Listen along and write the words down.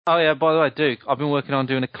Oh yeah, by the way, Duke, I've been working on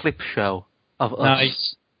doing a clip show of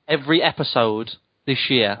us. Every episode this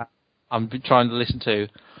year. I'm trying to listen to.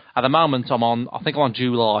 At the moment, I think I'm on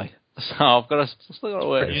July, so I've still got to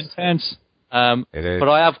work. Pretty intense. It is. But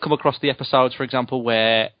I have come across the episodes, for example,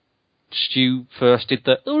 where Stu first did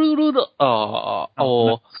the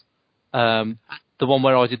the one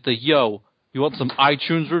where I did the yo. You want some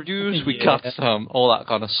iTunes reviews? We got some, all that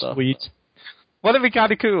kind of stuff. Sweet. What'd be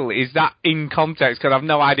kind of cool is that in context, because I've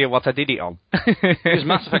no idea what I did it on. It was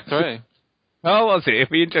Mass Effect 3. Oh, was it? It'd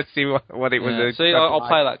be interesting to see what it was. Yeah. See, I'll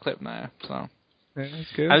play that clip now. So. Yeah,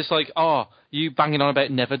 that's good. And it's like, you banging on about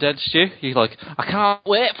Never Dead, Stu? You're like, I can't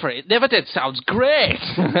wait for it. Never Dead sounds great.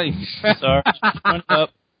 Sorry. Run up.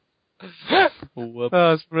 Oh,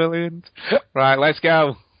 that's brilliant. Right, let's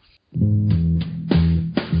go.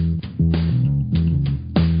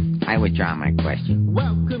 I withdraw my question.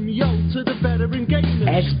 Welcome yo to the veteran gamers.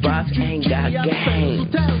 Xbox ain't got games.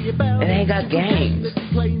 It ain't got games.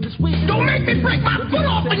 Don't make me break my foot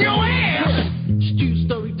off in your ass! Stu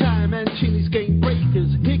story time and Chinny's game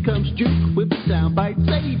breakers. Here comes Duke with the soundbite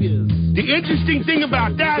saviors. The interesting thing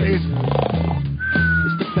about that is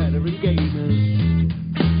it's the veteran gamers.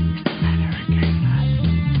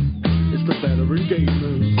 It's the veteran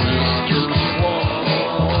gamers.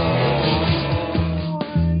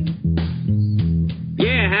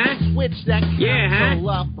 Switch that console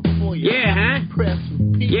up before you press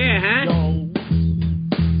repeat. Yo.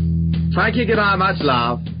 Try kick it on, much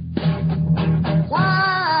love.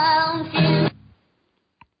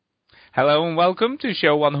 Hello and welcome to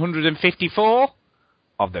show 154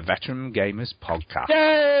 of the Veteran Gamers Podcast.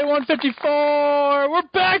 Yay, 154! We're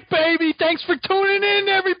back, baby! Thanks for tuning in,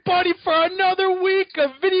 everybody, for another week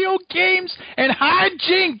of video games and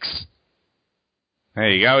hijinks! There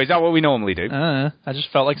you go. Is that what we normally do? I just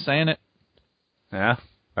felt like saying it. Yeah.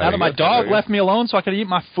 Now that my dog left me alone so I could eat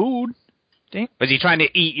my food. Damn. Was he trying to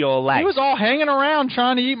eat your leg? He was all hanging around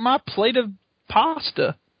trying to eat my plate of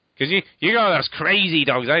pasta. Because you got those crazy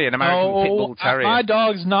dogs, are you? An American Pit Bull Terrier. My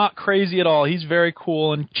dog's not crazy at all. He's very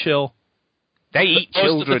cool and chill. They eat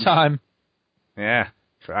children. Most of the time. Yeah.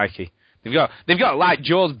 Crikey. They've got like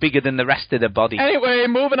jaws bigger than the rest of the body. Anyway,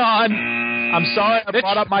 moving on. I'm sorry I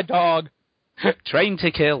brought up my dog. Train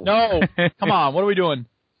to kill. No. Come on. What are we doing?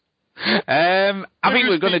 I think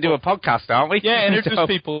we're going to do a podcast, aren't we? Yeah, introduce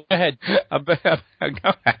people. Go ahead. Go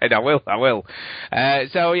ahead. I will.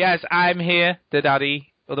 So, yes, I'm here, the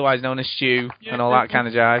daddy, otherwise known as Stu, and all that kind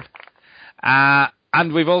of jive.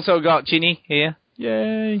 And we've also got Chinny here.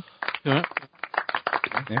 Yay. Yeah.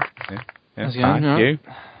 How's it going?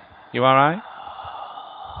 You all right?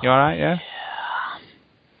 You all right, yeah?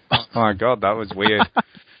 Oh, my God, that was weird.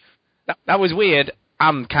 That was weird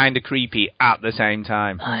and kind of creepy at the same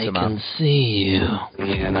time. I can see you.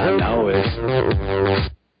 And I know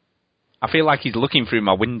it. I feel like he's looking through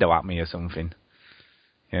my window at me or something.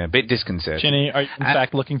 Yeah, a bit disconcerting. Chinny, are you in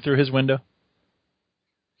fact looking through his window?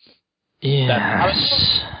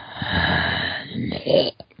 Yes.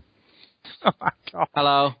 Oh, my God.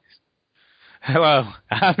 Hello. Hello.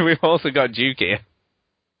 And we've also got Duke here.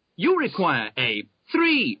 You require a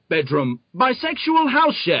 3-bedroom bisexual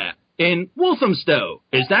house share in Walthamstow.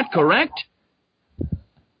 Is that correct?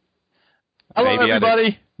 Hello,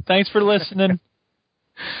 everybody. Thanks for listening.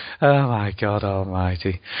 Oh, my God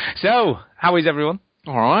almighty. So, how is everyone?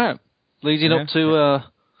 All right. Leading up to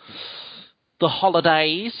the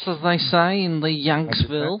holidays, as they say, in the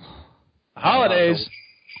Yanksville. Holidays.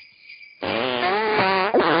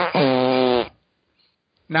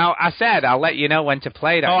 Now, I said I'll let you know when to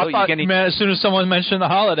play that. Oh, I thought you meant as soon as someone mentioned the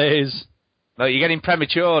holidays. No, you're getting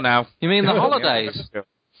premature now. You mean the holidays?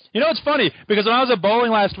 You know, it's funny, because when I was at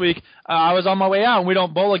bowling last week, I was on my way out, and we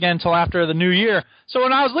don't bowl again until after the New Year. So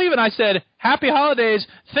when I was leaving, I said, Happy Holidays,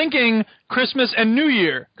 thinking Christmas and New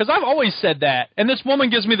Year, because I've always said that. And this woman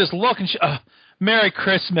gives me this look, and she, Merry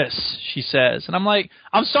Christmas, she says. And I'm like,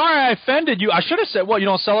 I'm sorry I offended you. I should have said, what, you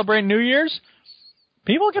don't celebrate New Year's?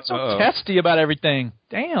 People get so testy about everything.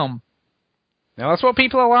 Damn. No, that's what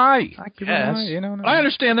people are like. I guess. I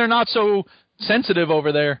understand they're not so sensitive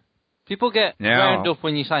over there. People get wound up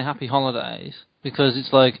when you say Happy Holidays because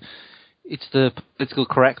it's like it's the political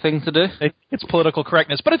correct thing to do. It's political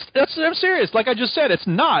correctness, but I'm serious. Like I just said, it's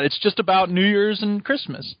not. It's just about New Year's and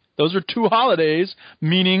Christmas. Those are two holidays,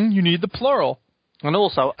 meaning you need the plural. And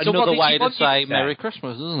also another way to say Merry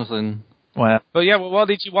Christmas, isn't it? Well, yeah. Well, what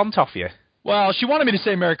did you want off you? Well, she wanted me to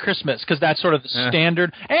say Merry Christmas because that's sort of the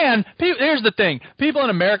standard. And here's the thing. People in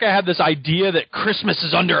America have this idea that Christmas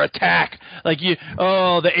is under attack. Like,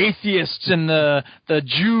 the atheists and the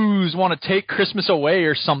Jews want to take Christmas away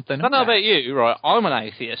or something. I don't know about you, right? I'm an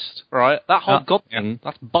atheist, right? That whole God thing,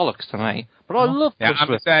 that's bollocks to me. But I love Christmas.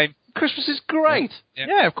 I'm the same. Christmas is great.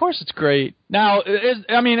 Yeah, of course it's great. Now,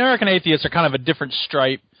 American atheists are kind of a different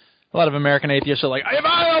stripe. A lot of American atheists are like, if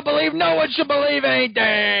I don't believe, no one should believe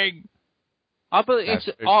anything. I'm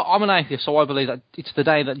an atheist, so I believe that it's the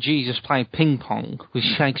day that Jesus played ping pong with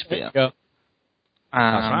Shakespeare. Yeah.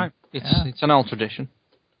 That's right. It's an old tradition.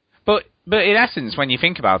 But in essence, when you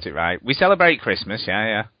think about it, right, we celebrate Christmas,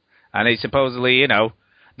 and it's supposedly,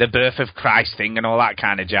 the birth of Christ thing and all that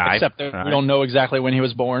kind of jive. Except that we don't know exactly when he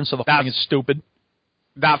was born, so the whole thing is stupid.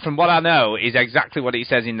 That, from what I know, is exactly what it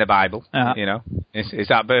says in the Bible. It's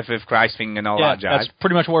that birth of Christ thing and all that jive. That's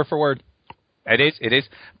pretty much word for word. It is.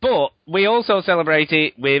 But we also celebrate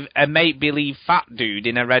it with a make-believe fat dude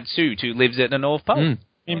in a red suit who lives at the North Pole.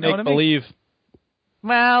 Make-believe.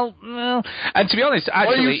 Well, and to be honest,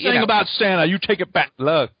 actually... What are you saying about Santa? You take it back.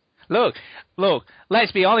 Look,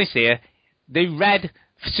 let's be honest here. The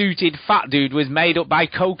red-suited fat dude was made up by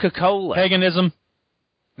Coca-Cola. Paganism.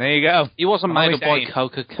 There you go. He wasn't made up by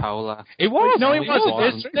Coca-Cola. It was. No, he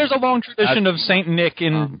wasn't. There's a long tradition of Saint Nick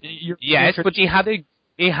in... Yes, but he had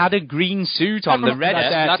a green suit on. The red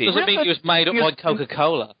that doesn't mean he was made up by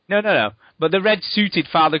Coca-Cola. No. But the red-suited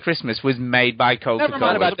Father Christmas was made by Coca-Cola. Never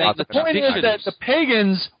mind about that. The point is that the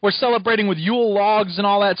pagans were celebrating with Yule logs and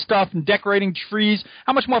all that stuff and decorating trees.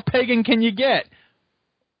 How much more pagan can you get?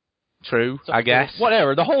 True, I guess.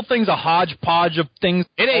 Whatever. The whole thing's a hodgepodge of things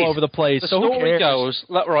all over the place. The story goes...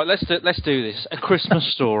 Right, let's do this. A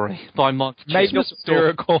Christmas Story by Mike.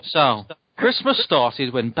 Miracle. So... Christmas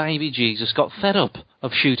started when baby Jesus got fed up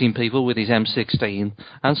of shooting people with his M16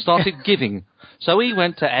 and started giving. So he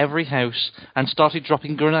went to every house and started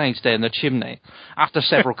dropping grenades down the chimney. After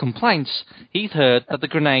several complaints, he'd heard that the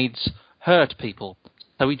grenades hurt people.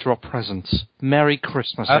 So he dropped presents. Merry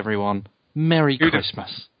Christmas, everyone. Merry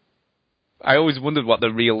Christmas. I always wondered what the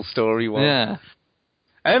real story was.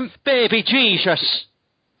 Yeah. Baby Jesus.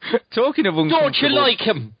 Talking of uncomfortable... Don't you like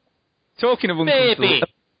him? Talking of uncomfortable... Baby.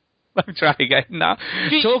 Let me try again now.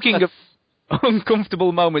 Talking of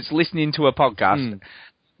uncomfortable moments listening to a podcast,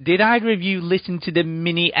 did either of you listen to the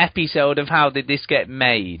mini episode of How Did This Get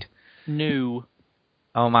Made? No.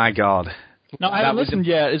 Oh my God. No, I haven't listened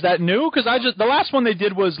yet. Is that new? Because the last one they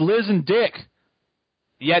did was Liz and Dick.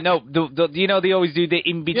 Yeah, no, they always do the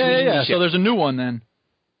in-between. Yeah, so there's a new one then.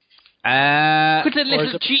 Could the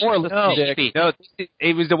little Dick? No,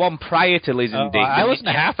 it was the one prior to Liz and Dick. I listened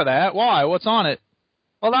to half of that. Why? What's on it?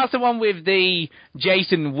 Well, that's the one with the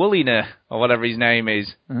Jason Wooliner, or whatever his name is.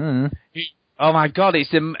 Oh my God,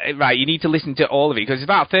 it's right, you need to listen to all of it, because it's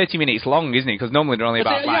about 30 minutes long, isn't it? Because normally they're only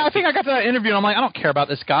about I think I got to that interview, and I'm like, I don't care about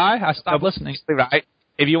this guy. I stopped listening. Right.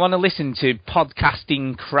 If you want to listen to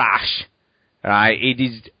Podcasting Crash, right,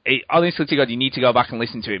 honestly to God, you need to go back and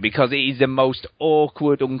listen to it, because it is the most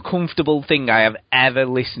awkward, uncomfortable thing I have ever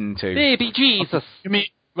listened to. Baby Jesus.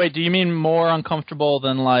 Do you mean more uncomfortable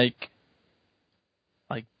than like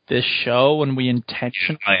this show when we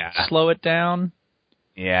intentionally slow it down?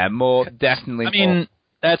 Yeah, definitely. I mean,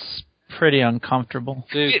 that's pretty uncomfortable.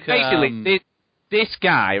 Duke, basically, this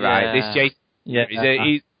guy, right, this Jason,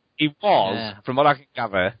 he was, from what I can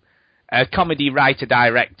gather, a comedy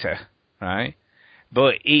writer-director, right?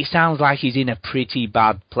 But he sounds like he's in a pretty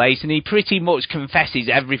bad place, and he pretty much confesses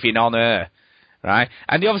everything on air, right?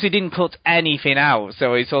 And he obviously didn't cut anything out,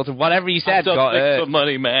 so it's sort of whatever he said got for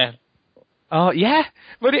money, man. Oh, yeah.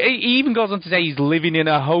 But he even goes on to say he's living in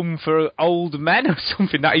a home for old men or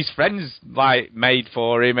something that his friends, made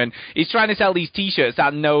for him. And he's trying to sell these T-shirts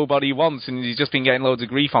that nobody wants, and he's just been getting loads of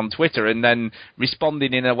grief on Twitter and then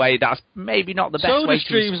responding in a way that's maybe not the best way to...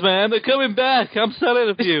 streams, man. They're coming back. I'm selling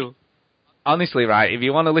a few. Honestly, right, if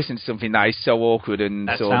you want to listen to something that is so awkward and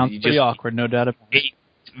that sounds pretty awkward, no doubt about it.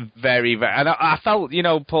 It's very, very... And I felt,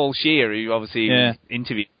 Paul Scheer, who obviously was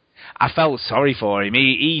interviewed, I felt sorry for him.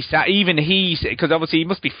 Because obviously he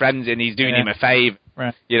must be friends and he's doing him a favour.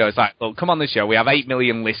 Right. It's like, look, come on the show. We have 8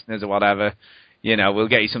 million listeners or whatever. We'll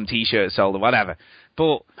get you some T-shirts sold or whatever.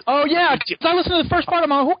 But I listened to the first part of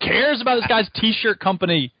my. Who cares about this guy's T-shirt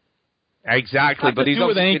company? Exactly, but he's not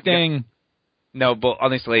with anything. No, but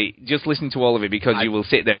honestly, just listen to all of it because you will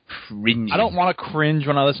sit there cringing. I don't want to cringe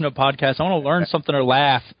when I listen to a podcast. I want to learn something or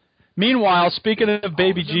laugh. Meanwhile, speaking of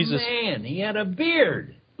baby Jesus, man, he had a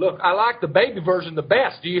beard. Look, I like the baby version the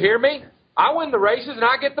best. Do you hear me? I win the races and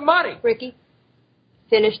I get the money. Ricky,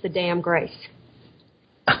 finish the damn grace.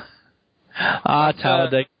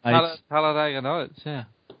 Talladega Nights. Talladega Nights, yeah.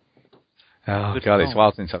 Oh, God, it's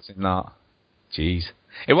wild since I've seen that. Jeez.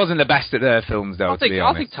 It wasn't the best of their films, though, to be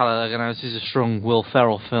honest. I think Talladega Nights is a strong Will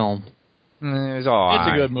Ferrell film. It was all right.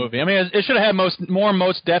 It's a good movie. I mean, it should have had more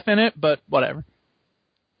Most Def in it, but whatever.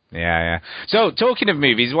 Yeah. So, talking of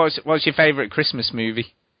movies, what's your favourite Christmas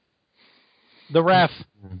movie? The Ref.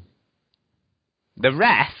 The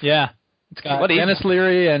Ref? Yeah. It's got Dennis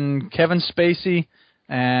Leary and Kevin Spacey,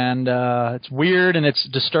 and it's weird and it's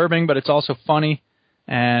disturbing, but it's also funny,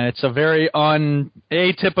 and it's a very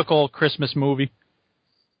atypical Christmas movie.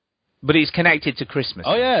 But it's connected to Christmas.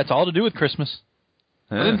 Oh, yeah, it's all to do with Christmas.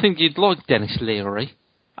 I didn't think you'd like Dennis Leary.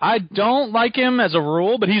 I don't like him as a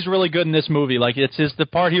rule, but he's really good in this movie. Like, it's the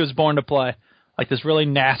part he was born to play. Like, this really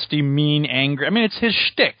nasty, mean, angry... I mean, it's his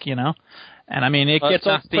shtick, you know? And, I mean, it gets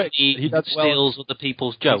off quick. He steals other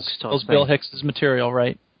people's jokes. He steals Bill Hicks' material,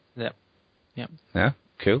 right? Yep. Yeah,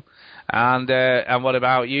 cool. And what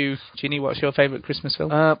about you, Ginny? What's your favourite Christmas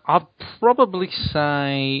film? I'd probably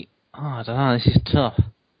say... Oh, I don't know, this is tough.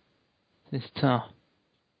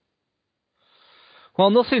 Well,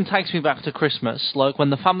 nothing takes me back to Christmas like when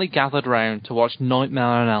the family gathered round to watch Nightmare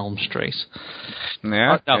on Elm Street.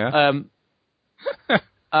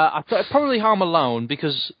 Probably Home Alone,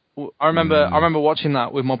 because I remember watching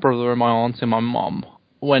that with my brother and my aunt and my mum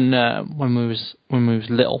when we was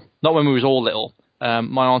little. Not when we was all little.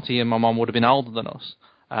 My auntie and my mum would have been older than us.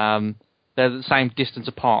 They're the same distance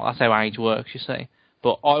apart. That's how age works, you see.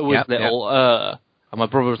 But I was little. And my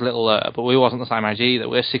brother was little, but we wasn't the same age either.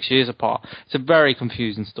 We're 6 years apart. It's a very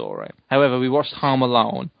confusing story. However, we watched Home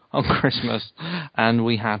Alone on Christmas, and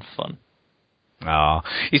we had fun. Oh,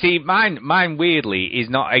 you see, mine weirdly is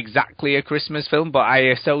not exactly a Christmas film, but I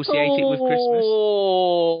associate it with Christmas.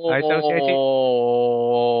 I associate it.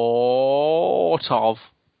 Sort of.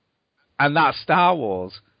 And that's Star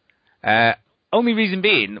Wars. Only reason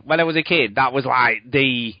being, when I was a kid, that was like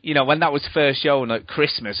when that was first shown at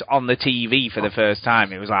Christmas on the TV for the first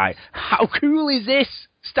time, it was like, how cool is this?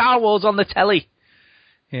 Star Wars on the telly.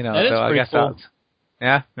 You know, so I guess cool.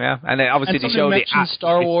 That's... Yeah. And then obviously they showed it at...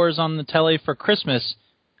 Star Wars on the telly for Christmas,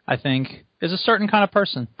 I think, is a certain kind of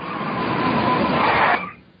person.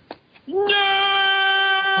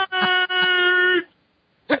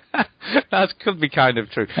 That could be kind of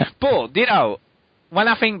true. But, when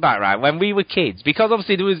I think back, right, when we were kids, because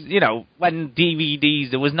obviously there was, when DVDs,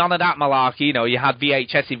 there was none of that malarkey, you had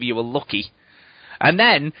VHS if you were lucky. And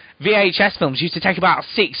then VHS films used to take about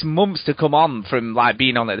 6 months to come on from, like,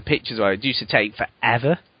 being on at the pictures, where it used to take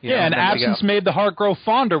forever. And absence made the heart grow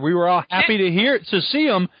fonder. We were all happy to see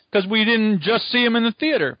them, because we didn't just see them in the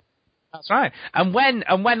theater. That's right. And when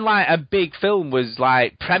like a big film was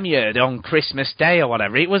like premiered on Christmas Day or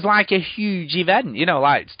whatever, it was like a huge event.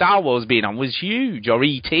 Like Star Wars being on was huge, or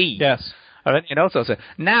E.T. Yes. Or anything else. So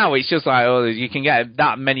now it's just like, you can get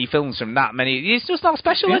that many films from that many. It's just not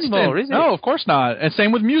special anymore, is it? No, of course not. And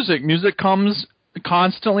same with music. Music comes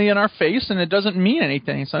constantly in our face, and it doesn't mean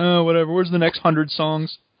anything. It's like, whatever. Where's the next 100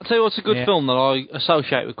 songs? I'll tell you what's a good film that I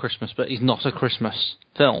associate with Christmas, but is not a Christmas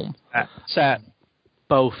film. Sad.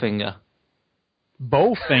 Bowfinger.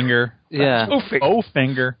 Bowfinger? Yeah.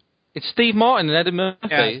 Bowfinger. It's Steve Martin and Eddie Murphy.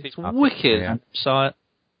 Yeah, it's wicked. Yeah. Saw it.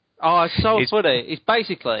 Oh, it's so funny. It's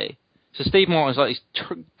basically... So Steve Martin's like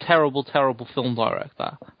this terrible film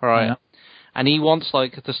director, right? Yeah. And he wants I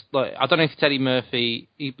don't know if it's Eddie Murphy,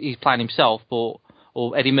 he's playing himself, or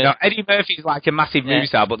Eddie Murphy. No, Eddie Murphy's like a massive movie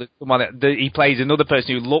star, but he plays another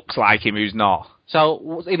person who looks like him who's not.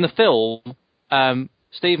 So in the film,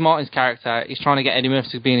 Steve Martin's character is trying to get Eddie Murphy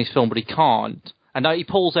to be in his film, but he can't. And he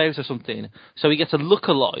pulls out or something, so he gets a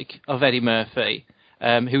look-alike of Eddie Murphy,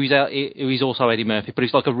 who is also Eddie Murphy, but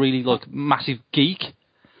he's like a really massive geek.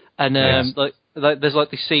 And there's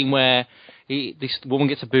this scene where this woman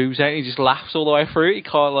gets a boobs out and he just laughs all the way through it. He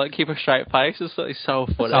can't keep a straight face. It's so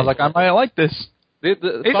funny. Sounds like I might like this. The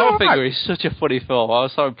Bowfinger is such a funny film. I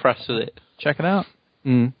was so impressed with it. Check it out.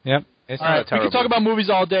 Yep. It's not terrible. We can talk about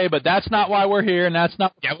movies all day, but that's not why we're here, and that's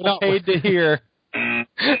not what we're paid to hear.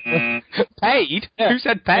 Paid? Yeah. Who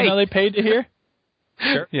said paid? They paid to hear?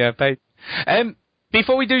 Sure. Yeah, paid.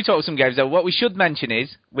 Before we do talk some games, though, what we should mention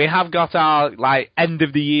is we have got our end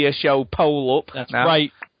of the year show poll up. That's now,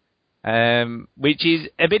 right. Which is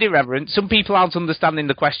a bit irreverent. Some people aren't understanding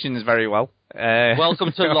the questions very well.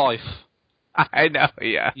 Welcome to life. I know,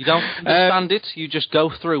 yeah. You don't understand it, you just go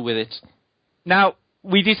through with it. Now,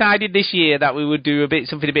 we decided this year that we would do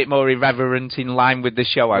something a bit more irreverent in line with the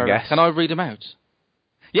show, I guess. Can I read them out?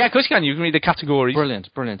 Yeah, of course you can. You can read the categories. Brilliant.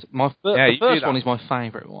 The first one is my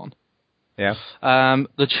favourite one. Yeah.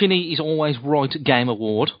 The Chinny is Always Right Game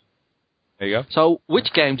Award. There you go. So,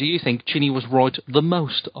 which game do you think Chinny was right the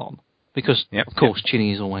most on? Because, of course,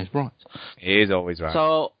 Chinny is always right. He is always right.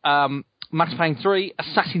 So, Max Payne 3,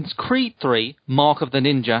 Assassin's Creed 3, Mark of the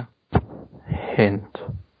Ninja, hint,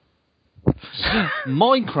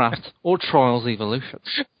 Minecraft, or Trials Evolution.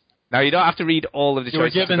 Now, you don't have to read all of the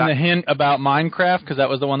choices. You were given the hint about Minecraft, because that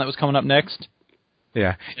was the one that was coming up next?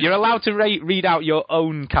 Yeah. You're allowed to read out your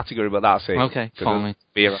own category, but that's it. Okay, fine.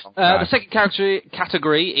 The second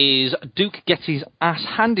category is Duke gets his ass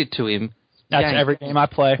handed to him. That's every game I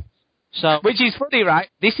play. So, which is funny, right?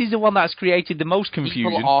 This is the one that's created the most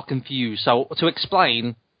confusion. People are confused. So, to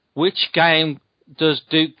explain, which game does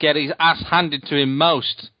Duke get his ass handed to him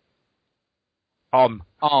most? On.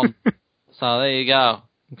 So, there you go.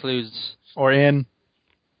 Includes... Or in.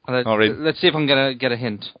 Let's see if I'm going to get a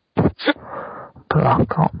hint.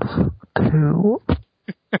 Black Ops 2.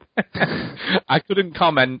 I couldn't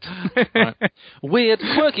comment. Right. Weird,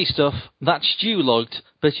 quirky stuff that Stu liked,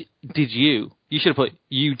 but did you? You should have put,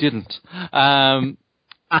 you didn't. And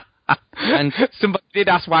somebody did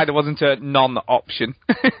ask why there wasn't a non-option.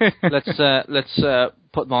 let's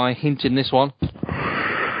put my hint in this one.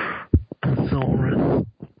 Thesaurus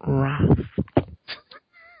Wrath.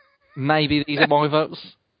 Maybe these are my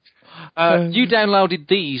votes. You downloaded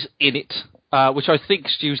these in it, which I think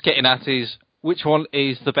Stu's getting at is, which one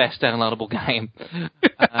is the best downloadable game?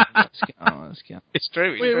 Let's go. It's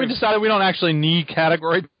true. We decided we don't actually need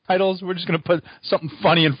category titles. We're just going to put something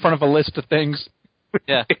funny in front of a list of things.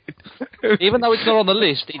 Yeah. Even though it's not on the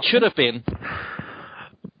list, it should have been.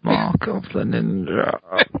 Mark of the Ninja.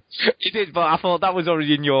 It did, but I thought that was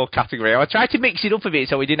already in your category. I tried to mix it up a bit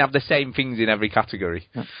so we didn't have the same things in every category.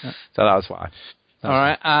 So that was why.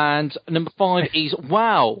 Alright, and number 5 is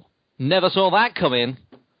WoW. Never saw that coming.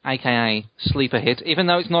 AKA sleeper hit. Even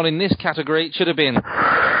though it's not in this category, it should have been.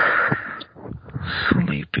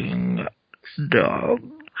 Sleeping Dogs.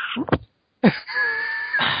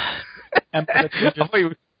 I thought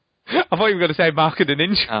you were going to say Mark of the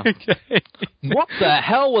Ninja. Oh. What the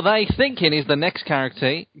hell were they thinking is the next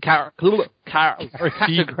category.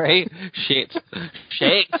 Shit.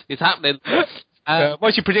 It's happening.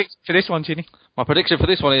 What's your prediction for this one, Ginny? My prediction for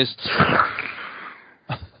this one is...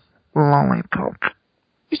 Lollipop.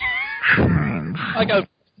 Like a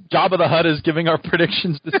Jabba the Hutt is giving our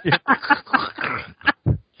predictions this year.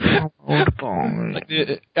 Like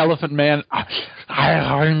the Elephant Man.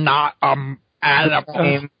 I'm not animal.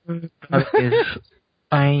 That is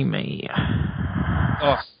Amy.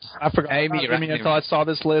 Oh, I forgot Amy until I saw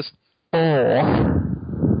this list.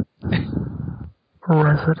 Or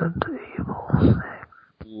Resident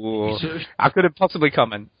Evil 6. I couldn't possibly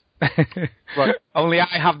comment. Right. Only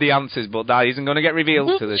I have the answers, but that isn't going to get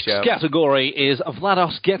revealed to the show. This category is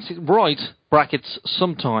Vlados gets it right, brackets,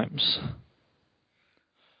 sometimes.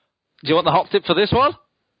 Do you want the hot tip for this one?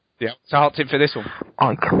 Yeah, it's a hot tip for this one.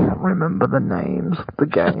 I can't remember the names of the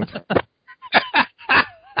game.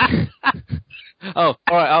 Oh,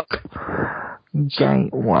 alright.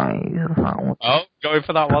 Gateway. That one. Oh, going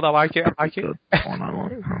for that one. I like it. You should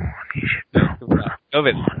Love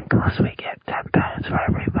it. Plus we get £10 for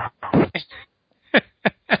every pound.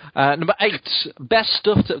 Number 8, best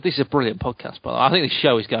stuff to... This is a brilliant podcast, by the way. I think this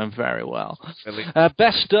show is going very well. Really?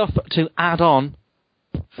 Best stuff to add on.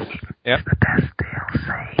 Yep. The best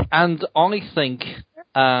DLC. And I think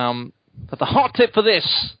that the hot tip for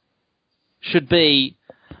this should be...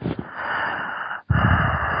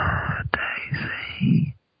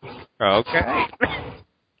 Daisy. Okay.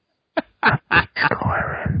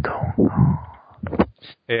 Skyrim Dawn.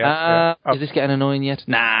 Is this getting annoying yet?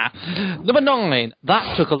 Nah. Number 9.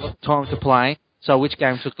 That took a long time to play. So which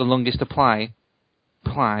game took the longest to play?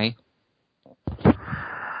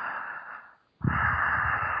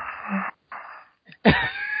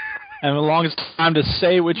 And the longest time to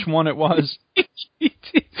say which one it was.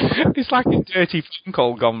 It's like a dirty phone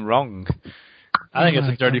call gone wrong. I think it's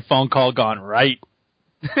a dirty phone call gone right.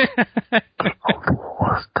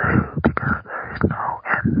 Wars 2 because there is no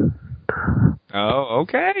end. Oh,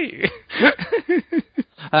 okay.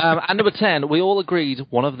 And number 10, we all agreed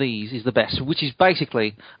one of these is the best, which is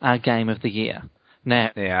basically our game of the year.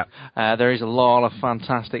 Now, there is a lot of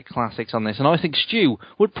fantastic classics on this, and I think Stu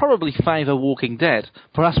would probably favour Walking Dead,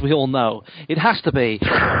 but as we all know, it has to be...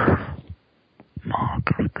 Mark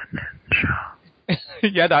of the Ninja.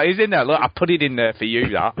 Yeah, that is in there. Look, I put it in there for you,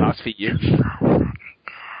 that's for you.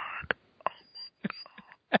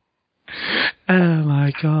 Oh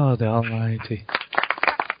my God almighty.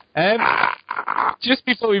 Just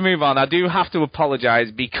before we move on, I do have to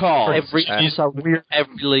apologise because... Every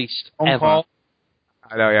least ever.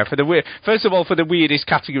 I know, yeah. First of all, for the weirdest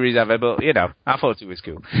categories ever, but, you know, I thought it was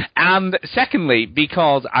cool. And secondly,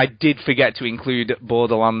 because I did forget to include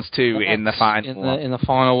Borderlands 2 in the final one. In the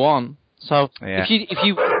final one. So, if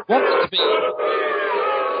you want it to be...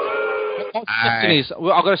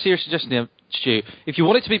 I've got a serious suggestion here, Stu. If you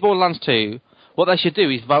want it to be Borderlands 2, what they should do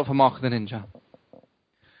is vote for Mark of the Ninja.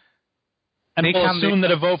 And we'll assume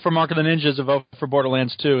that a vote for Mark of the Ninja is a vote for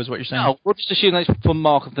Borderlands 2, is what you're saying? No, we'll just assume that it's for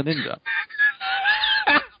Mark of the Ninja.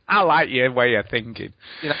 I like your way of thinking.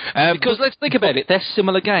 You know, because let's think about it. They're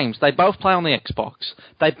similar games. They both play on the Xbox.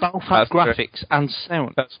 They both have graphics and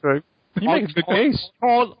sound. That's true. You make a good case.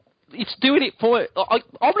 It's doing it for...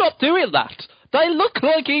 I'm not doing that. They look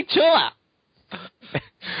like each other.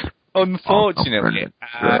 Unfortunately...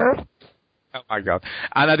 oh, my God.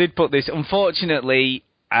 And I did put this... Unfortunately...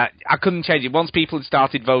 I couldn't change it. Once people had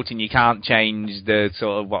started voting, you can't change the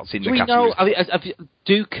sort of what's in the categories.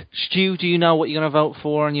 Duke, Stu, do you know what you're going to vote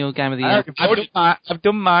for on your Game of the Year? I've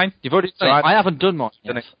done mine. You've already done it? I haven't done mine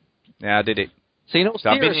yet. Yeah, I did it. So you know,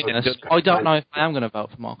 seriousness, I don't know if I am going to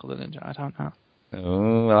vote for Mark of the Ninja. I don't know.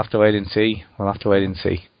 Oh, we'll have to wait and see.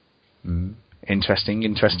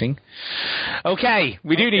 Interesting. Okay,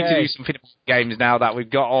 we do need to do some games now that we've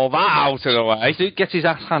got all that out of the way. Duke gets his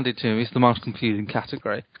ass handed to him. It's the most confusing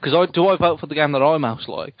category. Because do I vote for the game that I most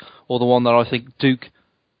like, or the one that I think Duke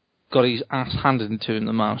got his ass handed to him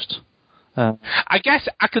the most? I guess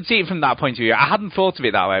I could see it from that point of view. I hadn't thought of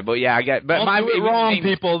it that way, but yeah, I get. But it was wrong,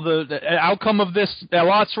 people. The outcome of this, a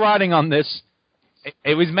lot's riding on this.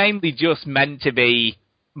 It was mainly just meant to be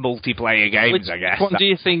multiplayer games, I guess. What do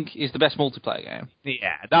you think is the best multiplayer game?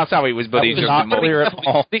 Yeah, that's how it was, but it's not clear at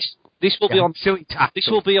all. This will be on This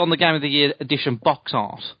will be on the Game of the Year edition box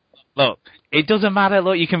art. Look, it doesn't matter.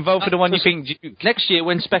 Look, you can vote for the one you think. Next year,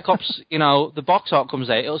 when Spec Ops, the box art comes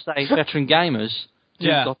out, it'll say Veteran Gamers.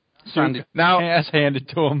 Now it's handed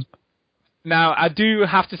to him. Now, I do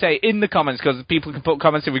have to say, in the comments, because people can put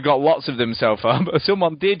comments in, we've got lots of them so far, but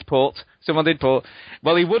someone did put,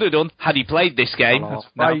 well, he would have done had he played this game.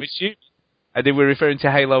 Right. And they were referring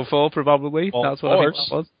to Halo 4, probably. That's what I think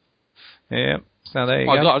that was. Yeah, so there you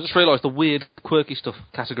go. God, I just realised the weird, quirky stuff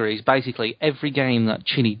category is basically every game that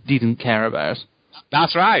Chinny didn't care about.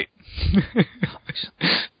 That's right.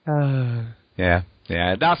 Yeah.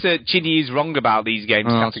 That's it. Chinny is wrong about these games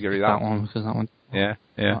category. That one. Yeah.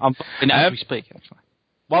 I'm in as we speak, actually.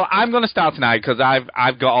 Well, I'm going to start tonight because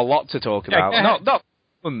I've got a lot to talk about. Not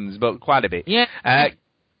tons, but quite a bit. Yeah.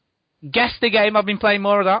 Guess the game. I've been playing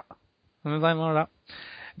more of that.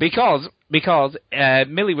 Because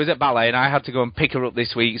Millie was at ballet and I had to go and pick her up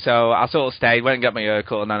this week, so I sort of stayed, went and got my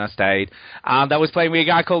haircut, and then I stayed. And I was playing with a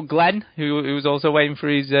guy called Glenn, who was also waiting for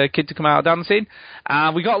his kid to come out dancing.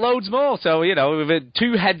 And we got loads more, so,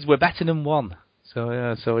 two heads were better than one. So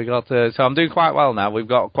we got. So I'm doing quite well now. We've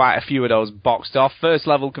got quite a few of those boxed off. First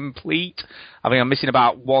level complete. I think I'm missing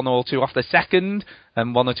about 1 or 2 off the second,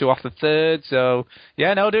 and 1 or 2 off the third. So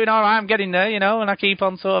doing all right. I'm getting there, and I keep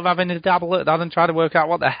on sort of having a dabble at that and try to work out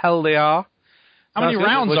what the hell they are. How many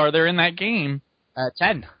rounds are there in that game?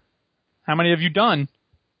 10. How many have you done?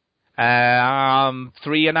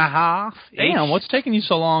 3.5. Damn, what's taking you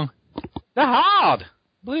so long? They're hard.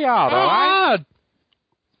 Bloody hard.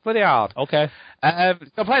 Pretty hard. Okay. So I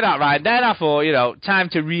played that right. Then I thought, time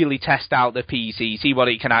to really test out the PC, see what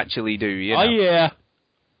it can actually do. Oh, yeah.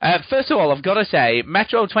 First of all, I've got to say,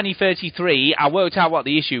 Metro 2033, I worked out what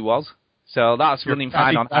the issue was. So that's running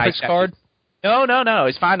fine on high settings. Card? No.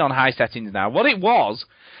 It's fine on high settings now. What it was,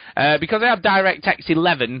 because I have DirectX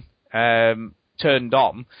 11 turned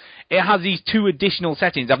on, it has these 2 additional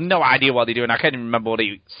settings. I've no idea what they do, and I can't even remember what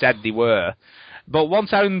it said they were. But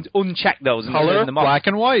once I unchecked those and turned them off, black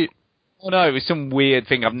and white. Oh no, it was some weird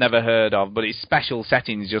thing I've never heard of, but it's special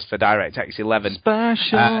settings just for DirectX 11.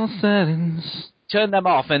 Special settings. Turn them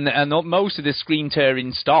off, and most of the screen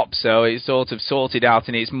tearing stops, so it's sort of sorted out,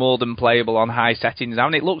 and it's more than playable on high settings now,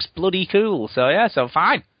 and it looks bloody cool. So yeah, so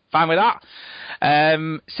fine with that.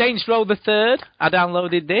 Saints Row the Third, I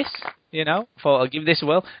downloaded this. Thought I'll give this a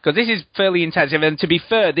whirl, because this is fairly intensive, and to be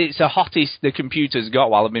fair, it's the hottest the computer's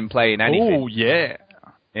got while I've been playing anything. Oh, yeah.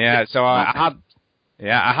 Yeah, so I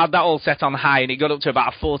had that all set on high, and it got up to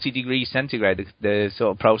about 40 degrees centigrade, the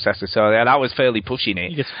sort of processor, so yeah, that was fairly pushing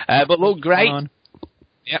it. But looked great.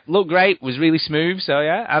 Yeah, looked great, was really smooth, so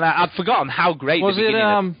yeah, and I'd forgotten how great was the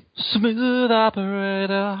beginning it, smooth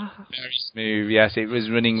operator? Very smooth, yes, it was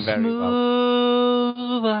running very well.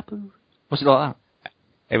 Smooth operator. Was it like that?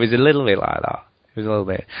 It was a little bit like that.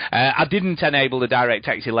 I didn't enable the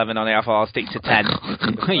DirectX 11 on it. I thought I'll stick to 10.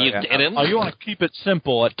 You didn't? Oh, you want to keep it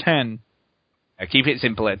simple at 10. Keep it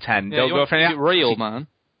simple at 10. Yeah, don't go for it real, man.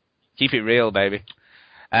 Keep it real, baby.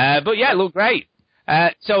 But yeah, it looked great.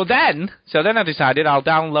 So then I decided I'll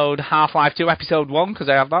download Half-Life 2 Episode 1, because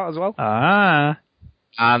I have that as well.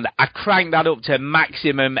 And I cranked that up to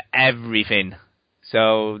maximum everything.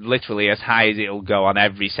 So literally as high as it'll go on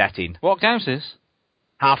every setting. What game is this?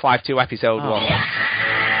 Half-Life 2 Episode 1.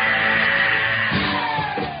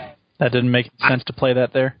 That didn't make sense to play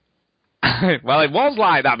that there. Well, it was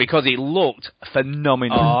like that because it looked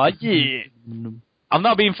phenomenal. Oh, yeah. I'm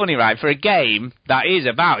not being funny, right? For a game that is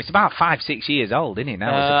it's about 5-6 years old, isn't it?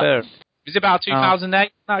 Now it's about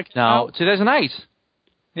 2008. No, 2008.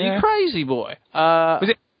 Yeah. Are you crazy, boy? Was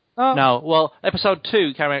it? Oh. No. Well, episode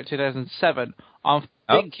 2 came out in 2007. I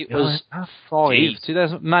think it was 5.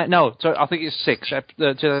 2000. No, sorry, I think it's 6.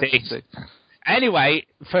 2006. Anyway,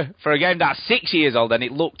 for a game that's 6 years old, and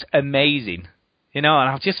it looked amazing. You know, and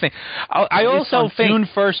I just think I also think June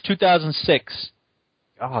 1st, 2006.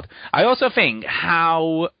 God, I also think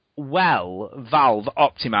how well Valve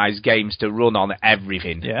optimized games to run on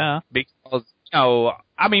everything. Yeah. Because,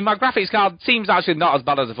 I mean, my graphics card seems actually not as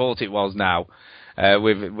bad as I thought it was now.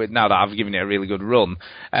 With now that I've given it a really good run.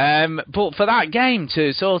 But for that game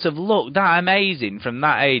to sort of look that amazing from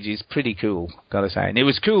that age is pretty cool, gotta say. And it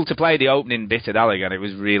was cool to play the opening bit at Elegant. It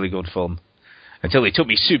was really good fun. Until he took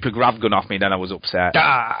me super grav gun off me, then I was upset.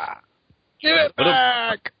 Give it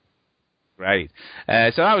back! Great.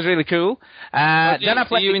 So that was really cool. Then I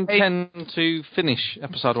played. Do you intend to finish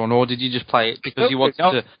episode 1, or did you just play it because you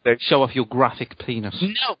wanted to show off your graphic penis?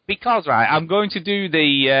 No, because I'm going to do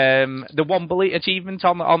the one bullet achievement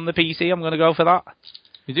on the PC. I'm going to go for that.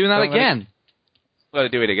 You're doing that again? I'm going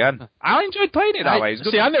to do it again. I enjoyed playing it that way.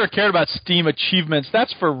 See, I never cared about Steam achievements.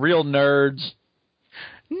 That's for real nerds.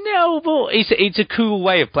 No, but it's a cool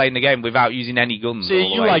way of playing the game without using any guns.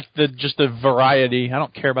 See, you like just the variety. I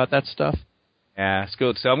don't care about that stuff. Yeah, it's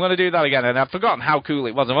good. So I'm going to do that again, and I've forgotten how cool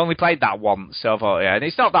it was. I've only played that once, so I thought, yeah, and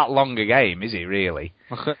it's not that long a game, is it, really?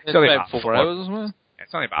 It's only about 4 hours, isn't it?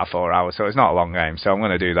 It's only about 4 hours, so it's not a long game, so I'm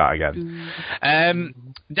going to do that again.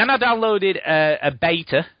 Then I downloaded a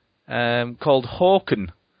beta called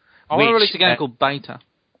Hawken. I want to release a game called Beta.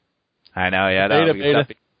 I know, yeah. That'd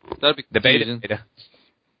be the beta.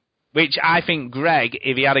 Which I think Greg,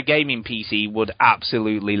 if he had a gaming PC, would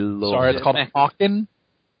absolutely love. Sorry, it's called Hawken?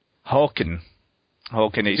 Hawken.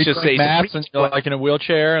 It's just maps and you're like in a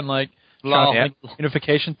wheelchair and like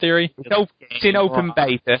unification theory. It's in open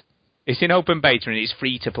beta. It's in open beta and it's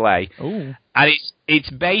free to play. Ooh. And it's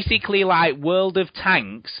basically like World of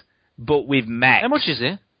Tanks, but with mechs. How much is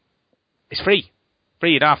it? It's free.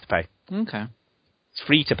 Free, you don't have to pay. Okay. It's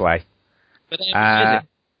free to play. But how much is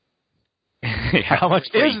it? How much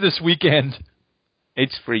is this weekend?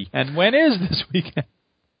 It's free. And when is this weekend?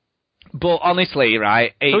 But honestly,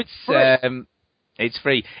 right, it's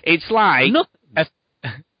free. It's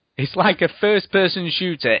like a first-person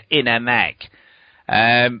shooter in a mech.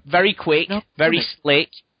 Very quick, very slick.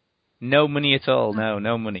 No money at all.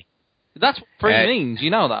 No money. That's what free means. You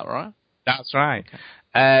know that, right? That's right.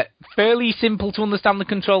 Fairly simple to understand the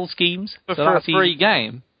control schemes. But for a free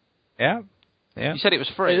game? Yeah. You said it was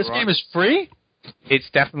free, This game is free? It's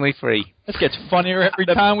definitely free. This gets funnier every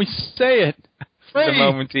time we say it. Free! At the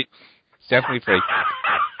moment, it's definitely free.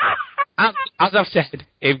 As I've said,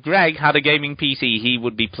 if Greg had a gaming PC, he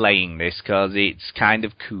would be playing this, because it's kind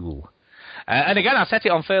of cool. And again, I set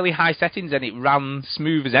it on fairly high settings, and it ran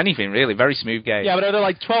smooth as anything, really. Very smooth game. Yeah, but are there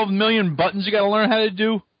like 12 million buttons you got to learn how to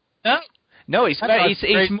do? No, it's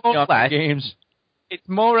more or less... Games. It's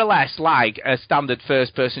more or less like a standard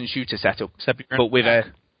first-person shooter setup, but with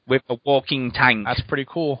a walking tank. That's pretty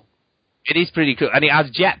cool. It is pretty cool, and it has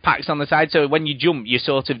jetpacks on the side. So when you jump, you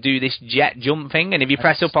sort of do this jet jump thing, and if you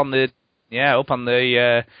press up on the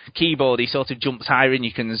keyboard, he sort of jumps higher, and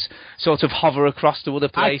you can sort of hover across to other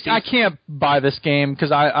places. I can't buy this game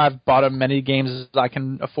because I've bought as many games as I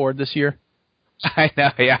can afford this year. I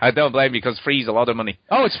know, yeah, I don't blame you because free's a lot of money.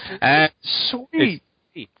 Oh, it's sweet.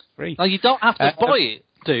 It's free. No, you don't have to buy it,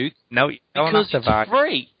 dude. No, you don't have to buy it. Because it's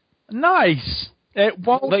free. Nice. It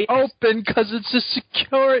won't open because it's a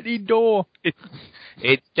security door.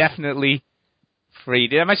 It's definitely free.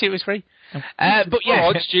 Did I mention it was free? But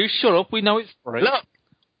yeah, Stu, shut up. We know it's free. Look.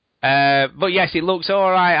 But yes, it looks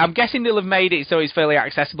alright. I'm guessing they'll have made it so it's fairly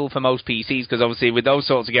accessible for most PCs, because obviously with those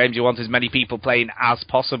sorts of games you want as many people playing as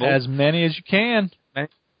possible. As many as you can.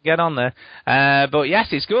 Get on there. But yes,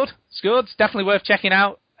 it's good. It's good. It's definitely worth checking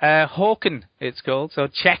out. Hawken, it's called, so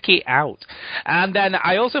check it out. And then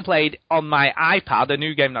I also played on my iPad a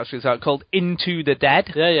new game that's called Into the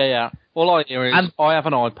Dead. Yeah. All I hear is, I have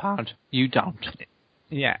an iPad, you don't.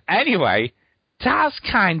 Yeah, anyway, that's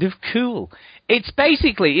kind of cool. It's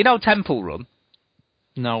basically, Temple Run?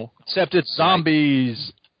 No. Except it's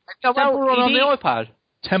zombies. Temple Run on the iPad?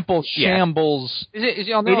 Temple Shambles. Is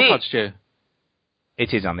it on the iPad, Stu?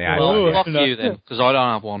 It is on the iPad. Fuck you then, because I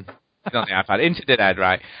don't have one. It's on the iPad. Into the Dead,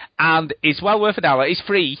 right? And it's well worth a download. It's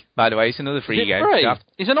free, by the way. It's another free game. Free?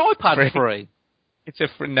 Is an iPad free? It's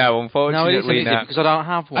a no, unfortunately, no. Because I don't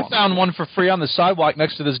have one. I found one for free on the sidewalk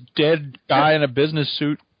next to this dead guy in a business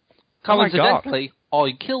suit. Coincidentally,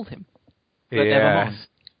 I killed him. But never mind.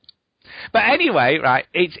 But anyway, right?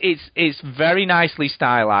 It's very nicely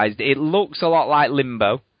stylized. It looks a lot like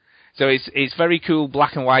Limbo, so it's very cool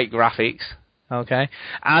black and white graphics. Okay,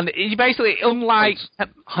 and it's basically unlike. I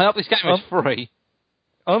hope this game is free.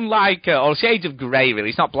 Unlike or Shades of Grey, really.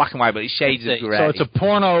 It's not black and white, but it's Shades of Grey. So it's a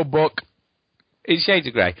porno book. It's Shades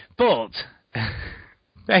of Grey, but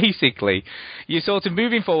basically, you're sort of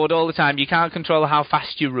moving forward all the time. You can't control how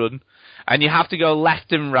fast you run, and you have to go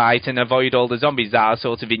left and right and avoid all the zombies that are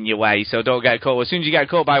sort of in your way. So don't get caught. As soon as you get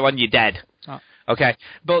caught by one, you're dead. Oh. Okay,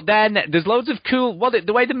 but then there's loads of cool.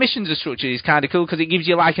 The way the missions are structured is kind of cool because it gives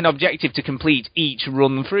you like an objective to complete each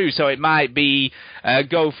run through. So it might be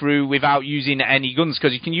go through without using any guns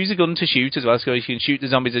because you can use a gun to shoot as well. So you can shoot the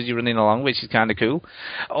zombies as you're running along, which is kind of cool.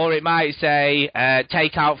 Or it might say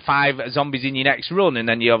take out 5 zombies in your next run, and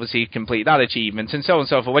then you obviously complete that achievement, and so on and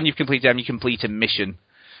so forth. When you've completed them, you complete a mission.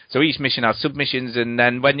 So each mission has submissions, and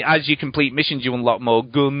then as you complete missions, you unlock more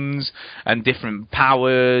guns and different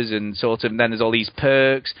powers, and then there's all these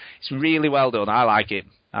perks. It's really well done. I like it.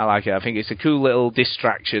 I think it's a cool little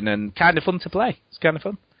distraction and kind of fun to play. It's kind of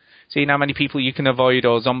fun. Seeing how many people you can avoid,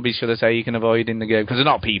 or zombies, should I say, you can avoid in the game. Because they're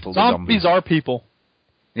not people, they're zombies. Zombies are people.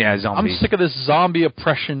 Yeah, zombies. I'm sick of this zombie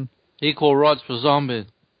oppression. Equal rights for zombies.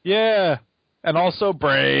 Yeah. And also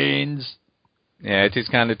brains. Yeah, it is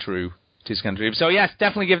kind of true. So yes,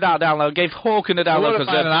 definitely give that a download. Gave Hawken a download because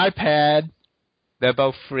they're an iPad. They're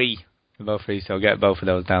both free. So get both of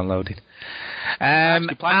those downloaded. I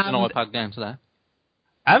actually played an iPad game today.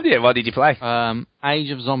 Have you? What did you play?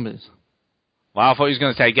 Age of Zombies. Well, I thought you was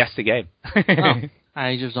going to say guess the game.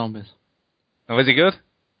 Age of Zombies. Oh, was it good?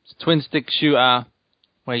 It's a twin-stick shooter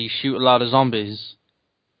where you shoot a lot of zombies.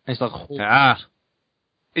 And it's like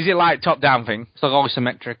Is it like top-down thing? It's like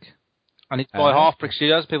isometric. And it's by Half-Brick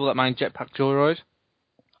Studios, people that made Jetpack Joyride.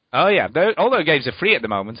 Oh, yeah. All those games are free at the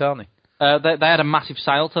moment, aren't they? They had a massive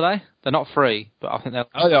sale today. They're not free, but I think they're...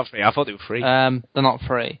 Oh, they're free. I thought they were free. They're not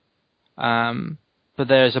free. But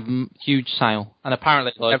there's a huge sale. And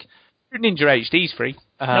apparently, like... Ninja HD's free.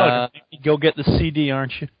 Go get the CD,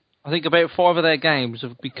 aren't you? I think about 5 of their games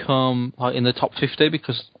have become in the top 50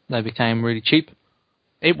 because they became really cheap.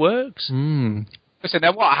 It works. Listen,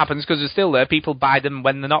 then what happens, because they're still there, people buy them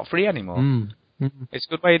when they're not free anymore. It's a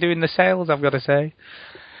good way of doing the sales, I've got to say.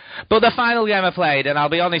 But the final game I played, and I'll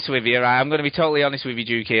be honest with you, right, I'm going to be totally honest with you,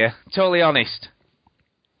 Duke, here. Totally honest.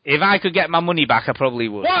 If I could get my money back, I probably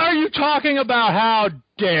would. What are you talking about? How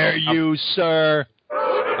dare you, sir?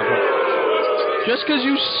 Just because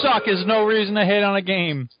you suck is no reason to hate on a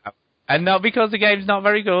game. And not because the game's not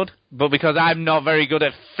very good, but because I'm not very good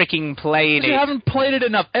at freaking playing it. You haven't played it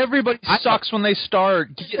enough. Everybody sucks when they start.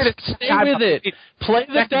 Stay with it. Play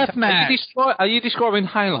the deathmatch. Are you describing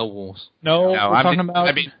Halo Wars? No, we're talking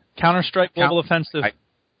about Counter-Strike Global Offensive.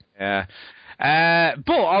 Yeah.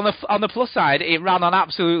 But on the plus side, it ran on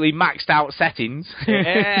absolutely maxed out settings.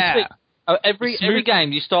 Yeah. Every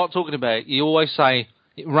game you start talking about, you always say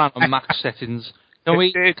it ran on max settings. Can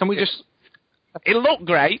we just... It looked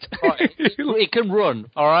great. Right. It can run,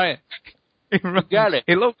 all right? Get it.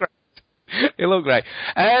 It looked great.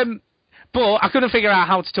 But I couldn't figure out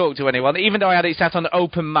how to talk to anyone, even though I had it set on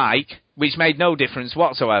open mic, which made no difference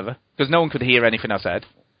whatsoever, because no one could hear anything I said.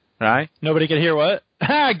 Right? Nobody could hear what?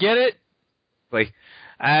 Ha! Get it?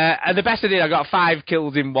 And the best I did, I got 5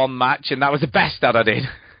 kills in one match, and that was the best that I did.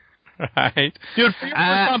 Right? Dude, for your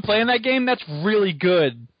first time playing that game, that's really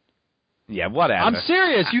good. Yeah, whatever. I'm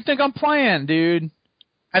serious. You think I'm playing, dude.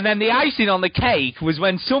 And then the icing on the cake was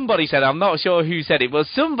when somebody said, I'm not sure who said it, but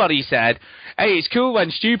somebody said, hey, it's cool when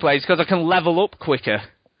Stu plays because I can level up quicker.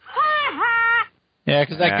 Yeah,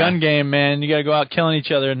 because that gun game, man, you got to go out killing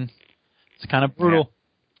each other, and it's kind of brutal.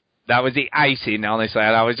 Yeah. That was the icing, honestly,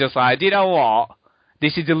 and I was just like, do you know what?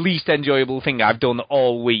 This is the least enjoyable thing I've done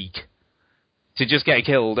all week. To just get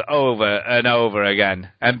killed over and over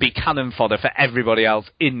again and be cannon fodder for everybody else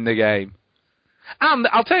in the game. And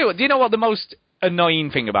I'll tell you what, do you know what the most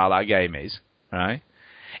annoying thing about that game is? Right?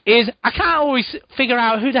 Is I can't always figure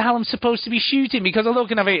out who the hell I'm supposed to be shooting because I'm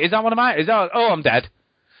looking at it. Is that one of mine? I'm dead.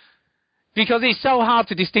 Because it's so hard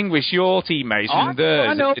to distinguish your teammates from theirs.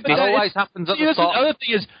 I know, but it always happens at the start. The other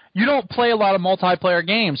thing is, you don't play a lot of multiplayer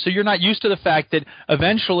games, so you're not used to the fact that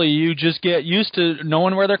eventually you just get used to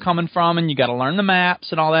knowing where they're coming from, and you got to learn the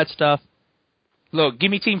maps and all that stuff. Look,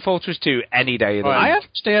 give me Team Fortress 2 any day of the week. I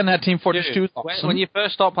understand that Team Fortress 2 is awesome. When you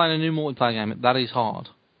first start playing a new multiplayer game, that is hard.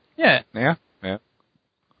 Yeah.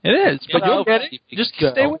 It is, but you'll get it. Just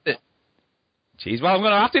stay with it. Jeez, well, I'm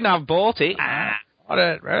going to have to now. I've bought it.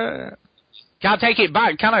 Can't take it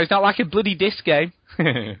back, can I? It's not like a bloody disc game.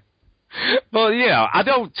 But, you know, I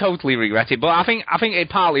don't totally regret it, but I think it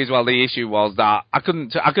partly as well, the issue was that I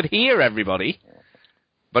could hear everybody,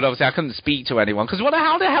 but obviously I couldn't speak to anyone, because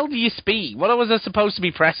how the hell do you speak? What was I supposed to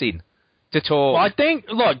be pressing to talk? Well, I think,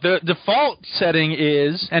 look, the default setting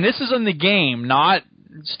is, and this is in the game, not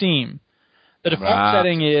Steam, the default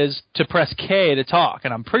setting is to press K to talk,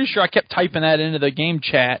 and I'm pretty sure I kept typing that into the game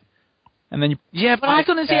chat, and then you but I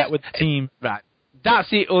couldn't see it with the team. Right. That's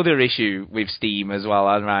the other issue with Steam as well,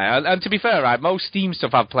 right? And to be fair, right, most Steam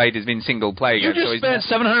stuff I've played has been single-player. You just spent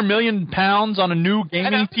 £700 million on a new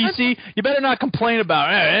gaming PC. You better not complain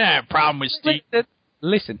about problem with Steam.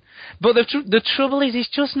 Listen, but the trouble is, it's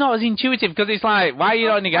just not as intuitive, because it's like, why are you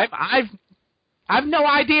not in the game? I've no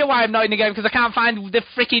idea why I'm not in the game, because I can't find the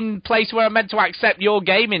freaking place where I'm meant to accept your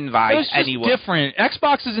game invite anywhere. It's different.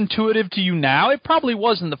 Xbox is intuitive to you now. It probably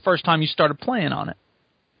wasn't the first time you started playing on it.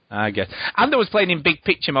 I guess. And I was playing in big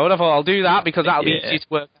picture mode. I thought I'll do that because that'll be easy to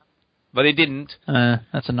work. But it didn't.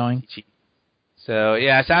 That's annoying. So,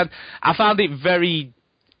 yeah, I found it very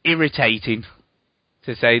irritating,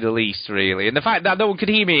 to say the least, really. And the fact that no one could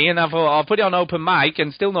hear me, and I thought, I'll put it on open mic,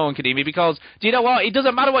 and still no one could hear me, because, do you know what? It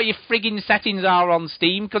doesn't matter what your frigging settings are on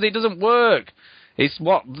Steam, because it doesn't work. It's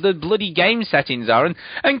what the bloody game settings are.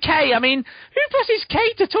 And K, I mean, who presses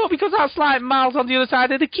K to talk? Because that's like miles on the other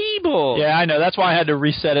side of the keyboard. Yeah, I know. That's why I had to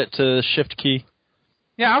reset it to Shift key.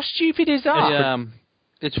 Yeah, how stupid is that?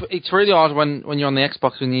 It's really hard when you're on the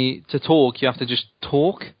Xbox, to talk, you have to just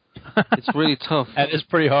talk. It's really tough. That is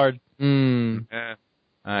pretty hard. Yeah.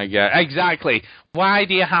 Exactly. Why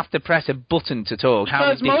do you have to press a button to talk?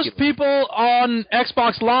 Because most people on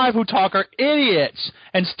Xbox Live who talk are idiots.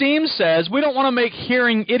 And Steam says, we don't want to make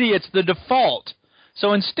hearing idiots the default.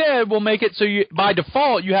 So instead, we'll make it so by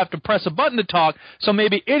default you have to press a button to talk, so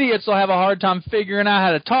maybe idiots will have a hard time figuring out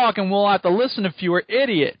how to talk, and we'll have to listen to fewer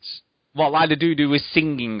idiots. What, like the dude who was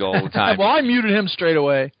singing all the time? Well, I muted him straight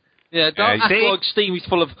away. Yeah, don't act like Steam is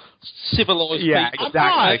full of civilized people.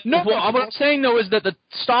 Exactly. No, what I'm saying, though, is that the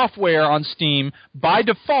software on Steam, by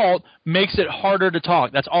default, makes it harder to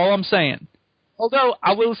talk. That's all I'm saying. Although,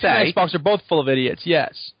 I will say... and Xbox are both full of idiots,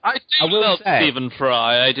 yes. I will say Stephen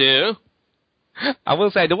Fry, I do. I will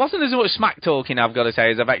say, there wasn't as much smack talking, I've got to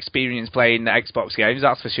say, as I've experienced playing Xbox games,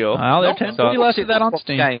 that's for sure. Well, there tends to be less of that on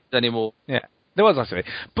Steam. Games anymore. Yeah, there was less of it.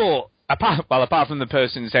 But, apart from the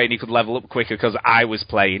person saying he could level up quicker because I was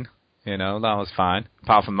playing... You know, that was fine.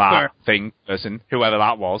 Apart from that person, whoever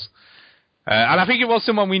that was. And I think it was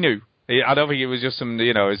someone we knew. I don't think it was just some,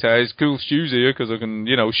 it's cool Stu's here because I can,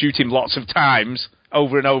 shoot him lots of times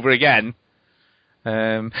over and over again.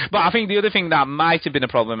 But I think the other thing that might have been a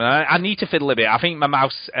problem, and I need to fiddle a bit, I think my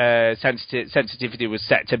mouse sensitivity was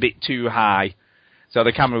set a bit too high. So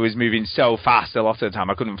the camera was moving so fast a lot of the time,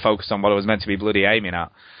 I couldn't focus on what I was meant to be bloody aiming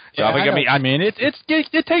at. So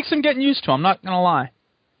it takes some getting used to, I'm not going to lie.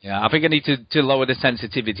 Yeah, I think I need to lower the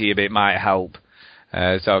sensitivity a bit, might help,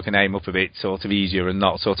 so I can aim up a bit sort of easier and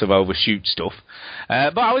not sort of overshoot stuff.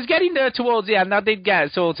 But I was getting there towards the end. I did get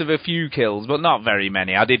sort of a few kills, but not very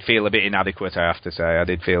many. I did feel a bit inadequate, I have to say. I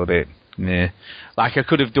did feel a bit, like I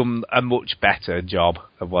could have done a much better job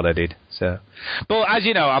of what I did. So, but as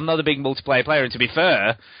you know, I'm not a big multiplayer player, and to be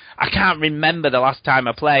fair, I can't remember the last time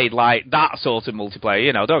I played like that sort of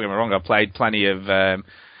multiplayer. Don't get me wrong, I've played plenty of...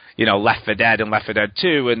 Left 4 Dead and Left 4 Dead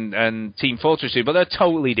 2 and Team Fortress 2, but they're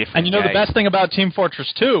totally different And the best thing about Team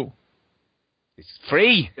Fortress 2? It's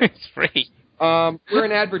free. It's free. We're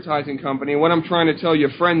an advertising company, and what I'm trying to tell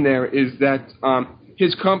your friend there is that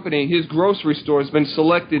his company, his grocery store, has been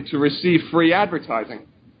selected to receive free advertising.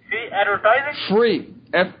 Free advertising? Free.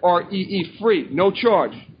 F-R-E-E. Free. No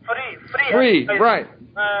charge. Free, right.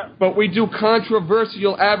 But we do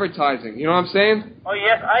controversial advertising. You know what I'm saying? Oh,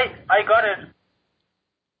 yes, I got it.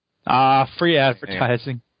 Free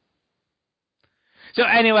advertising. So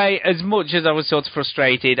anyway, as much as I was sort of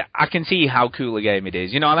frustrated, I can see how cool a game it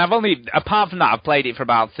is. And I've only, apart from that, I've played it for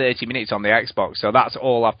about 30 minutes on the Xbox, so that's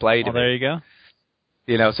all I've played of it. There you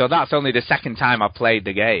go. So that's only the second time I've played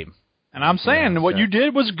the game. And I'm saying, what you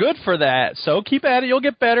did was good for that, so keep at it, you'll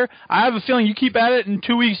get better. I have a feeling you keep at it, in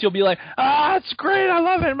 2 weeks you'll be like, it's great, I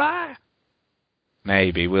love it,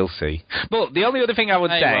 Maybe, we'll see. But the only other thing I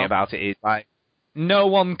would say about it is, like, no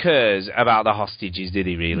one cares about the hostages, did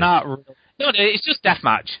he really? Not really. No, it's just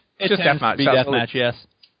deathmatch. It's just deathmatch. Deathmatch, yes.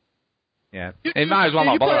 Yeah. It might as well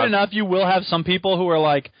not bother. If you play it enough, you will have some people who are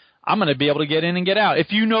like, I'm going to be able to get in and get out.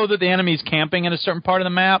 If you know that the enemy's camping in a certain part of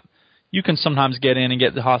the map, you can sometimes get in and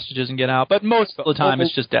get the hostages and get out. But most of the time,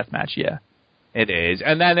 it's just deathmatch, yeah. It is.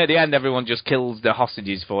 And then at the end, everyone just kills the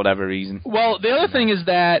hostages for whatever reason. Well, the other thing is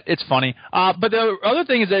that, it's funny, but the other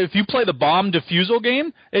thing is that if you play the bomb defusal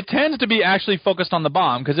game, it tends to be actually focused on the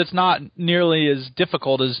bomb, because it's not nearly as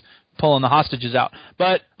difficult as pulling the hostages out.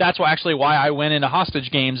 But that's why I went into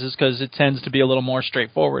hostage games, is because it tends to be a little more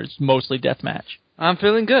straightforward. It's mostly deathmatch. I'm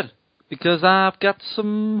feeling good, because I've got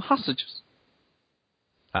some hostages.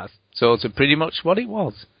 That's sort of pretty much what it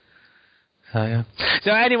was. Oh, yeah.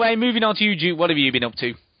 So anyway, moving on to you, Duke. What have you been up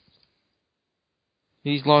to?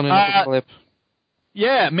 He's lining up a clip.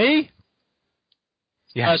 Yeah, me?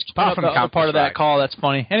 Yeah, apart from the part of that call, that's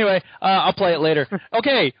funny. Anyway, I'll play it later.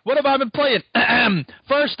 Okay, what have I been playing?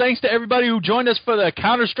 First, thanks to everybody who joined us for the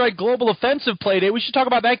Counter-Strike Global Offensive Playdate. We should talk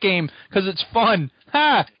about that game, because it's fun.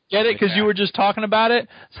 Ha! Get it? Because you were just talking about it?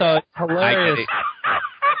 So, it's hilarious.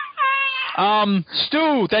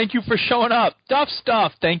 Stu, thank you for showing up. Duff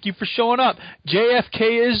Stuff, thank you for showing up.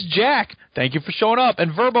 JFK is Jack, thank you for showing up.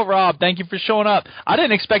 And Verbal Rob, thank you for showing up. I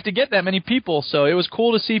didn't expect to get that many people, so it was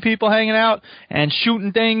cool to see people hanging out and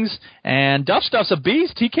shooting things. And Duff Stuff's a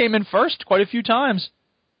beast. He came in first quite a few times.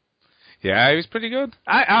 Yeah, he was pretty good.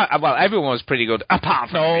 Well, everyone was pretty good, apart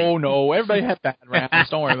from No, everybody had bad rounds.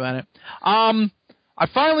 Don't worry about it. I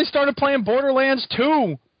finally started playing Borderlands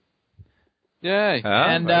 2. Yay.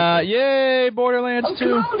 And, yay, Borderlands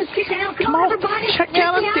 2. Come on, everybody. Check me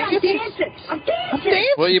out. I'm dancing.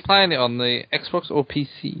 What are you playing it on, the Xbox or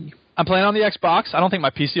PC? I'm playing on the Xbox. I don't think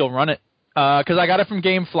my PC will run it, because I got it from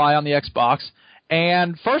GameFly on the Xbox.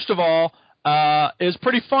 And first of all, it's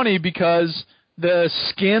pretty funny because the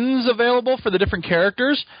skins available for the different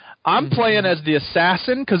characters, I'm playing as the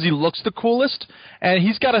assassin because he looks the coolest, and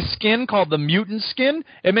he's got a skin called the mutant skin.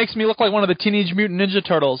 It makes me look like one of the Teenage Mutant Ninja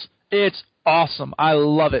Turtles. It's awesome. I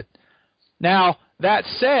love it. Now, that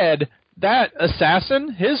said, that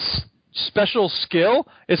assassin, his special skill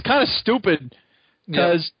is kind of stupid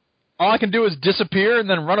because all I can do is disappear and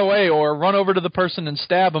then run away or run over to the person and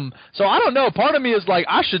stab him. So I don't know. Part of me is like,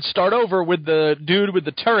 I should start over with the dude with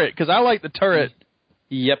the turret because I like the turret.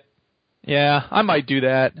 Yep. Yeah, I might do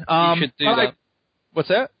that. You should do that. What's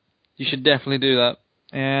that? You should definitely do that.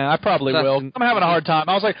 Yeah, I probably will. I'm having a hard time.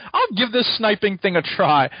 I was like, I'll give this sniping thing a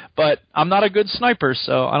try, but I'm not a good sniper,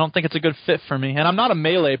 so I don't think it's a good fit for me. And I'm not a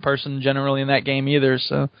melee person generally in that game either,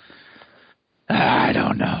 so I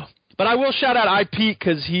don't know. But I will shout out iPete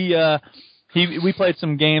because we played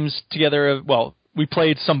some games together. Well, we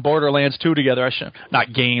played some Borderlands 2 together.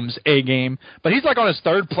 Not games, a game. But he's like on his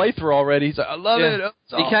third playthrough already. He's like, I love it.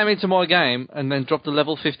 He came into my game and then dropped a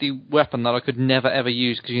level 50 weapon that I could never ever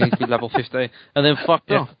use because you need to be level 50, and then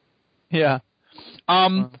fucked off. Yeah.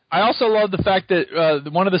 I also love the fact that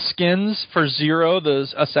one of the skins for Zero, the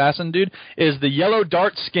assassin dude, is the yellow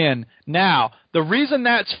dart skin. Now, the reason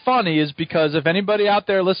that's funny is because if anybody out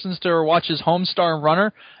there listens to or watches Homestar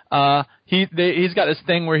Runner, he's got this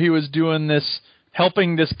thing where he was doing this,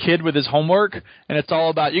 helping this kid with his homework, and it's all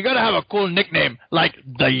about, you gotta have a cool nickname, like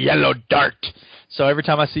the Yellow Dart. So every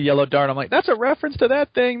time I see Yellow Dart, I'm like, that's a reference to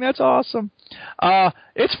that thing, that's awesome.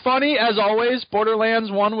 It's funny, as always.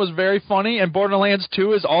 Borderlands 1 was very funny, and Borderlands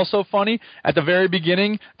 2 is also funny. At the very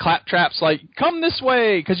beginning, Claptrap's like, come this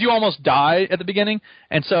way, because you almost die at the beginning,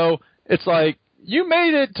 and so it's like, you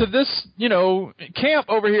made it to this, camp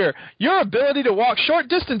over here. Your ability to walk short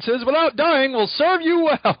distances without dying will serve you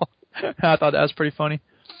well. I thought that was pretty funny.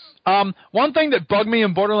 One thing that bugged me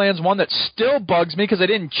in Borderlands 1 that still bugs me because I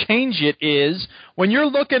didn't change it is when you're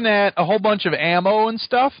looking at a whole bunch of ammo and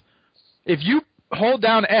stuff, if you hold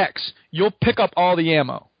down X, you'll pick up all the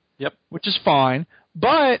ammo. Yep. Which is fine.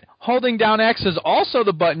 But holding down X is also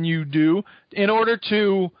the button you do in order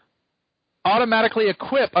to automatically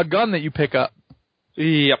equip a gun that you pick up.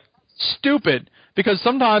 Yep. Stupid. Because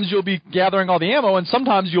sometimes you'll be gathering all the ammo and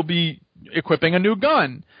sometimes you'll be equipping a new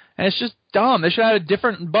gun. And it's just dumb. They should have a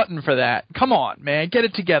different button for that. Come on, man. Get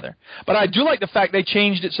it together. But I do like the fact they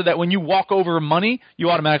changed it so that when you walk over money,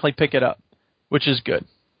 you automatically pick it up, which is good.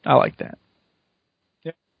 I like that.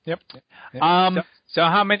 Yep. So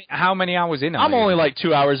how many hours in? I'm only like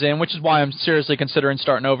 2 hours in, which is why I'm seriously considering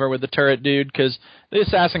starting over with the turret dude, because the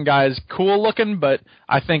assassin guy is cool looking, but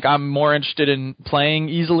I think I'm more interested in playing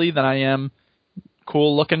easily than I am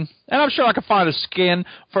cool looking. And I'm sure I could find a skin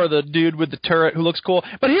for the dude with the turret who looks cool.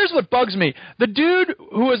 But here's what bugs me. The dude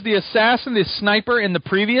who was the assassin, the sniper in the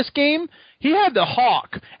previous game, he had the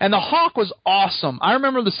Hawk, and the Hawk was awesome. I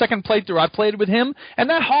remember the second playthrough I played with him, and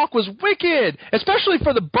that Hawk was wicked, especially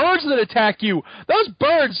for the birds that attack you. Those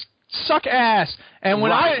birds suck ass. And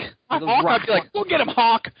when I'd be like, go get him,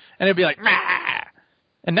 Hawk. And it'd be like, nah.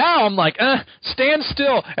 And now I'm like, stand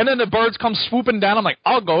still. And then the birds come swooping down. I'm like,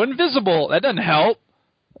 I'll go invisible. That doesn't help.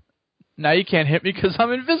 Now you can't hit me because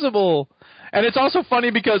I'm invisible. And it's also funny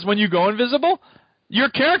because when you go invisible, your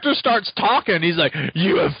character starts talking. He's like,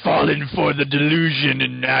 you have fallen for the delusion,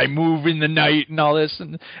 and I move in the night, and all this.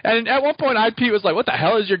 And at one point, IP was like, what the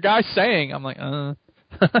hell is your guy saying? I'm like,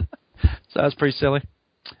 So that's pretty silly.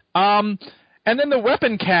 And then the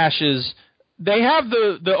weapon caches, they have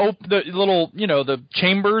the little, the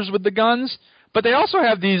chambers with the guns, but they also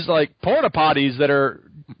have these, like, porta potties that are,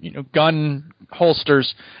 gun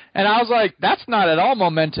holsters. And I was like, that's not at all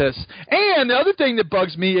momentous. And the other thing that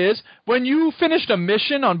bugs me is when you finished a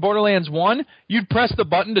mission on Borderlands 1, you'd press the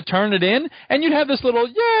button to turn it in, and you'd have this little,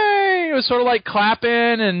 yay! It was sort of like clapping,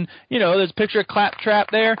 and, there's a picture of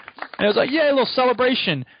Claptrap there. And it was like, yay, a little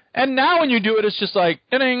celebration. And now when you do it, it's just like,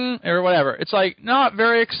 ding, or whatever. It's like, not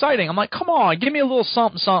very exciting. I'm like, come on, give me a little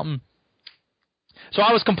something, something. So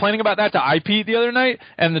I was complaining about that to IP the other night,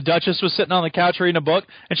 and the Duchess was sitting on the couch reading a book,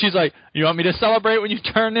 and she's like, you want me to celebrate when you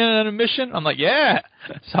turn in a mission? I'm like, yeah.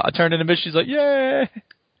 So I turned in a mission, she's like, yay.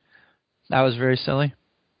 That was very silly.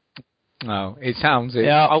 No, it sounds it.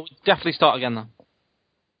 Yeah, I would definitely start again, though.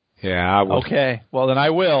 Yeah, I would. Okay, well then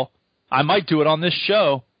I will. I might do it on this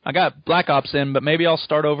show. I got Black Ops in, but maybe I'll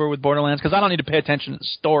start over with Borderlands, because I don't need to pay attention to the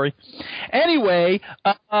story. Anyway,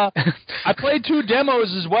 I played 2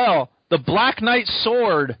 demos as well. The Black Knight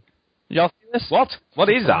Sword. Y'all see this? What? What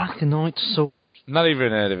is that? Black Knight Sword. Not even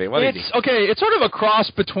heard of it. What is it? Okay, it's sort of a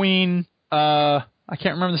cross between, I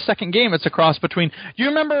can't remember the second game. It's a cross between, you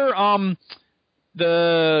remember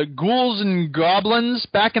the Ghouls and Goblins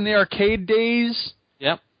back in the arcade days?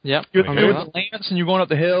 Yep. You're with the lance and you're going up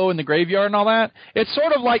the hill in the graveyard and all that. It's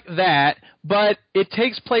sort of like that, but it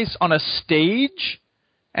takes place on a stage,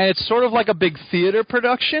 and it's sort of like a big theater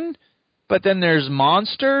production. But then there's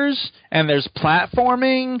monsters, and there's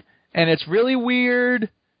platforming, and it's really weird,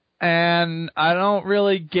 and I don't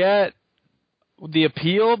really get the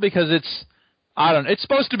appeal because it's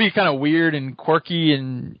supposed to be kind of weird and quirky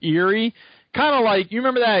and eerie. Kind of like, you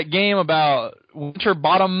remember that game about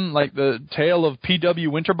Winterbottom, like the Tale of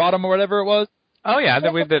P.W. Winterbottom or whatever it was? Oh yeah,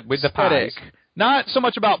 with the pies. Not so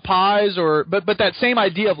much about pies, but that same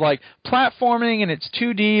idea of like platforming, and it's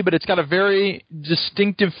 2D, but it's got a very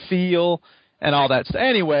distinctive feel and all that stuff.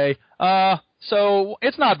 Anyway, so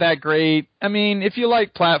it's not that great. I mean, if you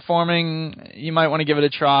like platforming, you might want to give it a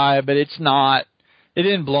try, but it's not. It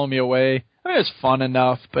didn't blow me away. I mean, it's fun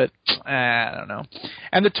enough, but I don't know.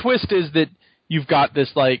 And the twist is that you've got this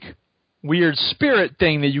like weird spirit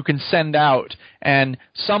thing that you can send out, and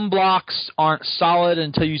some blocks aren't solid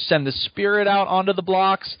until you send the spirit out onto the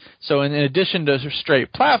blocks. So in addition to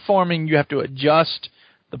straight platforming, you have to adjust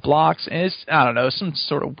the blocks, and it's, I don't know, some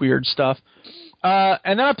sort of weird stuff.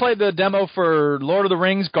 And then I played the demo for Lord of the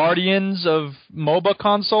Rings Guardians of MOBA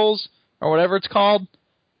consoles, or whatever it's called.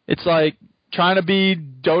 It's like trying to be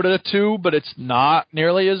Dota 2, but it's not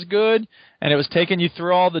nearly as good. And it was taking you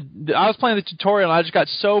through all I was playing the tutorial, and I just got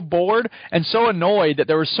so bored and so annoyed that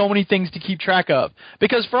there were so many things to keep track of.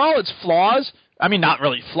 Because for all its flaws, I mean, not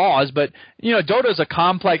really flaws, but, Dota's a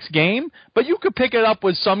complex game, but you could pick it up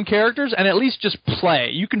with some characters and at least just play.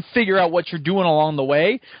 You can figure out what you're doing along the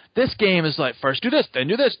way. This game is like, first do this,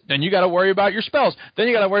 then you got to worry about your spells, then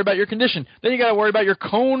you got to worry about your condition, then you got to worry about your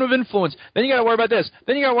cone of influence, then you got to worry about this,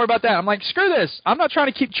 then you got to worry about that. I'm like, screw this. I'm not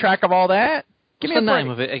trying to keep track of all that. Give me the name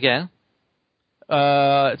of it again.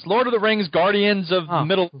 It's Lord of the Rings Guardians of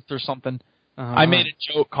Middle-earth or something. I made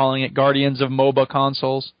a joke calling it Guardians of MOBA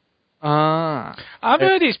consoles. I've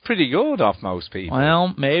heard it's pretty good off most people.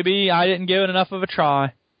 Well, maybe I didn't give it enough of a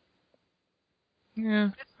try. Yeah,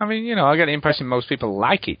 I mean, I get the impression most people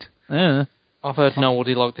like it. Yeah. I've heard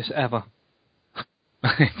nobody like this ever.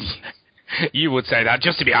 You would say that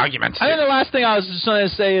just to be argumentative. I think the last thing I was just going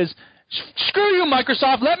to say is, screw you,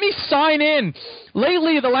 Microsoft. Let me sign in.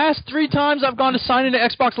 Lately, the last 3 times I've gone to sign into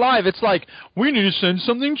Xbox Live, it's like, we need to send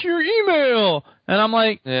something to your email. And I'm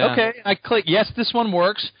like, okay. I click, yes, this one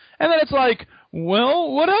works. And then it's like,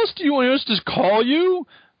 well, what else do you want us to just call you?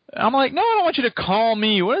 I'm like, no, I don't want you to call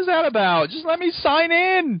me. What is that about? Just let me sign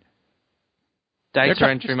in. Data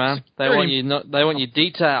entry, man. They want your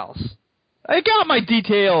details. I got my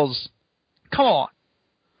details. Come on.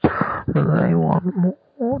 They want more.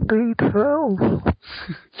 more details.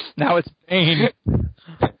 Now it's Bane.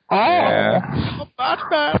 Oh,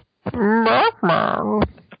 Batman. Batman.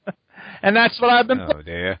 And that's what I've been. Oh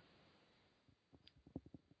dear.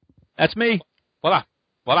 That's me. What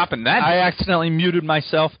happened then? I accidentally muted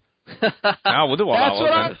myself. I wonder what That's that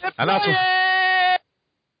what was. I've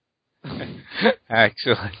been playing.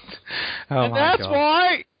 Excellent. Oh and my that's God.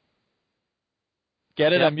 why.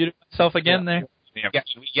 Get it? Yep. I muted myself again there.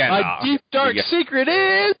 Yeah, My deep dark secret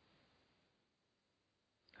is.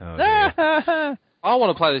 Oh, dear. I want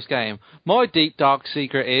to play this game. My deep dark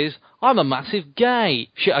secret is I'm a massive gay.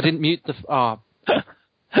 Shit, I didn't mute the. Why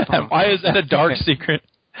is that a dark secret?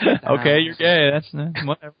 Okay, you're gay. That's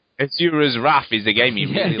whatever. Azura's Wrath is the game you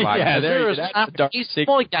really like. Yeah, Azura's Wrath is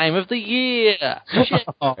my game of the year. Shit.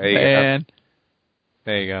 Oh, There you man.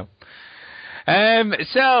 There you go.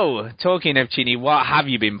 So, talking of Chinny, what have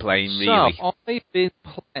you been playing, really? So, I've been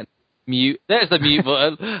playing... Mute. There's the mute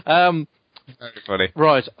button. Very funny.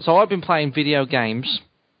 Right, so I've been playing video games.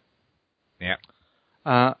 Yeah.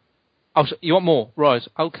 So you want more? Right,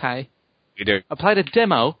 okay. You do. I played a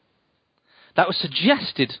demo that was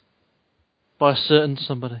suggested by a certain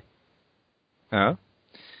somebody. Oh?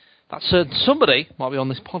 That certain somebody might be on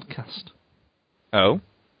this podcast. Oh?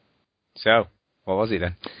 So, what was it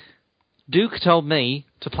then? Duke told me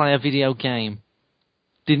to play a video game.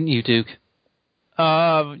 Didn't you, Duke?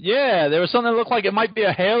 Yeah, there was something that looked like it might be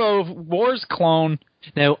a Halo Wars clone.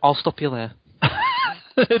 Now, I'll stop you there.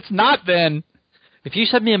 It's not then. If you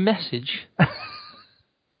send me a message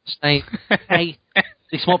saying, hey,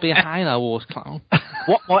 this might be a Halo Wars clone,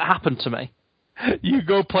 what might happen to me? You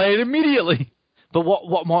go play it immediately. But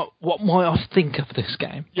what might I think of this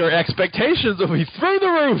game? Your expectations will be through the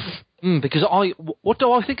roof. Because what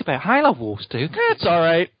do I think about Halo Wars, Duke? It's all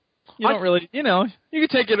right. You don't really, you can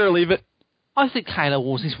take it or leave it. I think Halo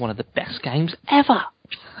Wars is one of the best games ever.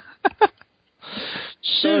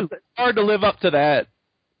 So it's hard to live up to that.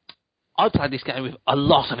 I played this game with a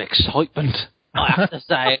lot of excitement, I have to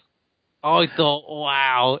say. I thought,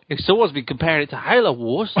 wow, if someone's been comparing it to Halo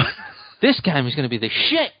Wars, this game is going to be the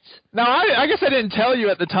shit. Now, I guess I didn't tell you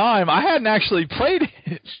at the time. I hadn't actually played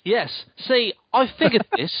it. Yes. See, I figured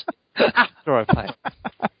this after I played it.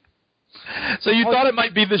 So you thought it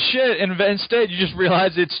might be the shit, and instead you just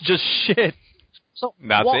realized it's just shit. So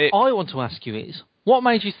That's what it. I want to ask you is, what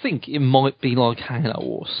made you think it might be like Halo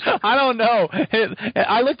Wars? I don't know.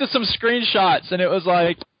 I looked at some screenshots, and it was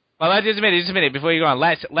like... Well, just a minute, before you go on,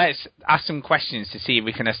 let's ask some questions to see if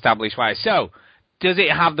we can establish why. So, does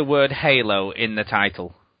it have the word Halo in the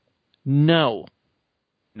title? No.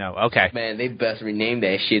 No, okay. Man, they best rename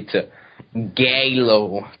that shit to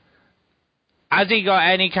Galo. Has he got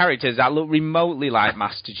any characters that look remotely like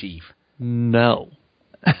Master Chief? No.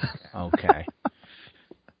 Okay.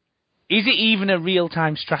 Is it even a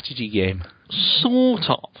real-time strategy game? Sort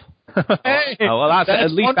of. Hey, oh, well, that's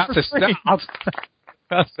at least that's a free. start.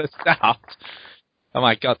 That's a start. Oh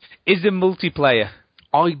my God. Is it multiplayer?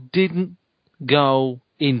 I didn't go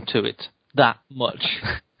into it that much.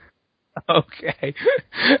 Okay.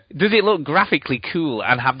 Does it look graphically cool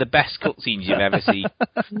and have the best cutscenes you've ever seen?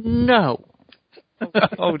 No.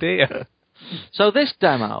 Oh dear. So this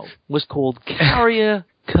demo was called Carrier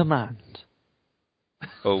Command.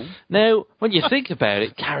 Oh. Now, when you think about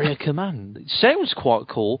it, Carrier Command, it sounds quite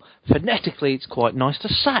cool. Phonetically, it's quite nice to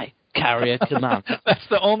say. Carrier Command. That's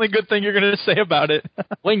the only good thing you're going to say about it.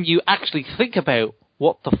 When you actually think about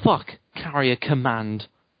what the fuck Carrier Command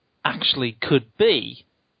actually could be,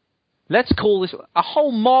 let's call this... A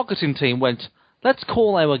whole marketing team went, let's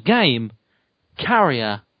call our game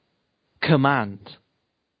Carrier Command.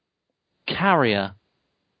 Carrier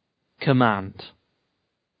Command.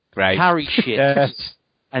 Right. Carry shit Yes.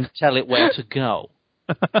 and tell it where to go.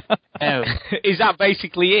 Now, is that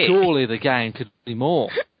basically it? surely the game could be more.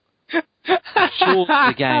 Surely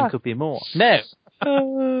the game could be more. Now,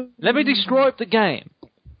 let me describe the game.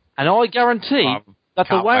 And I guarantee that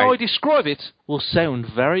the way I describe it will sound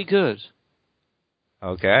very good.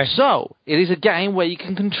 Okay. So, it is a game where you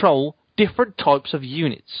can control different types of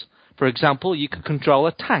units. For example, you can control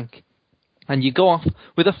a tank. And you go off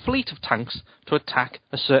with a fleet of tanks to attack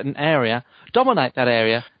a certain area, dominate that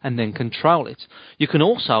area, and then control it. You can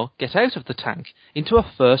also get out of the tank into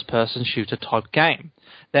a first-person shooter type game.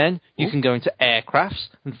 Then you can go into aircrafts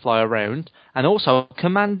and fly around, and also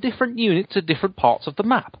command different units at different parts of the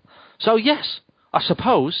map. So yes, I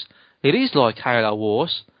suppose it is like Halo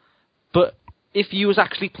Wars, but if you was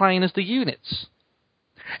actually playing as the units.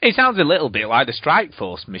 It sounds a little bit like the Strike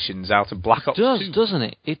Force missions out of Black Ops 2. It does, doesn't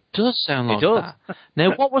it? It does sound like that.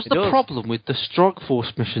 Now, what was the problem with the Strike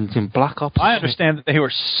Force missions in Black Ops 2? I understand that they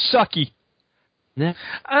were sucky. Yeah.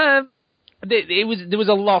 There was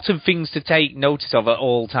a lot of things to take notice of at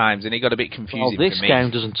all times, and it got a bit confusing. Well, this for me. game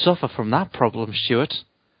doesn't suffer from that problem, Stuart.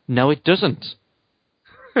 No, it doesn't.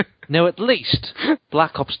 No, at least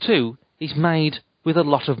Black Ops 2 is made with a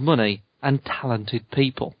lot of money and talented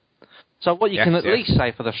people. So what you can at least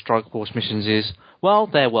say for the Strike Force missions is, well,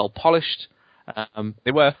 they're well polished.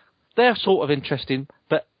 They were. They're sort of interesting,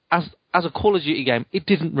 but as a Call of Duty game, it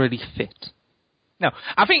didn't really fit. No,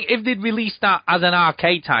 I think if they'd released that as an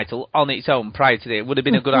arcade title on its own prior to it, it would have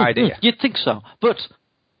been a good idea. You'd think so, but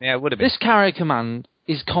yeah, it would have been. This Carrier Command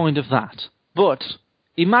is kind of that. But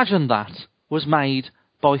imagine that was made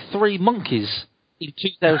by 3 monkeys in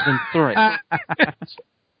 2003.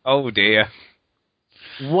 Oh dear.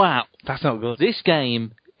 Wow. That's not good. This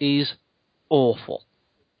game is awful.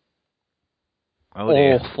 Oh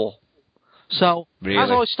dear. Awful. So, really?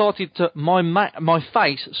 as I started to... My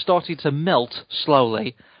face started to melt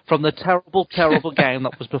slowly from the terrible, terrible game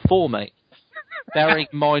that was before me. Bearing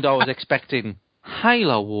in mind I was expecting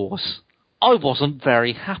Halo Wars. I wasn't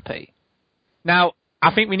very happy. Now,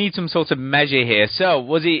 I think we need some sort of measure here. So,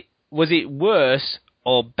 was it worse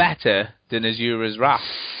or better than Azura's Wrath?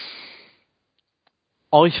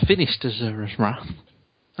 I finished Azura's Wrath.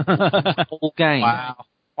 The whole game. Wow.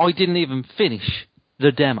 I didn't even finish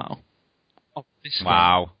the demo.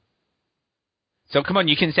 Wow. So come on,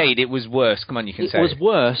 you can say it. It was worse. Come on, you can say it. It was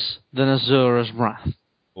worse than Azura's Wrath.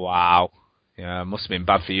 Wow. Yeah, it must have been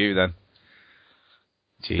bad for you then.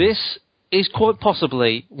 Jeez. This is quite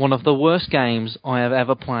possibly one of the worst games I have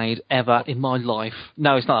ever played ever in my life.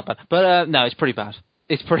 No, it's not that bad. But no, it's pretty bad.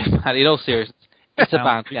 It's pretty bad. In all seriousness, it's a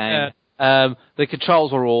bad game. The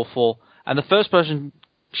controls were awful, and the first-person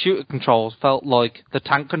shooter controls felt like the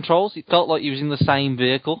tank controls. It felt like you was in the same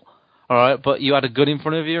vehicle. All right, but you had a gun in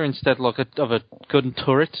front of you instead of a gun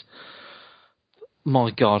turret.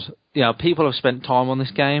 My God, people have spent time on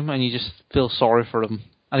this game, and you just feel sorry for them.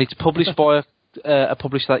 And it's published by a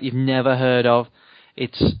publisher that you've never heard of.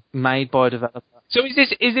 It's made by a developer. So is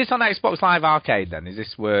this on Xbox Live Arcade then? Is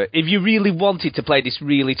this where, if you really wanted to play this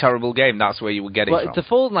really terrible game, that's where you would get it from? The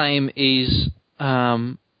full name is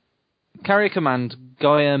Carrier Command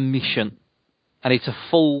Gaia Mission, and it's a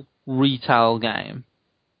full retail game.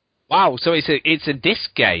 Wow, so it's a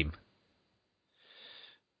disc game.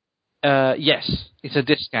 Yes, it's a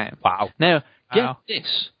disc game. Wow. Now, get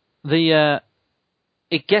this.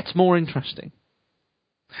 It gets more interesting.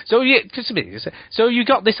 So you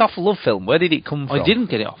got this off Love Film. Where did it come from? I didn't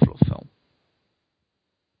get it off Love Film.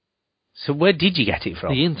 So where did you get it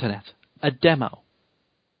from? The internet. A demo.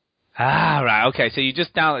 Ah, right. Okay, so you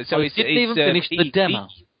just downloaded. So I didn't even finish the demo.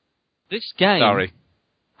 This game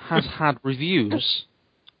has had reviews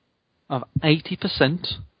of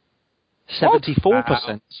 80%,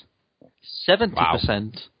 74%,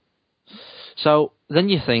 70%. So then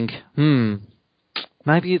you think,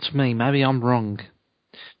 maybe it's me, maybe I'm wrong.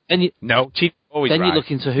 And you, always then right. you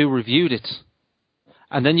look into who reviewed it,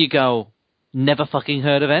 and then you go, never fucking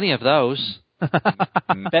heard of any of those.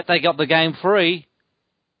 Bet they got the game free.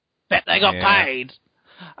 Bet they got paid.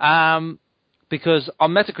 Because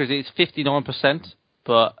on Metacritic it's 59%,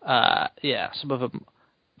 but some of them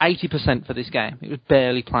 80% for this game. It was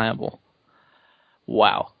barely playable.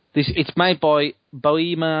 Wow. It's made by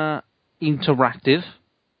Bohemia Interactive.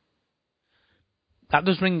 That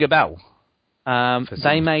does ring a bell.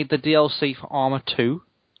 They made the DLC for Arma 2.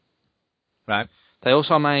 Right. They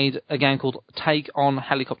also made a game called Take on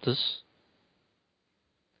Helicopters.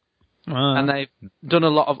 And they've done a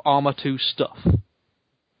lot of Arma 2 stuff.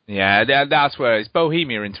 Yeah, that's where it's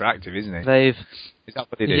Bohemia Interactive, isn't it? Is that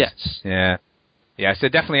what it is? Yes. Yeah. Yeah, so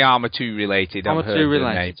definitely Arma 2 related. Arma 2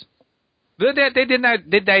 related. But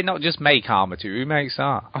did they not just make Arma 2? Who makes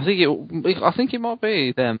that? I think it might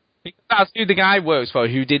be them. Because that's who the guy works for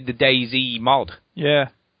who did the DayZ mod. Yeah.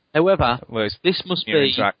 However, this must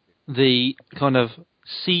be the kind of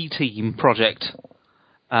C-team project.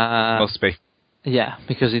 Must be. Yeah,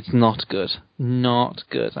 because it's not good. Not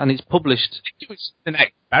good. And it's published... It was an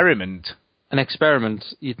experiment. An experiment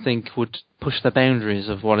you'd think would push the boundaries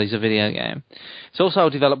of what is a video game. It's also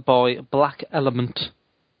developed by Black Element.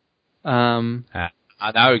 Now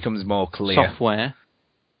it becomes more clear. Software.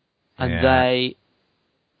 And they...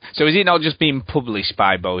 So is it not just being published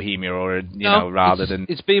by Bohemia, or rather than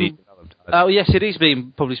it's being developed? Oh yes, it is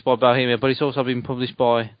being published by Bohemia, but it's also being published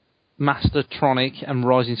by Mastertronic and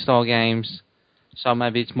Rising Star Games. So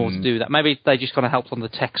maybe it's more to do with that. Maybe they just kind of helped on the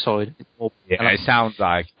tech side. It sounds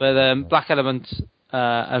like. But Black Element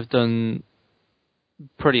have done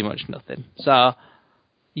pretty much nothing. So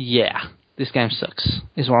yeah, this game sucks.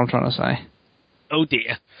 Is what I'm trying to say. Oh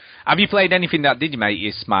dear. Have you played anything that did make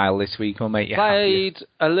you smile this week or make you played happy?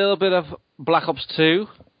 A little bit of Black Ops 2,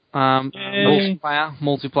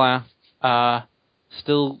 multiplayer.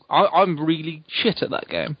 I'm really shit at that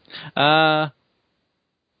game.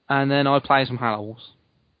 And then I play some Halo Wars.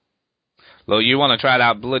 Look, you want to try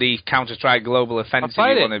that bloody Counter-Strike Global Offensive?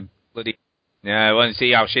 I want to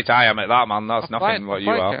see how shit I am at that, man. That's nothing what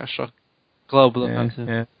you are. Counter-Strike Global Offensive.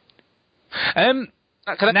 Yeah. Can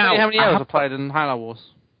I tell you how many hours I played in Halo Wars?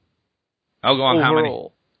 Oh, go on.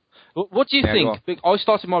 Overall. How many? What do you think? I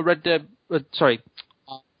started my Red Dead... sorry.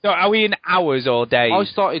 So are we in hours or days? I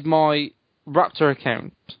started my Raptor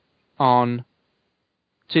account on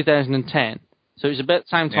 2010. So it was about the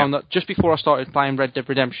same time that just before I started playing Red Dead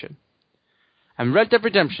Redemption. And Red Dead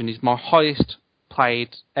Redemption is my highest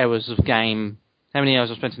played hours of game. How many hours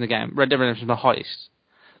I've spent in the game? Red Dead Redemption is my highest.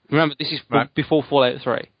 Remember, this is before Fallout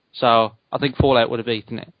 3. So I think Fallout would have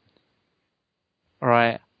beaten it.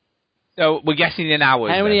 Alright. So we're guessing in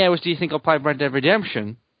hours. How many hours do you think I played Red Dead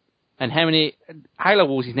Redemption? And how many... Halo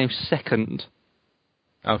Wars is now second.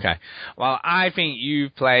 Okay. Well, I think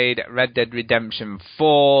you've played Red Dead Redemption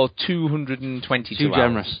for 222 Too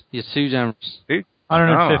generous. You're too generous.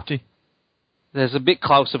 150. There's a bit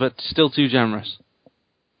closer, but still too generous.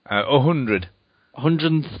 100.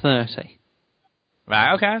 130.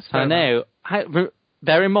 Right, okay. So now,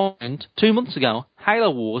 bear in mind, 2 months ago,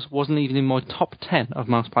 Halo Wars wasn't even in my top 10 of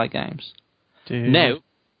most played games. Dude. Now,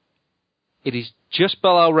 it is just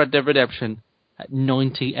below Red Dead Redemption at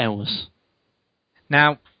 90 hours.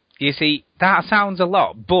 Now, you see, that sounds a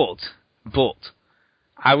lot, but,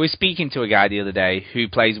 I was speaking to a guy the other day who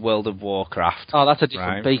plays World of Warcraft. Oh, that's a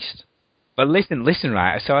different beast. But listen,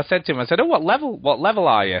 right, so I said to him, oh, what level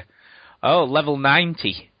are you? Oh, level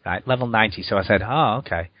 90. Right, level 90. So I said, oh,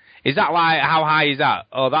 okay. Is that like, how high is that?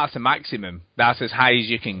 Oh, that's the maximum. That's as high as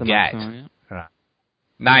you can get. Maximum, yeah. Right.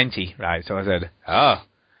 90, right, so I said, oh.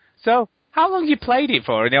 So, how long you played it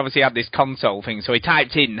for? And he obviously had this console thing, so he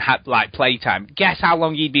typed in, like, playtime. Guess how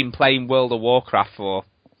long he'd been playing World of Warcraft for?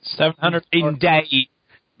 700 in days.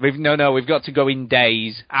 We've got to go in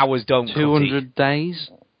days. Hours don't 200 days?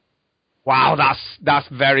 Wow, that's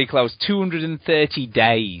very close. 230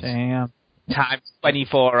 days. Damn. Times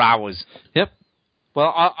 24 hours. Yep.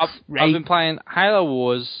 Well, I've been playing Halo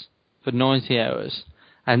Wars for 90 hours.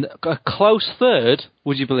 And a close third,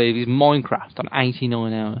 would you believe, is Minecraft on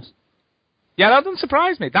 89 hours. Yeah, that doesn't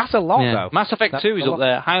surprise me. That's a lot, though. Mass Effect 2 is up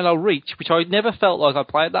there. Halo Reach, which I never felt like I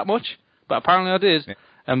played that much, but apparently I did. Yeah.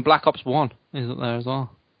 And Black Ops 1 is up there as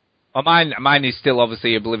well. Well, mine is still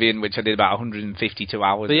obviously Oblivion, which I did about 152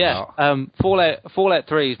 hours. But yeah, Fallout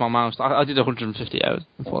 3 is my most. I did 150 hours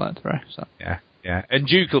in Fallout 3. So. Yeah. And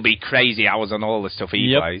Duke will be crazy hours on all the stuff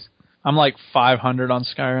he plays. I'm like 500 on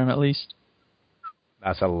Skyrim at least.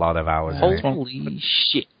 That's a lot of hours. Holy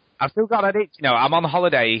shit. I've still got an itch. I'm on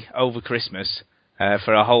holiday over Christmas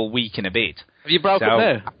for a whole week and a bit. Have you broke up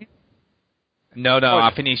there? No,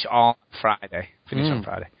 I finish on Friday. On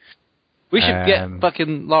Friday. We should get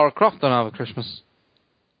fucking Lara Croft on over Christmas.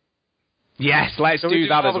 Yes, let's do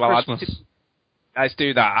that as well. Let's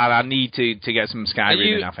do that. And I need to get some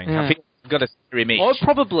Skyrim in, I think. I think I've got a Skyrim itch.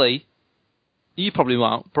 You probably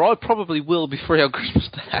won't, but I probably will be free on Christmas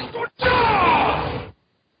Day.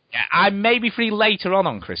 Yeah, I may be free later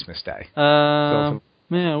on Christmas Day.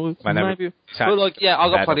 Maybe.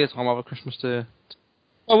 I'll got plenty of time over Christmas Day.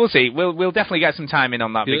 Well, we'll see. We'll definitely get some time in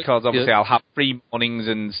on that because obviously I'll have free mornings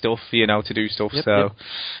and stuff, to do stuff.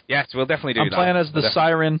 Yes, we'll definitely do that. I'm playing as the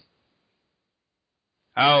Siren.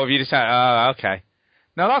 Oh, have you decided? Oh, okay.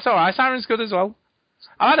 No, that's all right. Siren's good as well.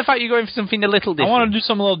 I like the fact you're going for something a little different. I want to do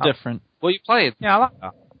something a little different. What are you playing? Yeah, I like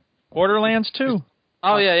that. Borderlands 2.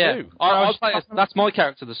 Oh, yeah. I'll play that's my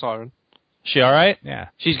character, the Siren. She all right? Yeah.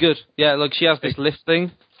 She's good. Yeah, look, she has this lift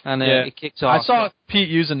thing, and it kicks ass. I saw Pete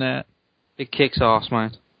using that. It kicks ass,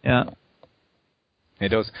 man. Yeah. It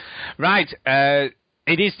does. Right.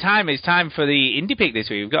 It is time. It's time for the indie pick this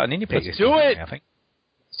week. We've got an indie pick this week. Let's do it. I think.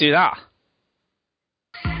 Let's do that.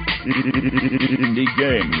 Indie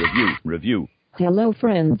game review. Hello,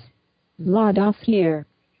 friends. Vlados here.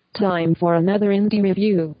 Time for another indie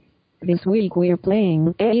review. This week we're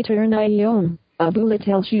playing Aeternion, a bullet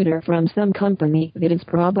hell shooter from some company that is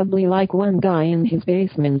probably like one guy in his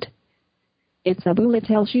basement. It's a bullet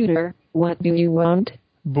hell shooter. What do you want?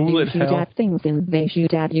 Bullet hell. You shoot at things and they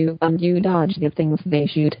shoot at you, and you dodge the things they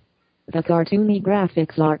shoot. The cartoony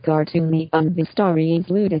graphics are cartoony and the story is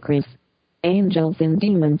ludicrous. Angels and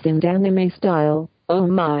demons in anime style, oh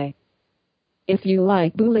my. If you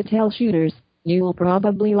like bullet hell shooters, you'll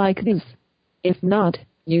probably like this. If not,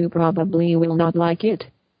 you probably will not like it.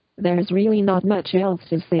 There's really not much else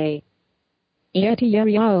to say. Yeti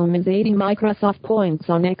Yariom is 80 Microsoft points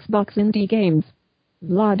on Xbox Indie Games.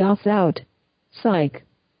 Vlados out. Psych.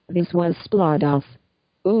 This was Splados.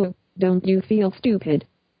 Ooh, don't you feel stupid?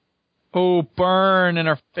 Oh, burn in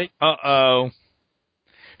her face. Uh-oh.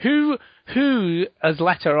 Who has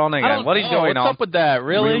let her on again? What is going on? What's up with that?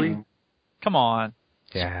 Really? Come on.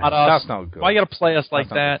 Yeah, that's not good. Why you gotta play us like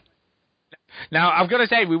that? Now, I've got to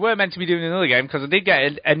say, we were meant to be doing another game, because I did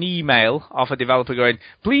get an email off a developer going,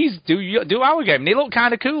 please do our game. And it looked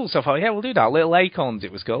kind of cool, so I thought, yeah, we'll do that. Little Acorns,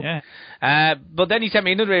 it was called. Yeah. But then he sent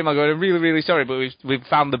me another email going, I'm really, really sorry, but we've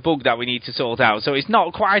found the bug that we need to sort out. So it's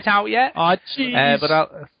not quite out yet. Oh, jeez. But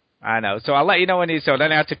I know. So I'll let you know when it is. So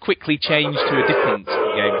then I had to quickly change to a different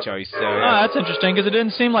game choice. So, Oh, that's interesting, because it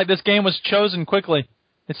didn't seem like this game was chosen quickly.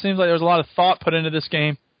 It seems like there was a lot of thought put into this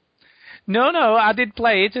game. No, I did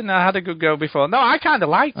play it, and I had a good go before. No, I kind of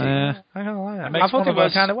liked it. I kind of liked it. I thought it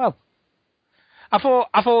worked kind of well. I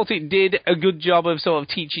thought it did a good job of sort of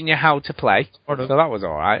teaching you how to play. So that was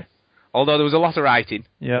all right. Although there was a lot of writing.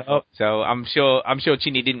 Yeah. So I'm sure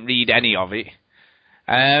Chinny didn't read any of it.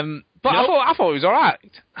 But I thought it was all right.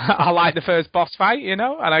 I liked the first boss fight, you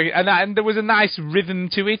know, and there was a nice rhythm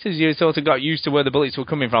to it as you sort of got used to where the bullets were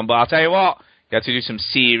coming from. But I'll tell you what, you had to do some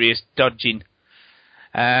serious dodging.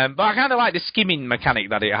 But I kind of like the skimming mechanic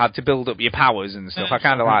that it had to build up your powers and stuff. I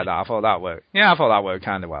kind of like that. I thought that worked. Yeah, I thought that worked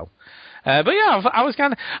kind of well. But yeah, I was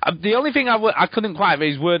kind of... the only thing I couldn't quite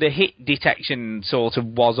is where the hit detection sort of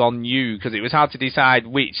was on you, because it was hard to decide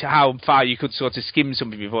how far you could sort of skim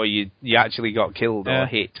something before you actually got killed or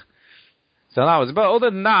hit. So that was... But other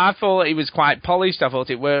than that, I thought it was quite polished. I thought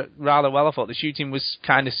it worked rather well. I thought the shooting was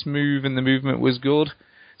kind of smooth and the movement was good.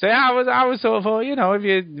 So yeah, I was sort of, you know,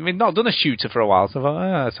 we've not done a shooter for a while, so I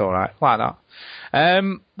thought, that's all right, like that.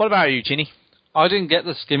 What about you, Chinny? I didn't get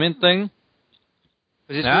the skimming thing.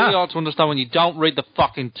 It's really hard to understand when you don't read the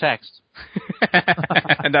fucking text.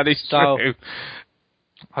 That is true.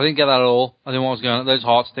 I didn't get that at all. I didn't know what was going on. Those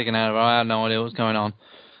hearts sticking out of it. I had no idea what was going on.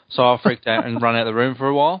 So I freaked out and ran out of the room for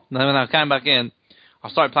a while. And then when I came back in, I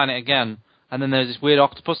started playing it again. And then there's this weird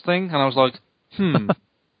octopus thing, and I was like,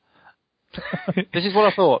 this is what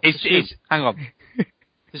I thought. Hang on.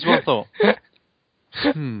 This is what I thought.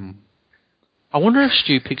 I wonder if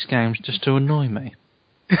Stu picks games just to annoy me.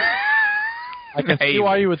 I can see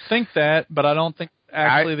why you would think that, but I don't think it's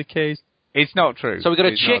actually the case. It's not true. So we got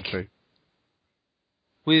a chick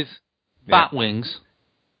with bat wings.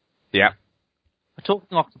 Yeah. A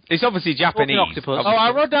talking octopus. It's obviously Japanese. Octopus. Oh,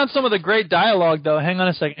 I wrote down some of the great dialogue, though. Hang on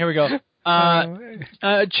a second. Here we go.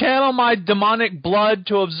 Channel my demonic blood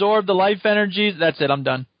to absorb the life energies. That's it. I'm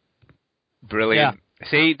done. Brilliant. Yeah.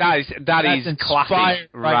 See, that is classic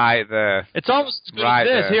right there. It's almost as good as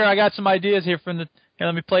this. Here, I got some ideas here from the... Here,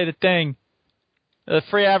 let me play the thing.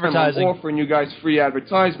 Free advertising. I'm offering you guys free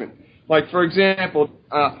advertisement. Like, for example,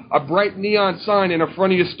 a bright neon sign in the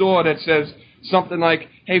front of your store that says something like,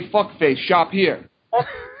 hey, fuckface, shop here.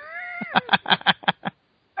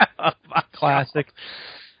 Classic.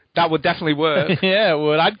 That would definitely work. Yeah, it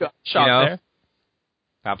would. I'd go shop there.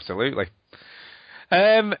 Absolutely.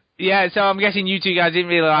 Yeah, so I'm guessing you two guys didn't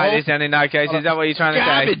really like this, and in that case, is that what you're trying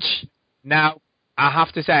to say? Now, I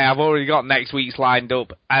have to say, I've already got next week's lined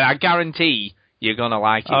up, and I guarantee you're going to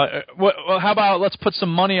like it. Well, how about let's put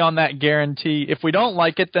some money on that guarantee? If we don't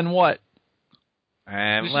like it, then what?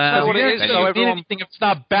 Well, what it is, so everyone, if it's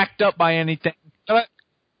not backed up by anything.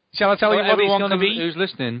 Shall I tell you what it's going to be? Who's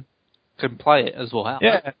listening can play it as well.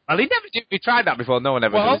 Yeah. Well, he never did. We tried that before. No one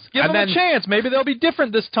ever does. Give them a chance. Maybe they'll be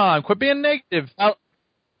different this time. Quit being negative.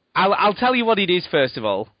 I'll tell you what it is, first of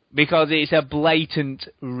all, because it's a blatant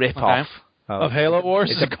rip-off. Of Halo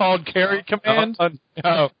Wars? Is it called Carry Command?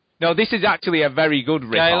 No, this is actually a very good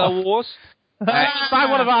rip-off. Halo Wars? It's by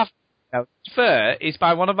one of our... It's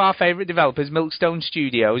by one of our favourite developers, Milkstone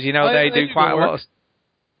Studios. You know, they do quite a lot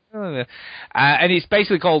of... and it's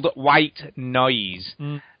basically called White Noise.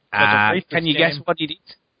 Can you guess what it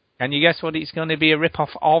is? Can you guess what it's going to be a rip-off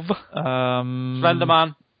of?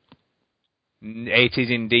 Slenderman. It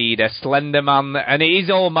is indeed a Slenderman, and it is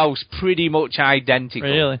almost pretty much identical.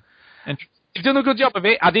 Really? They've done a good job of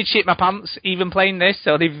it. I did shit my pants even playing this,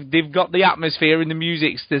 so they've got the atmosphere and the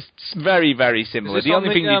music's very, very similar. The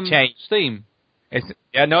only thing they've changed... Steam? It's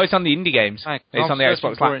on the indie games. It's on the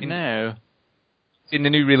Xbox Live. No. It's in the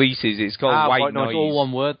new releases. It's called White Noise. It's all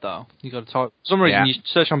one word, though. You got to type... For some reason, you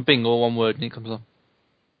search on Bing, all one word, and it comes up.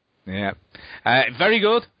 Yeah. Very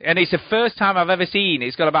good. And it's the first time I've ever seen.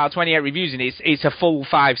 It's got about 28 reviews, and it's a full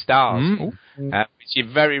 5 stars. Which you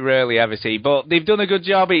very rarely ever see. But they've done a good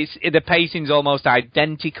job. The pacing's almost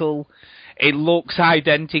identical. It looks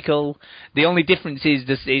identical. The only difference is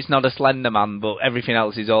it's not a Slender Man, but everything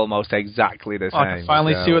else is almost exactly the same. I can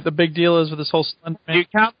finally see what the big deal is with this whole Slender Man. You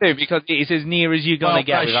can't do, because it's as near as you're going to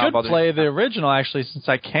get. I should play the original, actually, since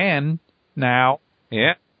I can now.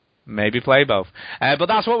 Yeah, maybe play both. But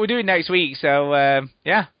that's what we're doing next week, so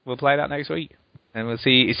yeah, we'll play that next week. And we'll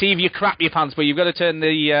see if you crap your pants, but you've got to turn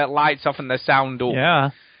the lights off and the sound up. Yeah.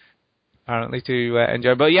 Apparently to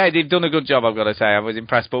enjoy. But yeah, they've done a good job, I've got to say. I was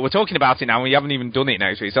impressed. But we're talking about it now, and we haven't even done it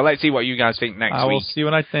next week. So let's see what you guys think next week. I will see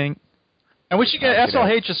what I think. And we should get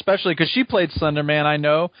SLH especially, because she played Slender Man, I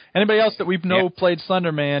know. Anybody else that we know played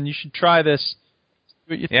Slender Man, you should try this.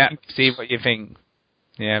 See what you think. See what you think.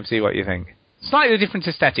 Yeah, see what you think. Slightly different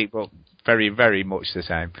aesthetic, but very, very much the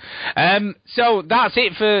same. So that's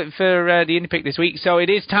it for the Indie Pick this week. So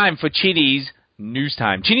it is time for Chinny's News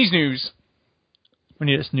Time. Chinny's News. We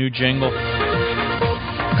need this new jingle.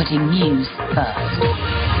 Putting news first.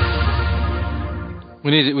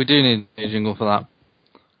 We do need a jingle for that.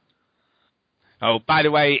 Oh, by the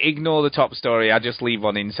way, ignore the top story. I just leave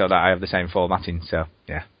one in so that I have the same formatting. So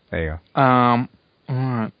yeah, there you go. All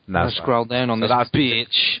right. Let's scroll down on this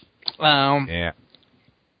bitch. Yeah.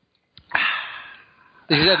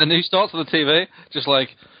 Is that the new start to the TV? Just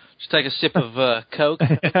take a sip of Coke.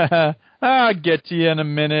 I'll get to you in a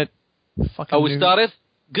minute. Fucking we started?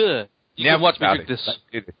 Good. You can watch me drink this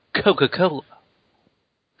Coca-Cola.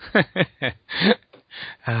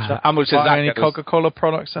 How much is that? Any Coca-Cola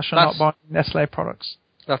products? I shall not buy Nestle products.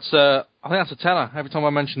 That's I think that's a tenner every time I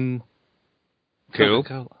mention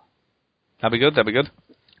Coca-Cola. That'd be good.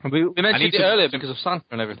 We mentioned it earlier because of Santa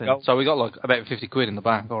and everything, so we got about 50 quid in the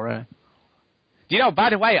bank already. Do you know, by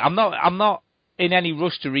the way, I'm not in any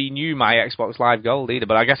rush to renew my Xbox Live Gold either,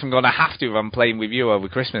 but I guess I'm going to have to if I'm playing with you over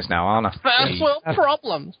Christmas now, aren't I? First world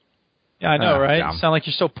problems. Yeah, I know, right? You sound like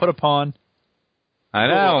you're so put upon. I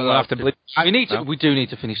know. I'm gonna have to. We do need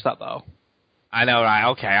to finish that though. I know, right?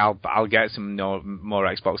 Okay, I'll get some more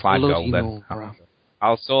Xbox Live Gold then.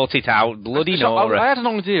 I'll sort it out. Bloody Nora. I had an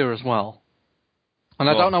idea as well, and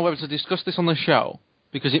I don't know whether to discuss this on the show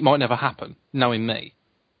because it might never happen, knowing me.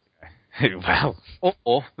 Well,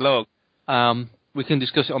 or look, we can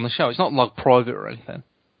discuss it on the show. It's not like private or anything.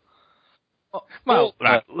 Well,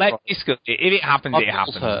 right, let's discuss it. If it happens, it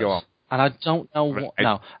happens. Go on. And I don't know what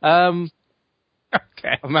now.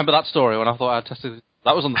 Okay. I remember that story when I thought I tested.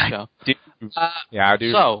 That was on the show. I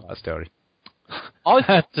do. So, that story.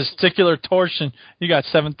 Testicular torsion. You got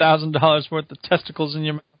 $7,000 worth of testicles in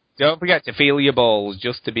your mouth. Don't forget to feel your balls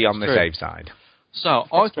just to be on the safe side. So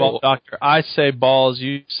I thought, doctor, I say balls.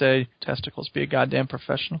 You say testicles. Be a goddamn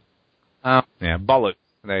professional. Yeah, bollocks.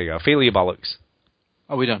 There you go. Feel your bollocks.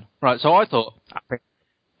 Are we done? Right. So I thought,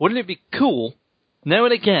 wouldn't it be cool now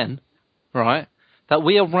and again, right, that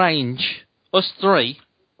we arrange us three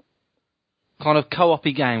kind of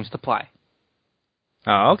co-op-y games to play.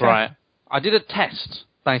 Oh, okay. Right. I did a test,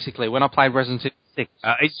 basically, when I played Resident Evil 6.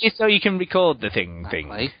 It's just so you can record the thing.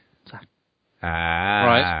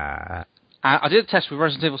 Right. I did a test with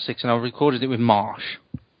Resident Evil 6, and I recorded it with Marsh.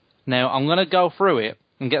 Now, I'm going to go through it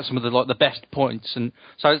and get some of the best points. And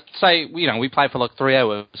so, say, we play for 3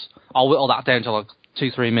 hours. I'll whittle that down to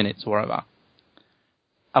 2-3 minutes or whatever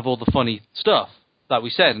of all the funny stuff that we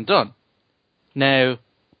said and done. Now,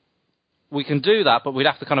 we can do that, but we'd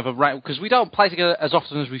have to kind of arrange, because we don't play together as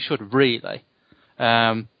often as we should, really.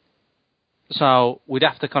 So we'd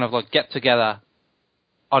have to kind of get together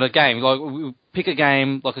on a game. We pick a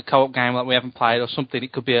game, a co-op game that we haven't played or something.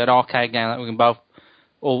 It could be an arcade game that we can both,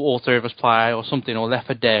 all three of us play or something, or Left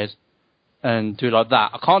 4 Dead, and do it like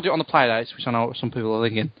that. I can't do it on the playdates, which I know what some people are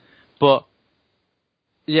thinking. But,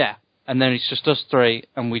 yeah. And then it's just us three,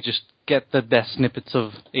 and we just get the best snippets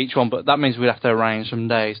of each one. But that means we'd have to arrange some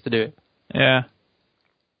days to do it. Yeah.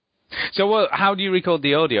 So how do you record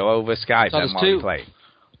the audio over Skype then while you play?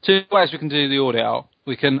 Two ways we can do the audio.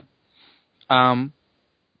 We can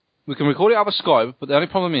record it over Skype, but the only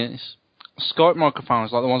problem is Skype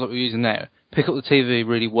microphones, like the ones that we're using now, pick up the TV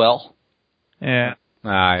really well. Yeah.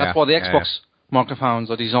 That's why the Xbox microphones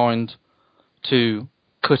are designed to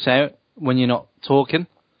cut out when you're not talking.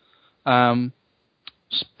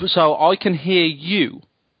 So I can hear you,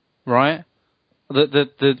 right?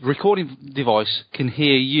 The recording device can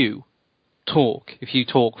hear you talk if you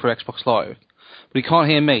talk for Xbox Live, but he can't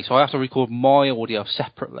hear me, so I have to record my audio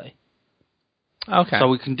separately. Okay. So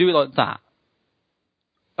we can do it like that.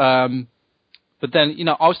 But then,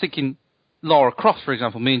 I was thinking Lara Croft, for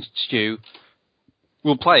example, me and Stu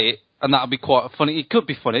will play it, and that'll be quite funny. It could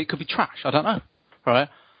be funny, it could be trash, I don't know, right?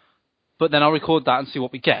 But then I'll record that and see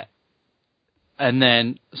what we get. And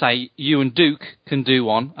then, say, you and Duke can do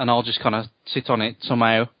one, and I'll just kind of sit on it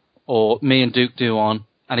somehow or me and Duke do one,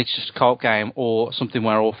 and it's just a co-op game, or something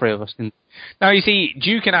where all three of us can... Now, you see,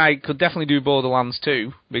 Duke and I could definitely do Borderlands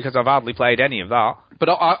 2, because I've hardly played any of that. But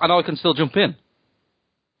I know I can still jump in.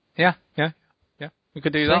 Yeah. We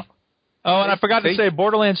could do that. Oh, and I forgot to say,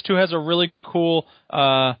 Borderlands 2 has a really cool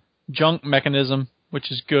junk mechanism,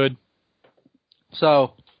 which is good.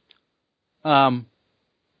 So,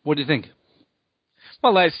 what do you think?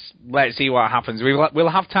 Well, let's see what happens. We'll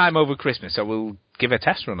have time over Christmas, so we'll give a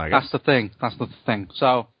test run, I guess. That's the thing.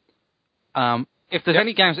 So, if there's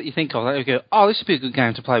any games that you think of that you go, oh, this would be a good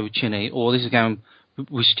game to play with Chinny, or this is a game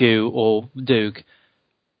with Stu or Duke,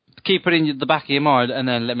 keep it in the back of your mind and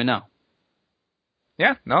then let me know.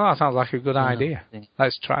 Yeah, no, that sounds like a good idea.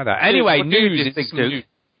 Let's try that. Anyway, news. Duke?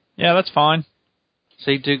 Yeah, that's fine.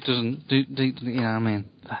 See, Duke doesn't... Duke, you know what I mean?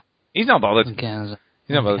 He's not bothered. He's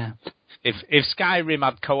not bothered. If Skyrim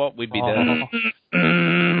had co-op, we'd be there.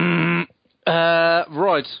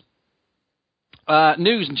 Right.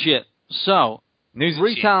 News and shit. So,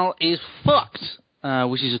 retail is fucked,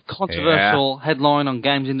 which is a controversial headline on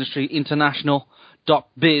Games Industry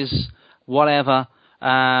International.biz, whatever.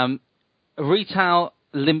 Retail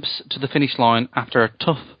limps to the finish line after a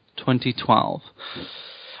tough 2012.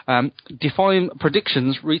 Defying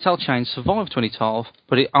predictions, retail chains survived 2012,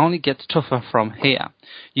 but it only gets tougher from here.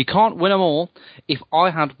 You can't win them all. If I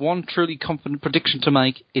had one truly confident prediction to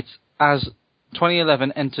make, it's as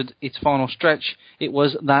 2011 entered its final stretch, it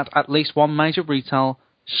was that at least one major retail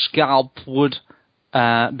scalp would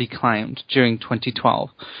be claimed during 2012.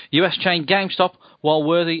 US chain GameStop, while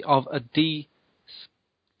worthy of a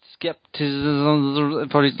skepticism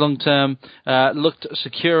for its long term, looked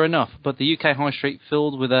secure enough, but the UK high street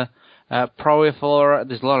filled with a proliferation,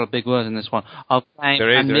 there's a lot of big words in this one, of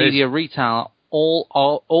media retail,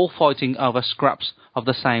 all fighting over scraps of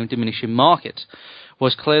the same diminishing market,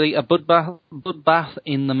 was clearly a bloodbath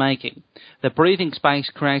in the making. The breathing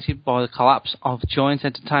space created by the collapse of giant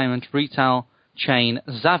entertainment retail chain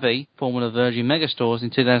Zavvi, formerly of Virgin Megastores,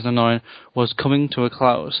 in 2009, was coming to a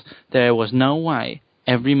close. There was no way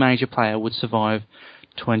every major player would survive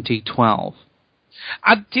 2012. Do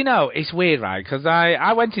you know, it's weird, right? Because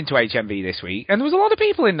I went into HMV this week, and there was a lot of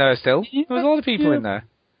people in there still. There was a lot of people in there.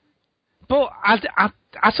 But I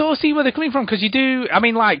sort of see where they're coming from, because you do... I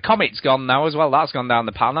mean, like, Comet's gone now as well. That's gone down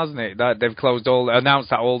the pan, hasn't it? They've announced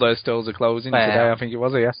that all their stores are closing today. I think it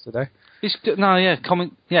was yesterday.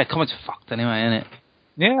 Comet's fucked anyway, isn't it?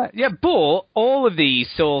 Yeah, but all of these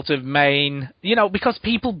sort of main, because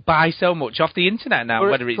people buy so much off the internet now,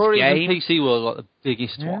 whether it's games... PC World, like the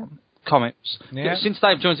biggest one. Comics. Yeah. Since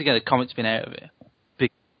they've joined together, Comics been out of it.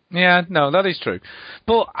 Yeah, no, that is true.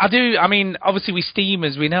 But obviously with Steam,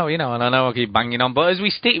 as we know, and I know I keep banging on, but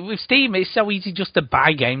with Steam, it's so easy just to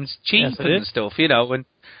buy games cheap and stuff, and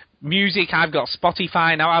music, I've got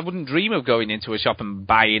Spotify now. I wouldn't dream of going into a shop and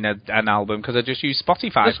buying an album, because I just use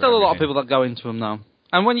Spotify. There's still a lot of people that go into them, though.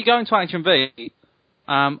 And when you go into HMV,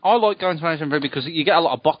 I like going to HMV because you get a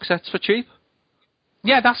lot of box sets for cheap.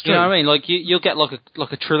 Yeah, that's true. You know what I mean? Like, you'll get like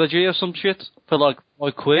a trilogy or some shit for like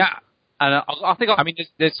 £5. Yeah. And I think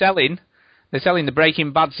they're selling the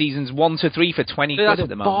Breaking Bad seasons 1 to 3 for 20 quid at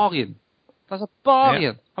the moment. That's a bargain.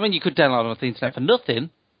 Yeah. I mean, you could download them off the internet for nothing.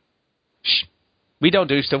 Shh. We don't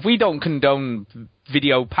do stuff. We don't condone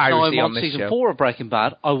video piracy on this show. Season 4 of Breaking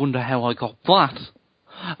Bad. I wonder how I got that.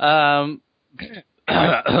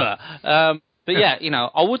 But yeah,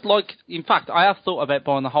 I would like. In fact, I have thought about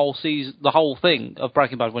buying the whole season, the whole thing of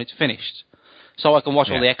Breaking Bad when it's finished, so I can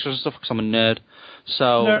watch all the extras and stuff. Because I'm a nerd.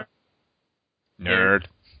 So nerd.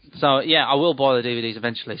 So yeah, I will buy the DVDs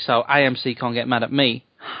eventually. So AMC can't get mad at me.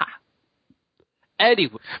 Ha.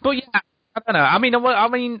 Anyway, but yeah. I don't know.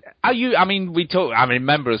 I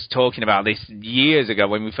remember us talking about this years ago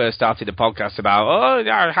when we first started the podcast about,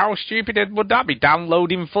 how stupid would that be,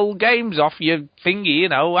 downloading full games off your thingy,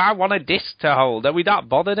 I want a disc to hold. Are we not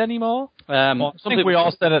bothered anymore? I think we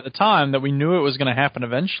all said at the time that we knew it was going to happen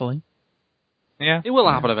eventually. Yeah. It will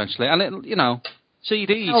happen eventually. And,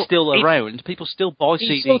 CD is still around. People still buy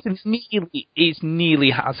CDs. Sort of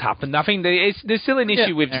nearly has happened. I think there's still an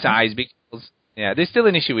issue with size because... Yeah, there's still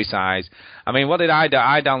an issue with size. I mean, what did I do?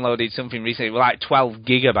 I downloaded something recently with like 12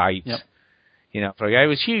 gigabytes. Yep. For a game. It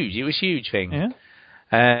was huge. It was a huge thing. Yeah.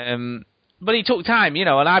 But it took time,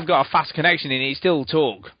 and I've got a fast connection, and it still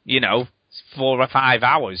took, 4 or 5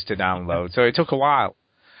 hours to download. So it took a while.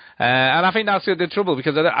 And I think that's the trouble,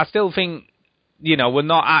 because I still think, we're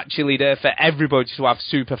not actually there for everybody to have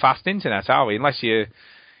super fast internet, are we? Unless you,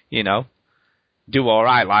 do all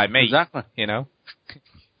right like me. Exactly.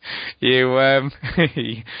 You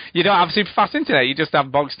don't have super fast internet. You just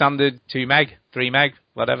have bog standard 2 meg, 3 meg,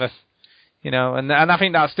 whatever. You know, and I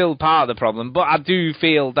think that's still part of the problem. But I do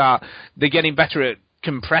feel that they're getting better at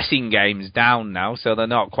compressing games down now, so they're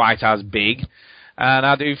not quite as big. And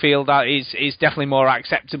I do feel that it's definitely more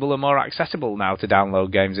acceptable and more accessible now to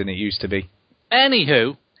download games than it used to be.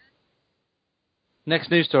 Anywho, next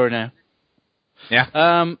news story now.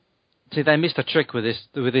 Yeah. See, they missed a trick with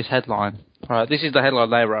this headline. Right, this is the headline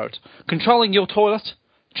they wrote. Controlling your toilet,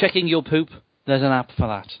 checking your poop, there's an app for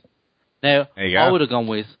that. Now, I would have gone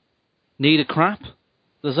with, need a crap?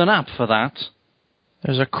 There's an app for that.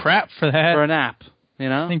 There's a crap for that? For an app, you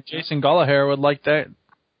know? I think Jason Gallagher would like that.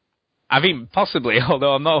 I think possibly,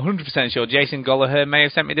 although I'm not 100% sure, Jason Gallagher may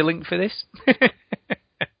have sent me the link for this.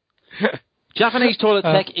 Japanese toilet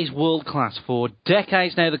tech is world-class. For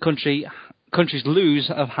decades now, the country's loos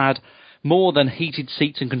have had more than heated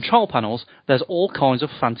seats and control panels. There's all kinds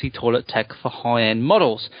of fancy toilet tech for high-end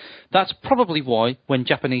models. That's probably why, when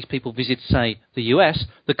Japanese people visit, say, the US,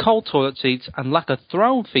 the cold toilet seats and lack of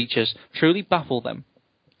throne features truly baffle them.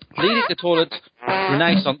 Leading the toilet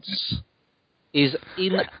renaissance is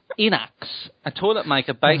Inax, a toilet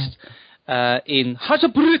maker based in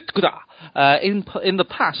Hasabrukura. In the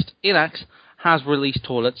past, Inax has released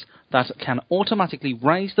toilets that can automatically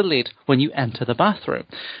raise the lid when you enter the bathroom,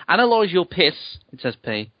 analyse your piss, it says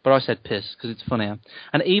pee, but I said piss because it's funnier,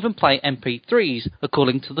 and even play MP3s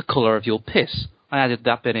according to the colour of your piss. I added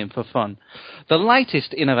that bit in for fun. The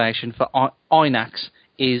latest innovation for Inax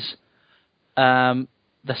is the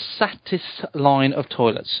Satis line of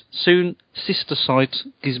toilets. Soon, sister site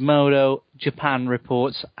Gizmodo Japan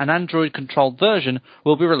reports an Android-controlled version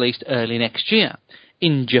will be released early next year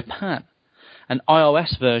in Japan. An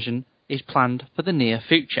iOS version is planned for the near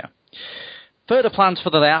future. Further plans for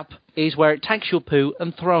the app is where it takes your poo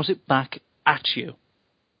and throws it back at you.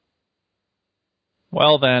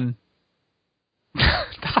 Well then.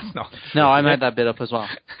 That's not... No, I made that bit up as well.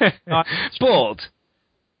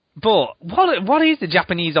 But what is the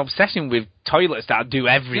Japanese obsession with toilets that do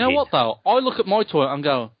everything? You know what, though? I look at my toilet and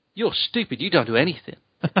go, you're stupid, you don't do anything.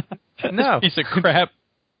 No. Piece of crap.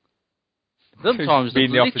 Sometimes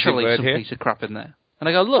there's literally some piece of crap in there. And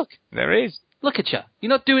I go, look. There is. Look at you.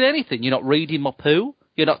 You're not doing anything. You're not reading my poo.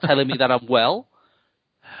 You're not telling me that I'm well.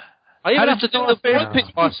 I even have to do the pit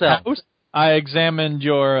myself. I examined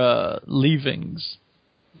your leavings.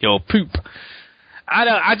 Your poop.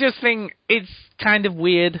 I just think it's kind of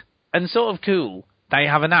weird and sort of cool that you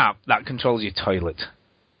have an app that controls your toilet.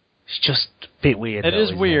 It's just a bit weird. It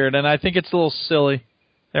is weird, and I think it's a little silly.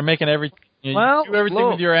 They're making everything. You do everything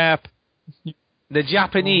with your app. The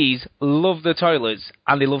Japanese love the toilets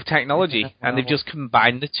and they love technology, and they've just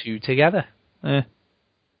combined the two together. You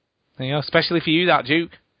know, especially for you, that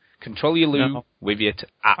Duke. Control your loo with your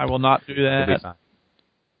app. I will not do that.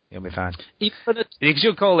 You'll be fine. You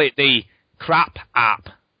should call it the crap app.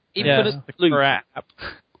 Infinite Loop.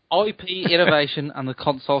 IP Innovation and the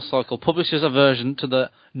Console Cycle publishes a version to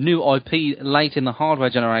the new IP late in the hardware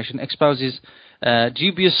generation, exposes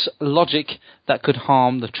dubious logic that could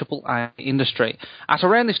harm the AAA industry. At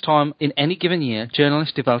around this time in any given year,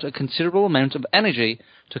 journalists devote a considerable amount of energy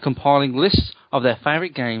to compiling lists of their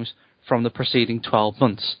favourite games from the preceding 12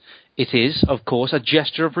 months. It is, of course, a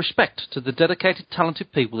gesture of respect to the dedicated,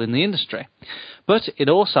 talented people in the industry. But it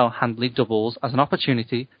also handily doubles as an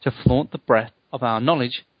opportunity to flaunt the breadth of our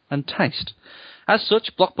knowledge and taste. As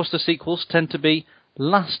such, blockbuster sequels tend to be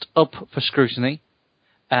last up for scrutiny.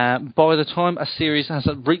 By the time a series has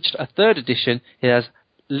reached a third edition, it has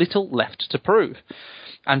little left to prove,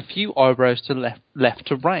 and few eyebrows left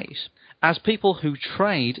to raise. As people who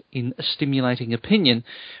trade in stimulating opinion,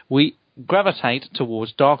 we gravitate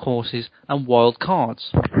towards dark horses and wild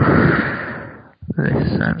cards.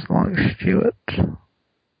 This sounds like Stuart.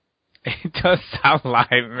 It does sound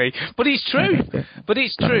like me, but it's true. But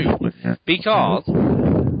it's true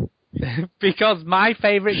because my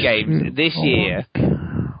favourite games this year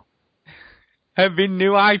have been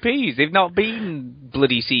new IPs. They've not been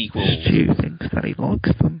bloody sequels. Stu thinks that he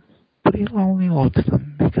likes them, but he only likes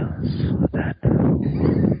them because of that.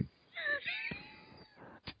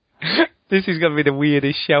 This is going to be the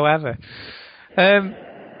weirdest show ever.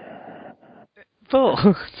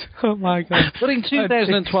 Oh my God. But in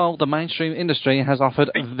 2012, the mainstream industry has offered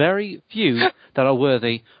very few that are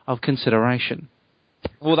worthy of consideration.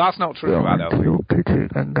 Well, that's not true,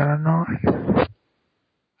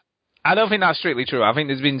 I don't think that's strictly true. I think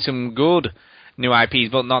there's been some good new IPs,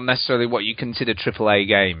 but not necessarily what you consider AAA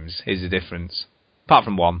games is the difference. Apart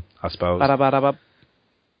from one, I suppose.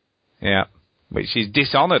 Yeah. Which is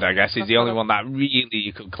Dishonored, I guess, is the only one that really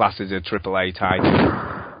you could class as a AAA title.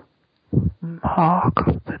 Mark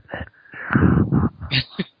of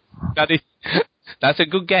the That's a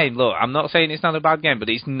good game. Look, I'm not saying it's not a bad game, but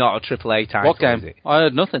it's not a AAA title. What game? Is it? I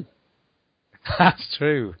heard nothing. That's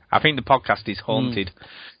true. I think the podcast is haunted.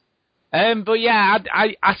 But yeah,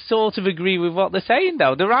 I sort of agree with what they're saying,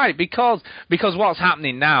 though. They're right, because what's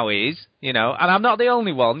happening now is, and I'm not the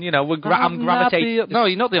only one, I'm gravitating... No,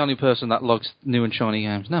 you're not the only person that logs new and shiny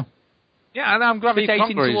games, no. Yeah, and I'm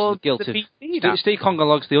gravitating towards the PC. Steve Conger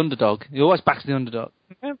logs the underdog. He always backs the underdog.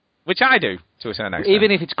 Yeah, which I do, to a certain extent.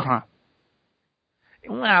 Even if it's crap.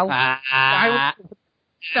 Well, I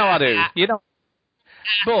do.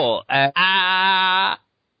 But,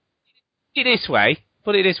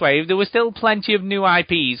 put it this way, if there were still plenty of new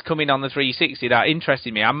IPs coming on the 360 that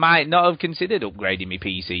interested me, I might not have considered upgrading my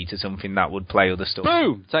PC to something that would play other stuff.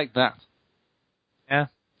 Boom! Take that. Yeah,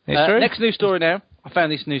 it's true. Next news story now. I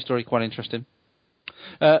found this news story quite interesting.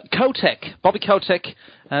 Kotick, Bobby Kotick,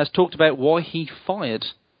 has talked about why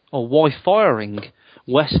firing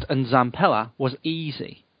West and Zampella was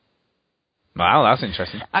easy. Wow, that's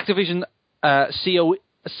interesting. Activision CEO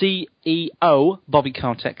Bobby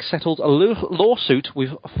Kotick settled a lawsuit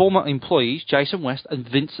with former employees Jason West and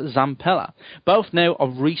Vince Zampella, both now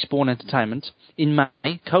of Respawn Entertainment. In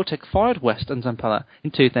May, Kotick fired West and Zampella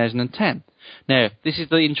in 2010. Now, this is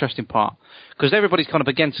the interesting part, because everybody's kind of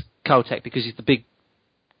against Kotick because he's the big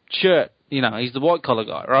shirt, he's the white-collar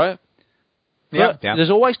guy, right? Yeah. There's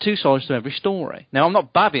always two sides to every story. Now, I'm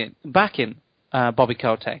not backing Bobby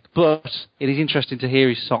Kotick, but it is interesting to hear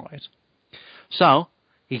his side. So,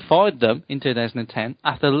 he fired them in 2010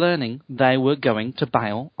 after learning they were going to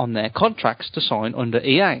bail on their contracts to sign under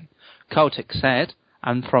EA. Kotick said,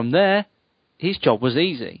 and from there, his job was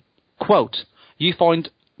easy. Quote, You find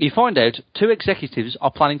out two executives are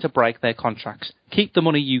planning to break their contracts, keep the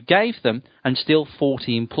money you gave them, and steal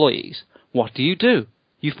 40 employees. What do?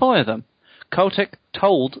 You fire them. Kotick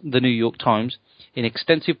told the New York Times in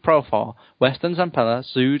extensive profile, West and Zampella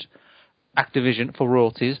sued Activision for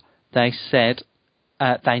royalties they said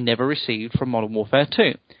they never received from Modern Warfare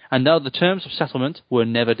 2. And though the terms of settlement were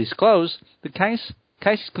never disclosed, the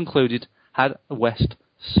case concluded had West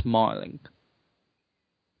smiling.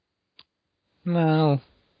 Well,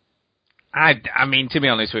 I mean, to be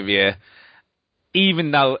honest with you,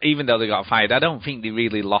 even though they got fired, I don't think they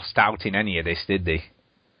really lost out in any of this, did they?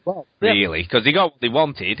 Well, really, because they got what they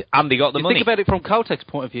wanted and they got the money. Think about it from Kotick's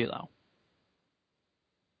point of view, though.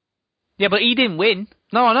 Yeah, but he didn't win.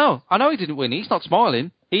 No, I know he didn't win. He's not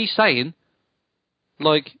smiling. He's saying,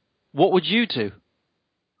 what would you do?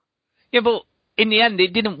 Yeah, but in the end,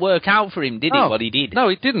 it didn't work out for him, did it, what he did? No,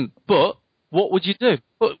 it didn't. But what would you do?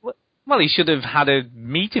 Well, he should have had a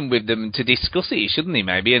meeting with them to discuss it, shouldn't he,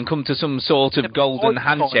 maybe, and come to some sort of golden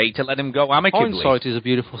handshake to let him go amicably. Hindsight is a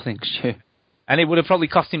beautiful thing, Stu. And it would have probably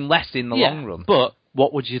cost him less in the long run. But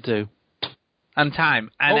what would you do? And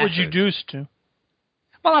time. And what would you do, Stu?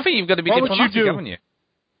 Well, I think you've got to be diplomatic, haven't you?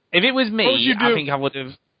 If it was me, I think I would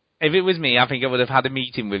have. If it was me, I think I would have had a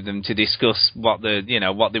meeting with them to discuss what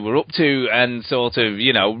what they were up to, and sort of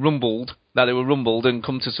rumbled and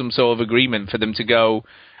come to some sort of agreement for them to go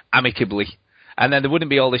amicably. And then there wouldn't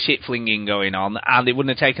be all the shit flinging going on, and it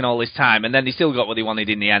wouldn't have taken all this time, and then they still got what they wanted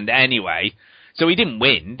in the end anyway. So he didn't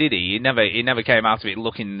win, did he? He never came out of it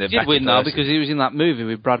looking the better person. He did win, though, because he was in that movie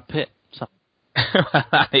with Brad Pitt. So.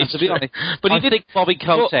 To be honest, but I think Bobby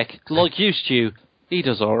Kotick, like you, Stu, he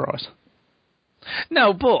does all right.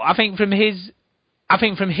 No, but I think from his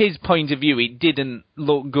point of view, it didn't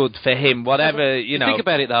look good for him. Whatever you know. Think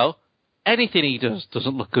about it though, anything he does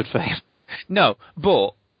doesn't look good for him. No,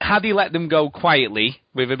 but had he let them go quietly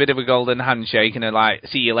with a bit of a golden handshake and a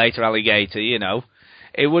see you later, alligator, it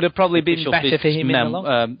would have probably been better for him in the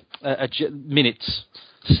long minutes.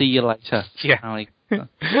 See you later. Yeah.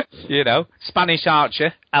 Spanish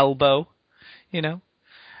Archer, elbow, Yeah,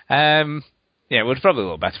 it would probably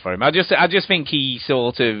look better for him. I just think he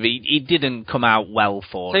he didn't come out well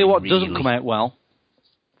for him. Tell you what really. Doesn't come out well.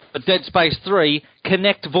 For Dead Space 3,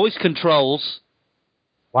 Kinect voice controls.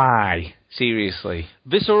 Why? Seriously.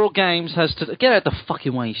 Visceral Games has get out the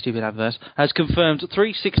fucking way, you stupid adverse. Has confirmed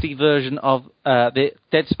 360 version of the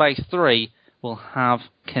Dead Space 3 will have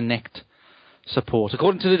Kinect support.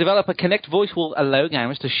 According to the developer, Kinect Voice will allow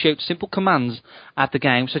gamers to shout simple commands at the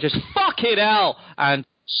game, such as "fuck it hell" and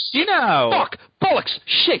 "fuck, bollocks,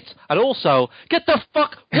 shit," and also "get the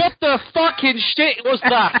fuck, what the fucking shit was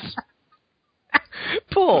that?"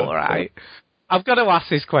 Paul, right? I've got to ask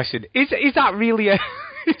this question: Is that really a?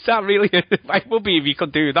 Is that really a... It would be if you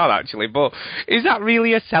could do that, actually, but is that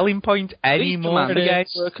really a selling point anymore? These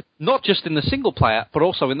commands work not just in the single player, but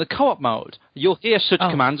also in the co-op mode. You'll hear such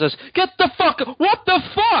commands as, "Get the fuck, what the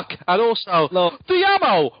fuck?" And also, "The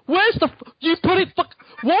ammo, where's the... you put it...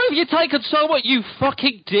 Why have you taken so much? You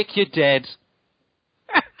fucking dick, you're dead.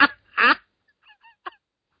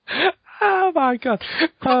 Oh my god.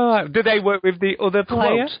 Do they work with the other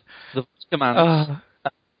player? Quote, the commands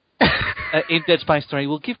in Dead Space 3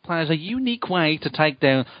 will give players a unique way to take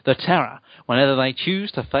down the Terror whenever they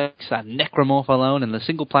choose to face a necromorph alone in the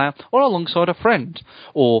single player or alongside a friend,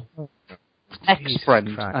 or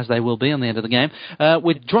ex-friend, as they will be on the end of the game,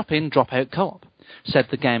 with drop-in, drop-out co-op, said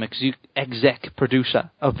the game exec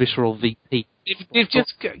producer of Visceral VP.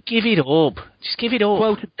 Just give it up. Just give it up.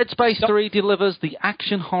 Quote, Dead Space 3 delivers the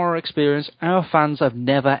action horror experience our fans have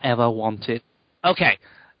never ever wanted. Okay,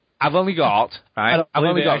 I've only got, right? I've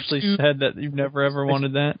only got actually said that you've never ever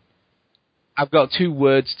wanted that. I've got 2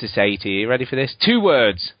 words to say to you. Ready for this? 2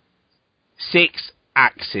 words.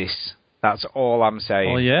 6-axis. That's all I'm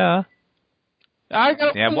saying. Oh yeah. I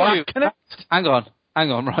got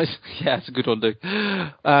Hang on, right? Yeah, it's a good one, dude.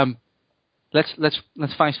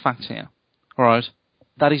 Let's face facts here. All right,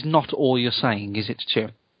 that is not all you're saying, is it, Stu?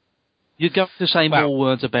 You're going to say more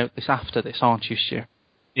words about this after this, aren't you, Stu?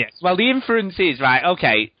 Yes. Well, the inference is, right,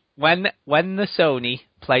 okay, when the Sony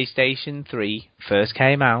PlayStation 3 first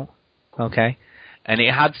came out, okay, and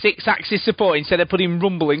it had 6-axis support instead of putting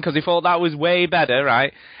rumble in because they thought that was way better,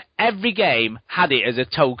 right, every game had it as a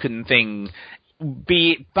token thing,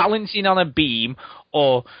 be it balancing on a beam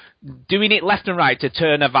or doing it left and right to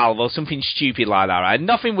turn a valve or something stupid like that, right?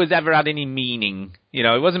 Nothing was ever had any meaning. You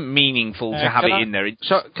know, it wasn't meaningful to have it in there.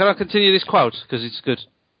 So, can I continue this quote? Because it's good.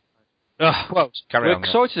 Quote. We're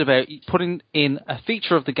excited about putting in a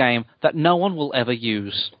feature of the game that no one will ever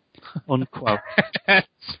use. Unquote.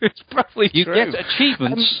 It's probably you true. You get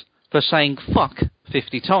achievements for saying fuck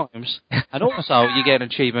 50 times, and also you get an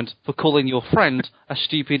achievement for calling your friend a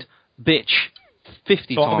stupid bitch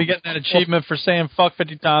 50 times. I'll be getting that achievement for saying fuck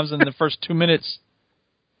 50 times in the first 2 minutes.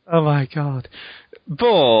 Oh my god.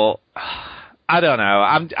 But I don't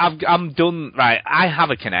know. I'm done. Right, I have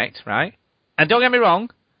a Kinect, right? And don't get me wrong,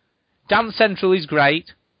 Dance Central is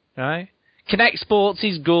great, right? Kinect Sports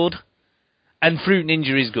is good, and Fruit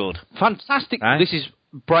Ninja is good. Fantastic. Right? This is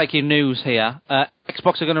breaking news here.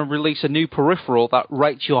 Xbox are going to release a new peripheral that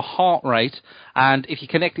rates your heart rate, and if you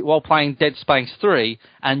connect it while playing Dead Space 3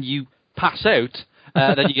 and you pass out,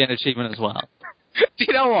 then you get an achievement as well. Do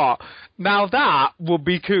you know what? Now that would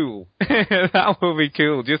be cool. That would be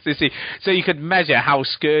cool, just to see. So you could measure how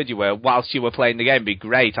scared you were whilst you were playing the game. It'd be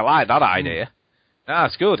great. I like that idea.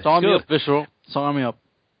 That's good. Sign me up, Visceral. Sign me up.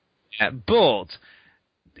 Yeah, but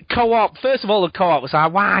co-op, first of all, the co-op was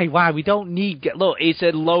like, why? We don't need... Look, it's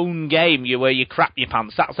a lone game where you crap your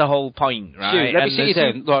pants. That's the whole point, right? Dude, let me sit you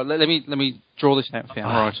down. Right, let me draw this out for you.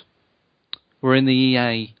 All right. We're in the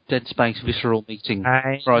EA Dead Space Visceral meeting.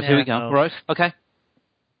 Right, here we go. Right, okay.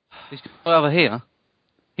 This guy over here,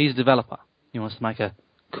 he's a developer. He wants to make a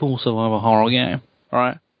cool survival horror game.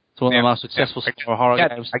 Right? It's one of the most successful survival horror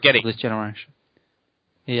games of this generation.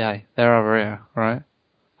 EA, they're over here, right?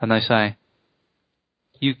 And they say,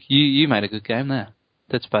 you made a good game there.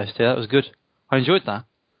 Dead Space 2, that was good. I enjoyed that.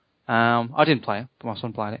 I didn't play it, but my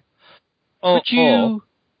son played it.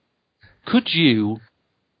 Could you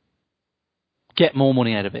get more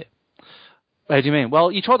money out of it? What do you mean?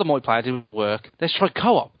 Well, you tried the multiplayer, it didn't work. Let's try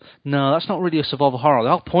co-op. No, that's not really a survival horror. The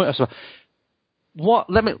whole point of what?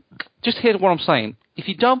 Let me just hear what I'm saying. If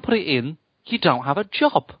you don't put it in, you don't have a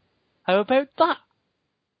job. How about that?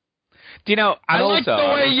 Do you know? I like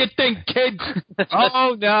the way you think, kid.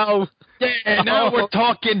 Oh no! Yeah, now we're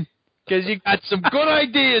talking. Because you got some good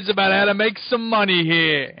ideas about how to make some money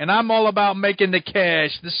here, and I'm all about making the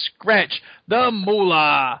cash, the scratch, the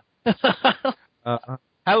moolah.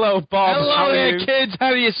 Hello, Bob. Hello there, kids.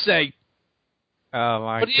 How do you say? Oh,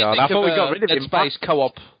 my God. I thought we got rid of Dead Space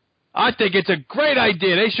co-op. I think it's a great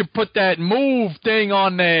idea. They should put that Move thing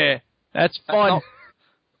on there. That's fun.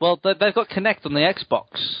 Well, they've got Kinect on the Xbox.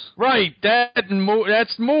 Right.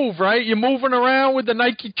 That's Move, right? You're moving around with the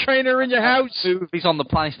Nike trainer in your house. He's on the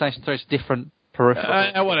PlayStation 3. It's different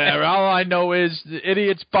peripheral. Whatever. All I know is the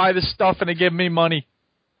idiots buy the stuff and they give me money.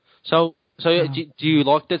 So do you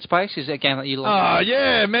like Dead Space? Is it a game that you like? Oh,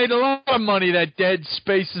 yeah, it made a lot of money, that Dead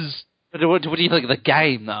Spaces. But what do you think of the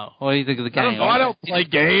game, though? What do you think of the game? I don't play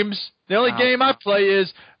games. The only game I play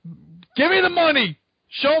is, give me the money.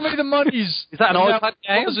 Show me the monies. Is that an iPad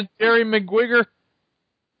game? Wasn't Jerry McGuigar?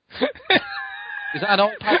 Is that an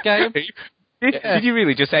iPad game? Did you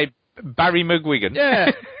really just say Barry McGuigan?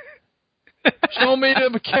 Yeah. Show me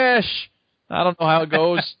the cash. I don't know how it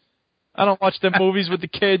goes. I don't watch the movies with the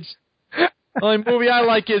kids. The only movie I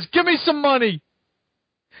like is, give me some money.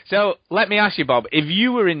 So, let me ask you, Bob, if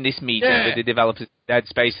you were in this meeting with the developers of Dead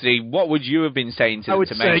Space 3, what would you have been saying to them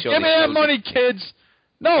to make sure... give me that money, kids.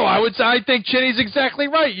 No, I think Chinny's exactly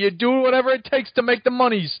right. You do whatever it takes to make the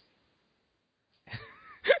monies.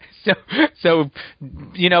 So,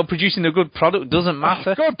 producing a good product doesn't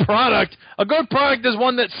matter. A good product is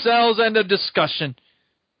one that sells. End of discussion.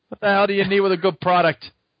 What the hell do you need with a good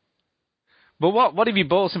product? But what if you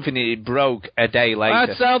bought something and it broke a day later?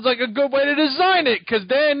 That sounds like a good way to design it, because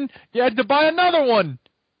then you had to buy another one.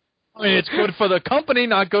 I mean, it's good for the company,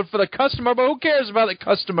 not good for the customer, but who cares about the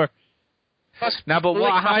customer? Now, but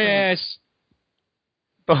what happens?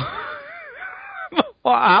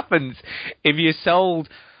 What happens if you sold,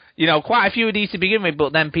 quite a few of these to begin with,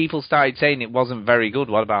 but then people started saying it wasn't very good?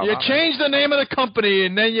 What about that? You change the name of the company,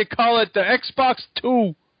 and then you call it the Xbox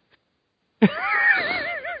 2.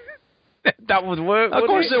 That would work, Of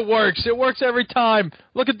course it works. It works every time.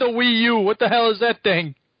 Look at the Wii U. What the hell is that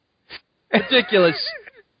thing? Ridiculous.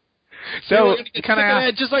 So, can I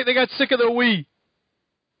ask? Just like they got sick of the Wii.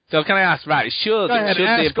 So, can I ask, right, Go ahead,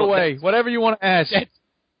 ask away. Whatever you want to ask.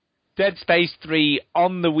 Dead Space 3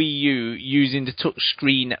 on the Wii U using the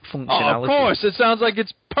touchscreen functionality. Oh, of course. It sounds like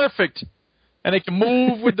it's perfect. And it can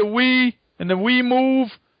move with the Wii, and the Wii Move,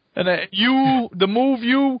 and the Move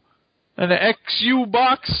U, and the XU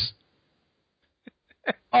box.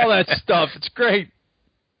 All that stuff. It's great.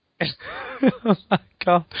 Oh, my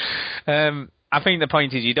God. I think the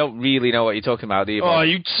point is you don't really know what you're talking about, do you? Oh,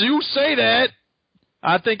 you say that.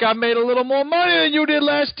 I think I made a little more money than you did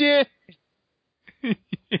last year.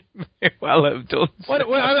 Well, I've done.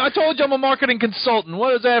 I told you I'm a marketing consultant.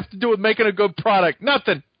 What does that have to do with making a good product?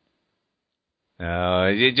 Nothing. No,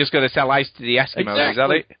 you're just going to sell ice to the Eskimos, exactly. Is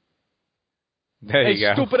that it? There you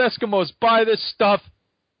go. Stupid Eskimos, buy this stuff.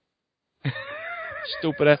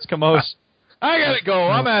 Stupid Eskimos. I gotta go.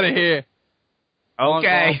 I'm out of here.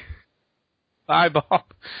 Okay. Bye, Bob.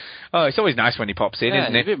 Oh, it's always nice when he pops in,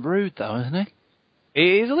 isn't it? It's a bit rude, though, isn't it?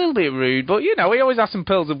 It is a little bit rude, but, he always has some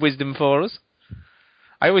pearls of wisdom for us.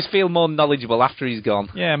 I always feel more knowledgeable after he's gone.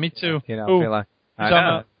 Yeah, me too. I feel like...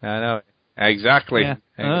 I know. Exactly. Yeah.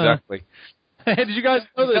 Exactly. Hey, did you guys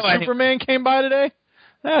know that Superman came by today?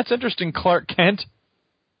 That's interesting, Clark Kent.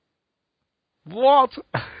 What?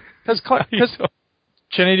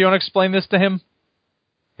 Chinny, do you want to explain this to him?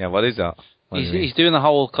 Yeah, what is that? He's doing the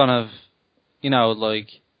whole kind of, like,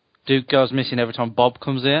 Duke goes missing every time Bob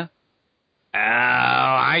comes here. Oh,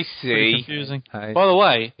 I see. Pretty confusing. By the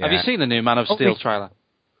way, have you seen the new Man of Steel trailer?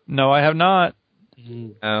 No, I have not.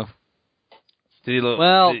 Oh. Did he look...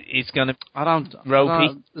 Well, it's going to... I don't...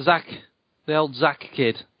 Ropey. Zach, the old Zach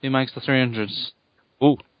kid who makes the 300s.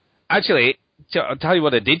 Ooh. Actually, I'll tell you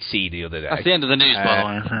what I did see the other day. That's the end of the news, by the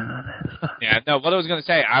way. Yeah, no, what I was going to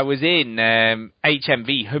say, I was in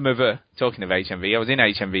HMV, talking of HMV, I was in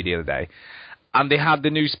HMV the other day, and they had the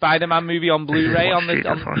new Spider-Man movie on Blu-ray on the...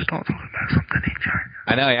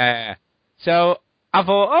 I know, yeah. So, I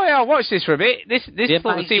thought, I'll watch this for a bit. This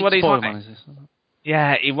see what he's like.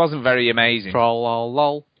 Yeah, it wasn't very amazing.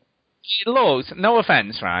 Troll-lol. It looked, no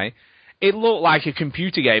offence, right? It looked like a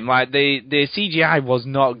computer game. Like, the CGI was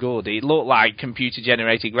not good. It looked like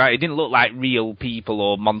computer-generated, right? It didn't look like real people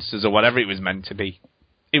or monsters or whatever it was meant to be.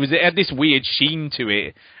 It had this weird sheen to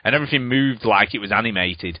it, and everything moved like it was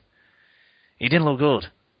animated. It didn't look good.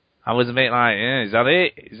 I was a bit like, is that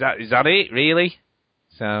it? Is that it, really?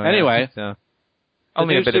 So anyway,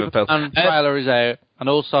 only a bit of a pill. The trailer is out, and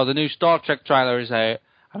also the new Star Trek trailer is out,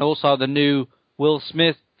 and also the new Will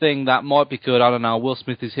Smith thing that might be good. I don't know. Will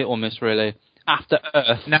Smith is hit or miss, really. After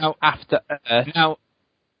Earth. Now,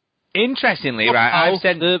 interestingly, right, I've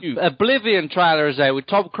sent the Oblivion trailer is out with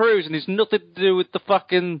Tom Cruise, and it's nothing to do with the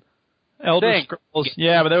fucking Elder Scrolls.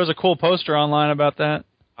 Yeah, but there was a cool poster online about that.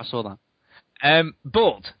 I saw that.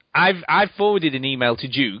 But I've forwarded an email to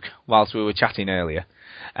Duke whilst we were chatting earlier.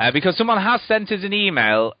 Because someone has sent us an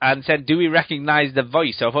email and said, do we recognise the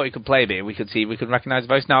voice? So I thought we could play a bit. We could see if we could recognise the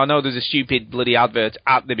voice. Now, I know there's a stupid bloody advert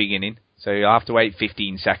at the beginning, so you'll have to wait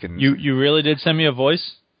 15 seconds. You really did send me a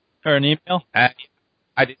voice? Or an email? I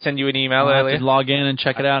did send you an email earlier. I have to log in and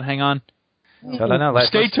check it out. Hang on. So I don't know.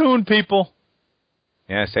 Stay tuned, people.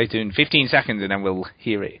 Yeah, stay tuned. 15 seconds and then we'll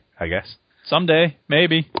hear it, I guess. Someday.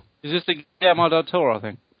 Maybe. Is this the Guillermo del Toro, I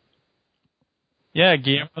think? Yeah,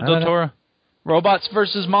 Guillermo del Toro. Robots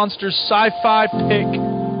vs. Monsters sci-fi pick.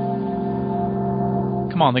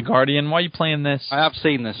 Come on, The Guardian. Why are you playing this? I have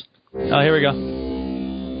seen this. Oh, here we go.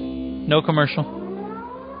 No commercial.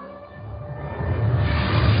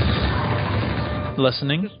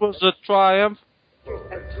 Listening. This was a triumph.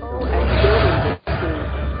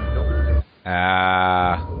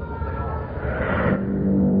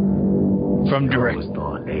 From direct. I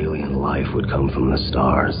thought alien life would come from the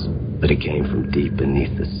stars, but it came from deep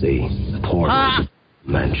beneath the sea.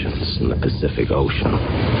 Mansions in the Pacific Ocean.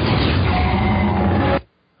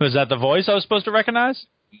 Was that the voice I was supposed to recognize?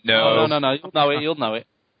 No. No. You'll know it.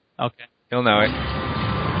 Okay. He'll know it.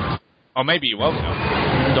 Or maybe you won't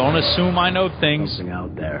know. Don't assume I know things. Something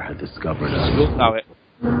out there had discovered us. You'll know it.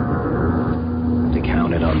 They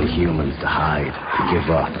counted on the humans to hide, to give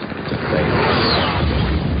up, to fail.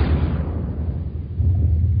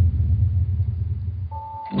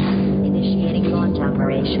 Initiating launch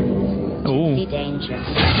operations. Ooh. Be dangerous.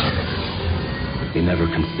 They never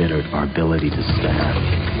considered our ability to stand,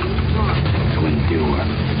 to endure,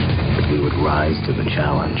 that we would rise to the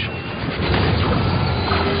challenge.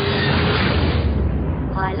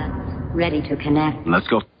 Pilot, ready to connect. Let's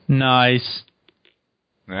go. Nice.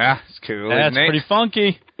 Yeah, it's cool. That's isn't it? pretty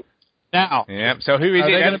funky. Now, yeah. So who is are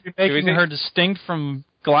it? they going to be making her distinct from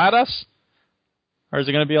GLaDOS? Or is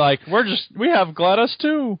it going to be like, we have GLaDOS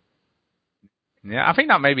too? Yeah, I think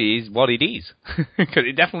that maybe is what it is. Because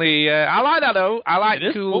it definitely, I like that though. I like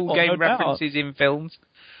cool game references in films.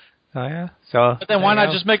 Oh yeah. So. But then why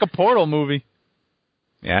not just make a Portal movie?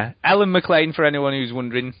 Yeah. Ellen McLean, for anyone who's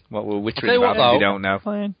wondering what we're wittering about, if you don't know.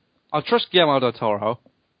 I trust Guillermo del Toro.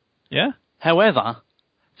 Yeah? However,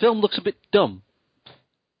 film looks a bit dumb.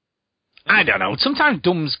 I don't know. Sometimes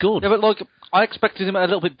dumb's good. Yeah, but look, I expected him a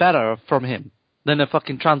little bit better from him than a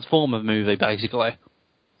fucking Transformer movie, basically.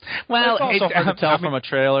 Well, it's also hard to tell from a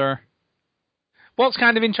trailer. What's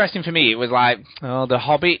kind of interesting for me, it was like, The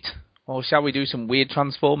Hobbit. Or shall we do some weird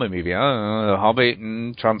Transformer movie? Oh, The Hobbit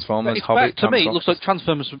and Transformers, Hobbit. To me, it looks like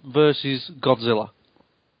Transformers versus Godzilla.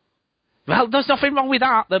 Well, there's nothing wrong with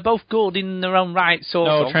that. They're both good in their own right, sort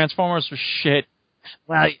of. No, Transformers was shit.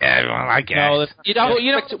 Well, yeah, I guess. No,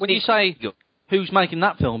 you know, when you say who's making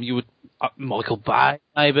that film, you would Michael Bay,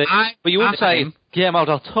 maybe, but you wouldn't say Guillermo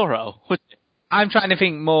del Toro. I'm trying to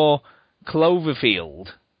think more Cloverfield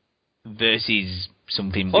versus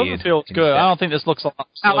something weird. Cloverfield's good. I don't think this looks a lot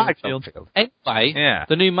like Cloverfield. Anyway,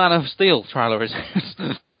 the new Man of Steel trailer is.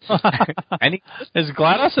 Is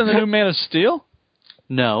GLaDOS in the new Man of Steel?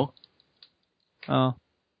 No. Oh.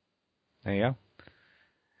 There you go.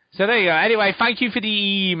 So there you go. Anyway, thank you for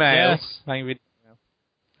the email. Yes. Thank you for the email.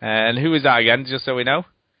 And who was that again, just so we know?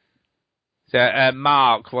 So,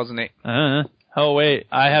 Mark, wasn't it? Oh, wait.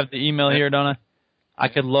 I have the email here, don't I? I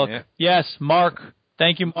could look. Yeah. Yes, Mark.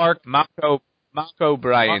 Thank you, Mark. Mark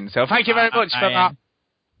O'Brien. So thank you very much for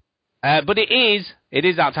that. But it is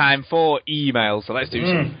that time for email, so let's do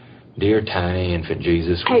some. Dear tiny infant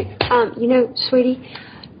Jesus. Hey, sweetie,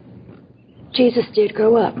 Jesus did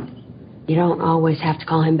grow up. You don't always have to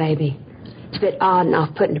call him baby. It's a bit odd and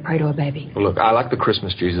off-putting to pray to a baby. Well, look, I like the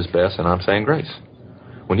Christmas Jesus best, and I'm saying grace.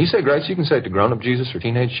 When you say grace, you can say it to grown-up Jesus or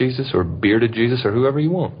teenage Jesus or bearded Jesus or whoever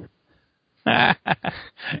you want.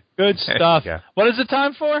 Good stuff. What is it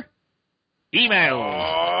time for? Email.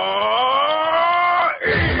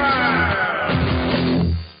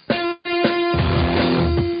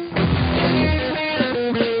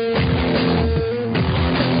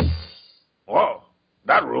 Whoa,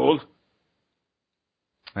 that ruled.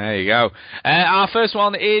 There you go. Our first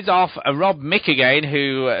one is off Rob Mick again,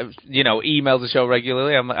 who, emails the show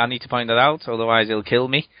regularly. I need to point that out, otherwise he'll kill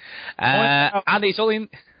me. And it's all in...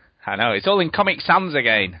 I know, it's all in Comic Sans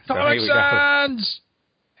again. Comic Sans!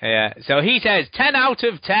 Yeah, so he says 10 out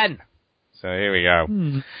of 10. So here we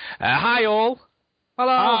go. Hi all.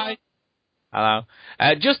 Hello. Hi. Hello.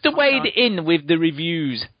 Just to wade in with the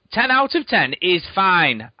reviews. 10 out of 10 is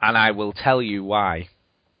fine, and I will tell you why.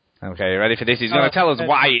 Okay, you ready for this? He's going to tell us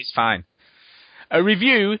why it's fine. A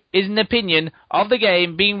review is an opinion of the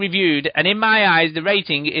game being reviewed, and in my eyes, the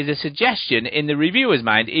rating is a suggestion in the reviewer's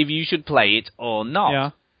mind if you should play it or not.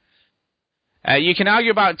 Yeah. You can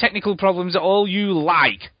argue about technical problems all you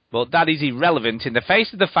like, but that is irrelevant in the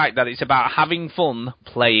face of the fact that it's about having fun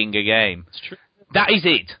playing a game. It's true. That is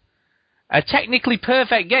it. A technically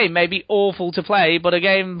perfect game may be awful to play, but a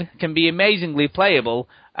game can be amazingly playable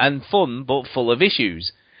and fun, but full of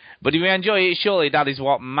issues. But if you enjoy it, surely that is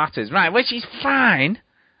what matters. Right, which is fine.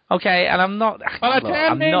 Okay, and I'm not... Well, a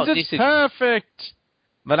 10 means it's perfect.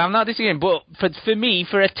 But I'm not disagreeing. But for me,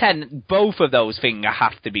 for a 10, both of those things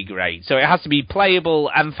have to be great. So it has to be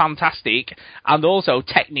playable and fantastic, and also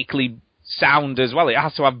technically sound as well. It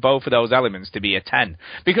has to have both of those elements to be a 10.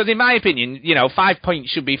 Because in my opinion, 5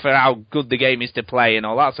 points should be for how good the game is to play and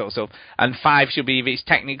all that sort of stuff, and 5 should be if it's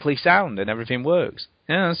technically sound and everything works.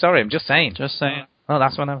 Yeah, sorry, I'm just saying. Just saying. Oh,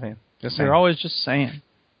 that's what I'm saying. Just saying. You're always just saying.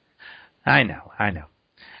 I know.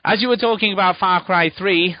 As you were talking about Far Cry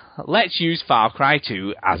 3, let's use Far Cry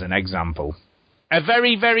 2 as an example. A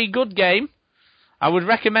very, very good game. I would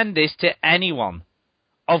recommend this to anyone.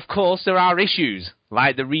 of course, there are issues,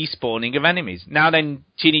 like the respawning of enemies. Now then,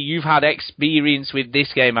 Chinny, you've had experience with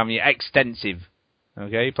this game, haven't you? Extensive.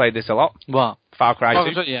 Okay, you played this a lot. What? Far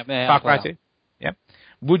Cry 2? Yeah, Far Cry 2? Yeah.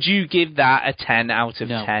 Would you give that a 10 out of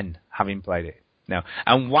 10, having played it? No.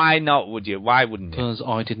 And why not, would you? Why wouldn't you? Because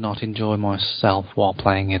I did not enjoy myself while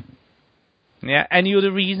playing it. Yeah, any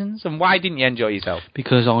other reasons? And why didn't you enjoy yourself?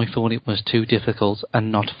 Because I thought it was too difficult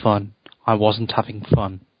and not fun. I wasn't having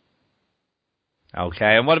fun.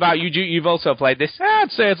 Okay, and what about you, Duke? You've also played this.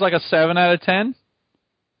 I'd say it's like a 7 out of 10.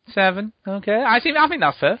 7, okay. I think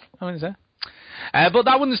that's fair. But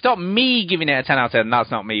that wouldn't stop me giving it a 10 out of 10.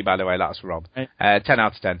 That's not me, by the way, that's Rob. 10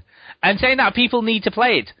 out of 10. And saying that people need to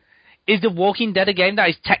play it. Is The Walking Dead a game that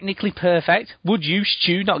is technically perfect? Would you,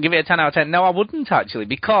 Stu, not give it a 10 out of 10? No, I wouldn't, actually,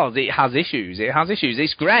 because it has issues.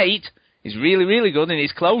 It's great. It's really, really good, and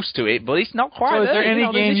it's close to it, but it's not quite there. So is there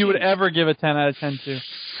any game you would ever give a 10 out of 10 to?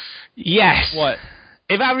 Yes. What?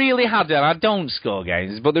 If I really had to, I don't score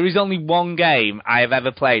games, but there is only one game I have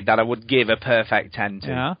ever played that I would give a perfect 10 to.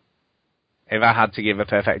 Yeah. If I had to give a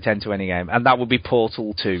perfect 10 to any game, and that would be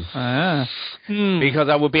Portal 2. Because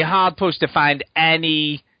I would be hard pushed to find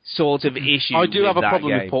any sort of issue. I do have a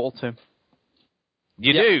problem game. with Portal 2.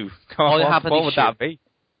 You do? I have an what would issue. that be?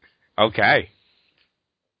 Okay.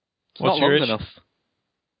 It's not long enough.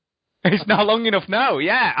 It's not long enough, no.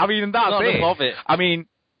 Yeah, I mean, that's not it. enough of it. I mean,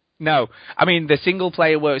 no. I mean, the single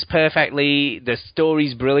player works perfectly. The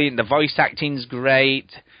story's brilliant. The voice acting's great.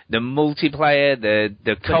 The multiplayer,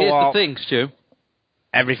 the co-op. But here's the thing, Stu.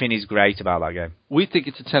 Everything is great about that game. We think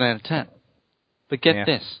it's a 10 out of 10. But get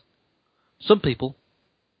this. Some people,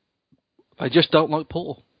 they just don't like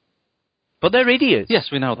Portal. But they're idiots. Yes,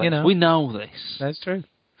 we know that. You know. We know this. That's true.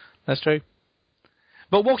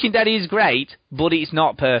 But Walking Dead is great, but it's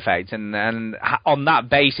not perfect. And on that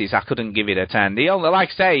basis, I couldn't give it a 10. Like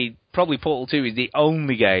I say, probably Portal 2 is the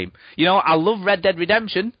only game. You know, I love Red Dead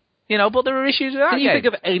Redemption, you know, but there are issues with that game. Can you game.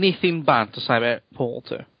 think of anything bad to say about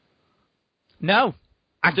Portal 2? No.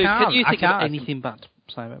 I can't. Can you think of anything bad to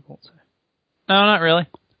say about Portal 2? No, not really.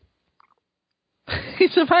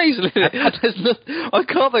 It's amazing, isn't it? I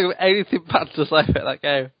can't think of anything bad to say about that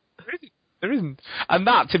game. There isn't. And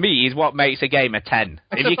that, to me, is what makes a game a 10.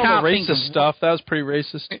 Except if you can't think of stuff, that was pretty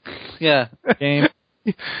racist. Yeah. Game.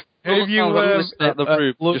 Have you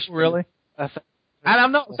really? And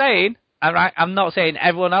I'm not saying, I'm not saying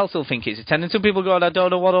everyone else will think it's a 10. And some people go, I don't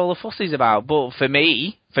know what all the fuss is about. But for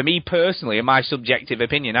me personally, in my subjective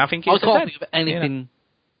opinion, I think it's a 10. I can't think of anything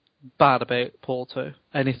bad about Portal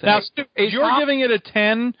 2. Anything. Now, you're giving it a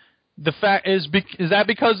 10. The fact is that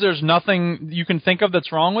because there's nothing you can think of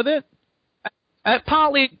that's wrong with it?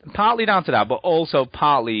 Partly down to that, but also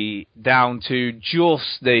partly down to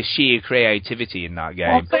just the sheer creativity in that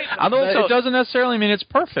game. And also, it doesn't necessarily mean it's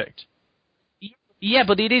perfect. Yeah,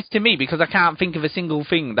 but it is to me, because I can't think of a single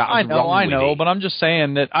thing that's wrong with it. I know, but I'm just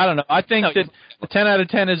saying that, I don't know, I think that a 10 out of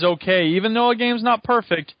 10 is okay, even though a game's not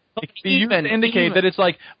perfect. It can be used to indicate that it's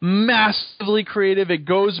like massively creative, it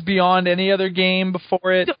goes beyond any other game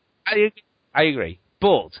before it. I agree,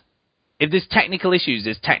 but if there's technical issues,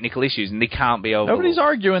 and they can't be overlooked. Nobody's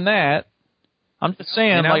arguing that. I'm just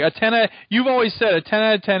saying, you know? Like a 10 out, you've always said a 10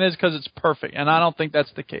 out of 10 is because it's perfect, and I don't think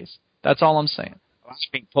that's the case. That's all I'm saying. I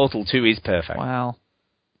think Portal 2 is perfect. Wow.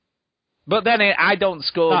 But then I don't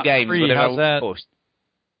score not games free, with how's that? pushed.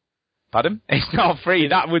 Pardon? It's not free.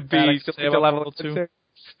 That would be something to level 2.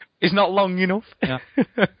 It's not long enough. Yeah.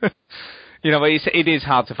 You know, but it is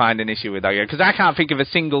hard to find an issue with that game, because I can't think of a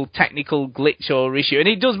single technical glitch or issue. And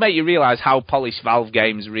it does make you realise how polished Valve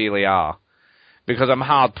games really are, because I'm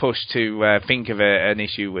hard pushed to think of an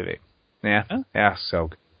issue with it. Yeah? Huh? Yeah, so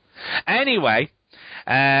good. Anyway,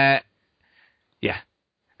 yeah.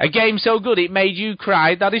 A game so good it made you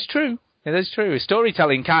cry, that is true. That is true.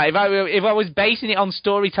 Storytelling can't. If I was basing it on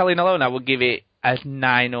storytelling alone, I would give it a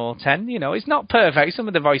 9 or 10. You know, it's not perfect. Some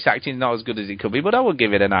of the voice acting is not as good as it could be, but I would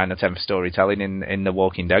give it a 9 or 10 for storytelling in The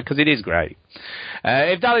Walking Dead, because it is great.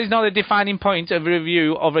 If that is not a defining point of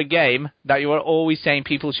review of a game that you are always saying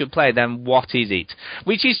people should play, then what is it?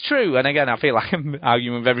 Which is true, and again, I feel like I'm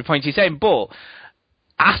arguing with every point you're saying, but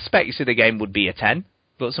aspects of the game would be a 10,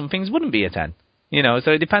 but some things wouldn't be a 10. You know,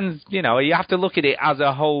 so it depends, you know, you have to look at it as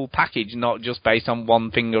a whole package, not just based on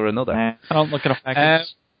one thing or another. I don't look at a package.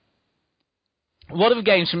 What other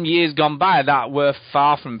games from years gone by that were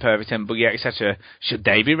far from perfect and buggy, etc., should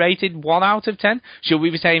they be rated 1 out of 10? Should we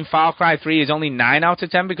be saying Far Cry 3 is only 9 out of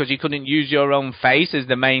 10 because you couldn't use your own face as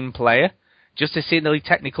the main player just to see the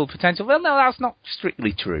technical potential? Well, no, that's not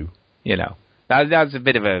strictly true, you know. That's a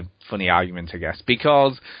bit of a funny argument, I guess,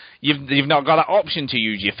 because you've not got that option to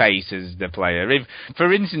use your face as the player. If,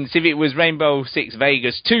 for instance, if it was Rainbow Six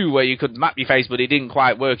Vegas 2, where you could map your face, but it didn't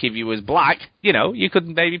quite work if you was black, you could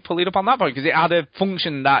maybe pull it up on that point, because it had a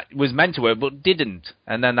function that was meant to work, but didn't.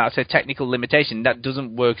 And then that's a technical limitation. That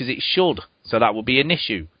doesn't work as it should. So that would be an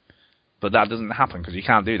issue. But that doesn't happen, because you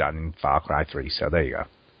can't do that in Far Cry 3, so there you go.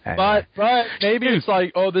 Anyway. But maybe it's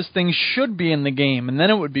like, this thing should be in the game, and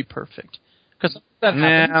then it would be perfect. Because that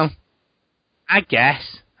happens.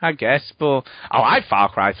 I guess, but I like Far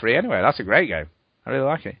Cry 3 anyway. That's a great game. I really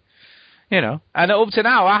like it. And up to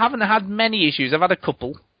now, I haven't had many issues. I've had a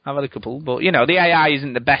couple, but, the AI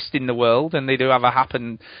isn't the best in the world, and they do have a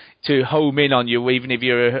happen to home in on you, even if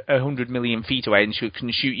you're 100 million feet away and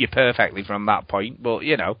can shoot you perfectly from that point. But,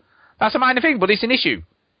 that's a minor thing, but it's an issue.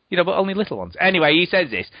 But only little ones. Anyway, he says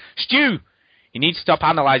this. Stu, you need to stop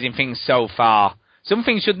analysing things so far. Some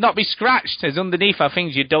things should not be scratched, as underneath are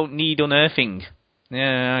things you don't need unearthing.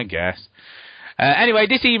 Yeah, I guess. Anyway,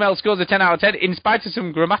 this email scores a 10 out of 10. In spite of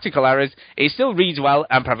some grammatical errors, it still reads well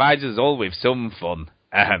and provides us all with some fun.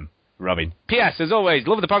 Robin. P.S. As always,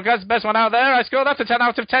 love the podcast. Best one out there. I score that a 10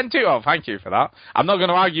 out of 10 too. Oh, thank you for that. I'm not going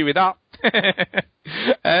to argue with that.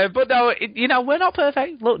 But no, we're not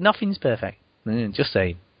perfect. Look, nothing's perfect. Just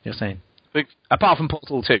saying. Apart from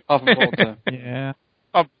Portal 2. Yeah.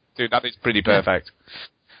 Dude, that is pretty perfect.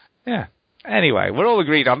 Yeah. Anyway, we're all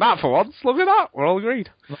agreed on that for once. Look at that. We're all agreed.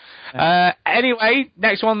 Anyway,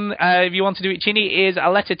 next one, if you want to do it, Chinny, is a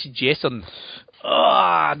letter to Jason.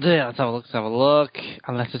 Oh, dear. Let's have a look.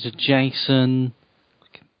 A letter to Jason.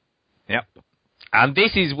 Yep. And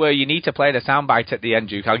this is where you need to play the soundbite at the end,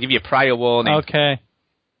 Duke. I'll give you a prior warning. Okay.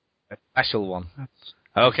 A special one.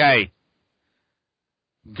 Okay.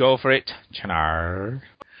 Go for it, Chinar.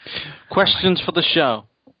 Questions for the show.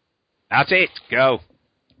 That's it. Go.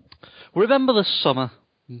 Remember the summer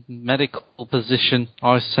medical position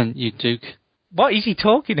I sent you, Duke? What is he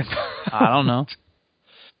talking about? I don't know.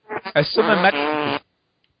 A summer medical...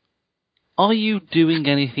 Are you doing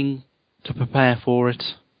anything to prepare for it?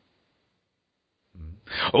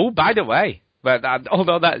 Oh, by the way,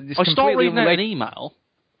 although that is I start reading an email.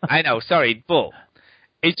 I know, sorry, but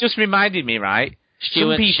it just reminded me, right? The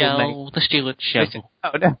Stuart Show. Listen,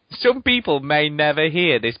 some people may never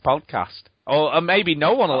hear this podcast. Or maybe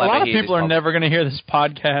no one will ever hear this. A lot of people are never going to hear this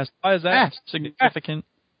podcast. Why is that significant?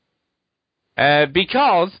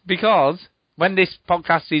 Because when this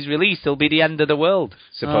podcast is released, it'll be the end of the world,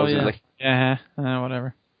 supposedly. Oh, yeah.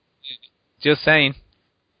 Whatever. Just saying.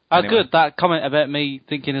 Anyway. Good. That comment about me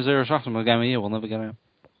thinking Azura Saxon will game of the year will never get out.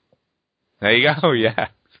 There you go, yeah.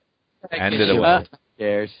 End of the world.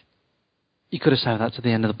 Cheers. You could have saved that to the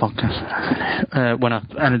end of the podcast. When I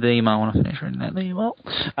ended the email, when I finished reading the email.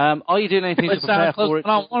 Are you doing anything to prepare for it?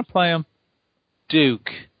 I don't want to play them. Duke.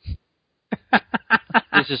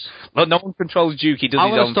 This is... Well, no one controls Duke. He does his own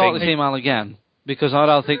thing. I'm going to start this email again, because I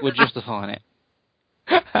don't think we're justifying it.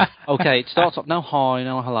 Okay, it starts off... No hi,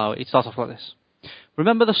 no hello. It starts off like this.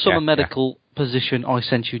 Remember the summer medical position I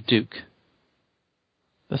sent you, Duke?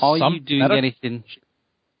 Are you doing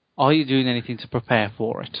anything to prepare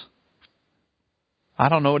for it? I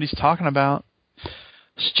don't know what he's talking about.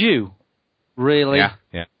 Stu, really?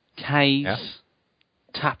 Yeah. Caves,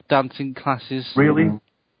 tap dancing classes. Really?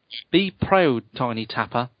 Be proud, Tiny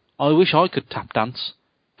Tapper. I wish I could tap dance.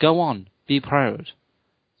 Go on, be proud.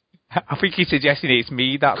 I think he's suggesting it's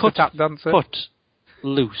me that's the tap dancer. Cut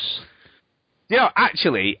loose.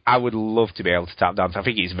 Actually, I would love to be able to tap dance. I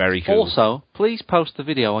think it's very cool. Also, please post the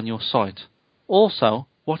video on your site. Also,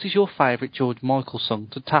 what is your favourite George Michael song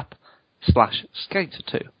to tap/skater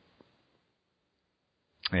to?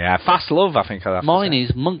 Yeah, Fast Love, I think I'll have Mine to say.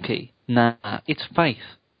 is Monkey. Nah, it's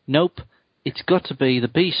Faith. Nope, it's got to be the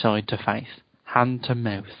B-side to Faith. Hand to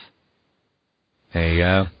Mouth. There you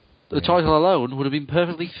go. The title alone would have been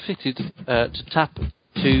perfectly fitted to tap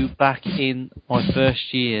to back in my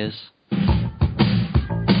first years.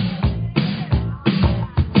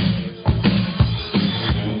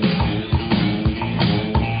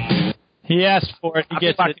 He asked for it. He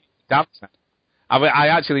gets it. I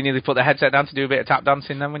actually nearly put the headset down to do a bit of tap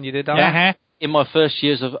dancing then when you did that. Yeah. In my first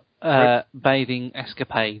years of bathing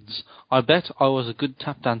escapades, I bet I was a good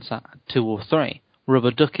tap dancer at 2 or 3.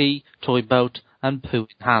 Rubber ducky, toy boat, and poo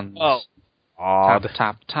in hands. Oh. Odd. Tap,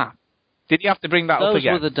 tap, tap. Did you have to bring that up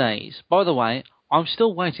again? Those were the days. By the way, I'm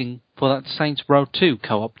still waiting for that Saints Row 2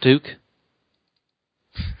 co-op, Duke.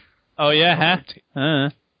 Oh, yeah, huh?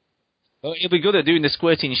 Well, you'll be good at doing the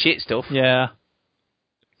squirting shit stuff. Yeah.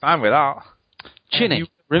 Fine with that. Chinny,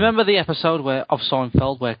 remember the episode of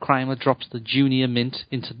Seinfeld where Kramer drops the junior mint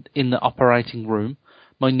in the operating room?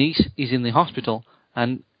 My niece is in the hospital,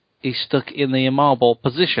 and is stuck in the immobile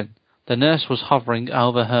position. The nurse was hovering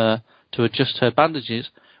over her to adjust her bandages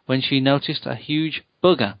when she noticed a huge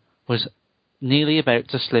bugger was nearly about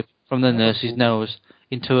to slip from the nurse's nose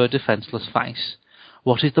into her defenseless face.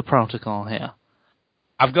 What is the protocol here?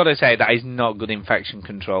 I've got to say, that is not good infection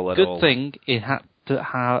control at all. Good thing it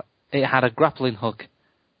had a grappling hook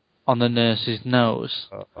on the nurse's nose.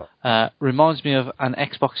 Reminds me of an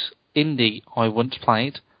Xbox indie I once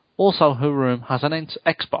played. Also, her room has an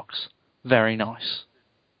Xbox. Very nice.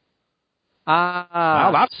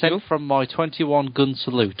 Well, that's sent cool. From my 21 gun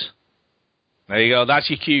salute. There you go. That's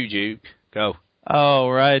your cue, Duke. Go. Oh,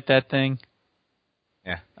 right, that thing.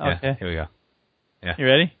 Yeah. Okay. Here we go. Yeah. You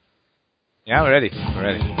ready? Yeah, we're ready. We're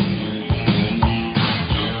ready.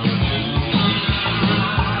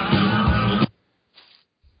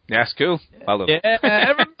 Yeah, it's cool. Well done. Yeah,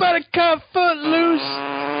 everybody come Footloose.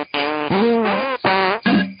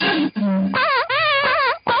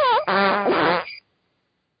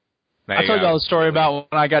 I told y'all the story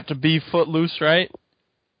about when I got to be Footloose, right?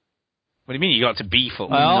 What do you mean you got to be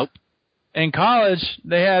Footloose? Well, Nope. In college,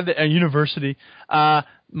 they had a university.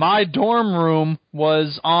 My dorm room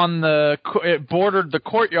was on it bordered the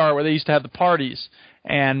courtyard where they used to have the parties.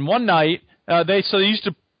 And one night, they used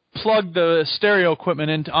to plug the stereo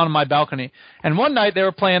equipment on my balcony. And one night they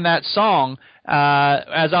were playing that song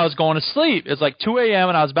as I was going to sleep. It's like 2 a.m.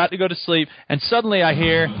 and I was about to go to sleep, and suddenly I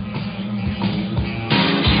hear,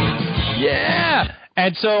 yeah!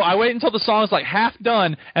 And so I wait until the song's like half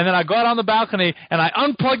done, and then I go out on the balcony, and I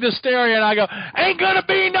unplug the stereo, and I go, ain't gonna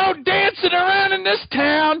be no dancing around in this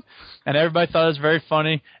town! And everybody thought it was very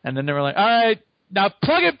funny, and then they were like, all right, now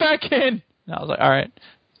plug it back in! And I was like, all right.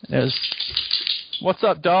 It was, what's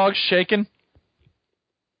up, dog? Shaking?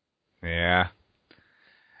 Yeah.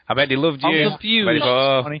 I bet they loved you. I'm confused.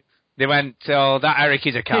 They went, oh, that Eric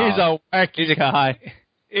is a card. He's a wacky guy.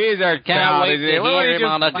 He's a Can't card. wait to hear him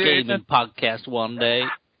on a gaming podcast one day.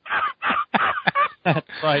 That's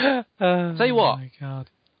right. Tell you what, my God.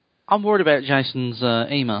 I'm worried about Jason's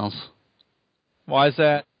emails. Why is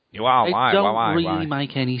that? Why? They don't really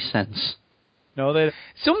make any sense. No, they.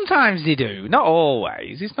 Sometimes they do. Not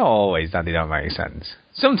always. It's not always that they don't make sense.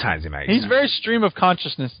 Sometimes they make sense. He's very stream of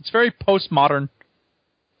consciousness. It's very postmodern.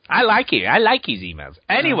 I like it. I like his emails.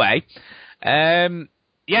 Anyway,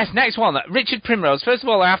 yes, next one. Richard Primrose. First of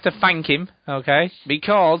all, I have to thank him, okay,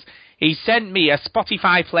 because he sent me a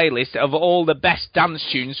Spotify playlist of all the best dance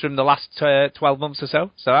tunes from the last 12 months or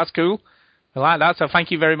so. So that's cool. I like that, so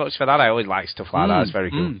thank you very much for that. I always like stuff like that. It's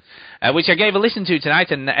very cool. Which I gave a listen to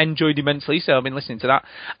tonight and enjoyed immensely, so I've been listening to that.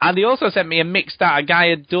 And he also sent me a mix that a guy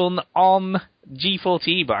had done on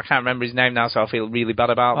G4T, but I can't remember his name now, so I feel really bad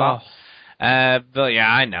about that. But yeah,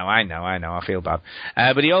 I know, I feel bad.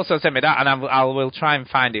 But he also sent me that, and I will try and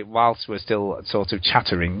find it whilst we're still sort of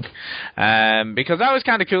chattering. Because that was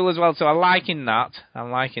kind of cool as well, so I'm liking that.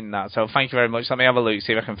 So thank you very much. Let me have a look,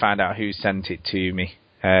 see if I can find out who sent it to me.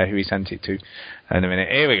 Who he sent it to in a minute.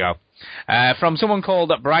 Here we go. From someone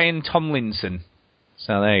called Brian Tomlinson.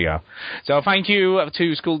 So there you go. So thank you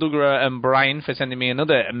to Skulldugger and Brian for sending me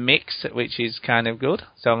another mix, which is kind of good.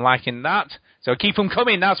 So I'm liking that. So keep them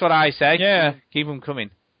coming, that's what I say. Yeah. Keep them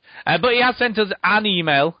coming. But he has sent us an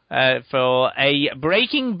email for a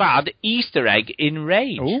Breaking Bad Easter egg in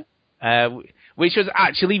Rage. Which was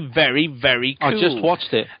actually very, very cool. I just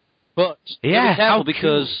watched it. But yeah, how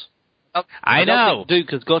because... I know. Duke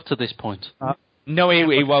has got to this point. No,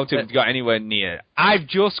 he won't have got anywhere near. I've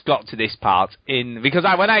just got to this part because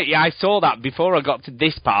when I saw that before I got to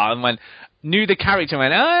this part and knew the character and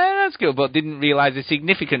went, oh, that's good, but didn't realise the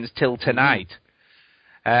significance till tonight.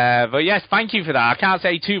 But yes, thank you for that. I can't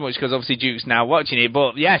say too much because obviously Duke's now watching it,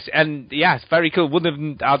 but yes, very cool.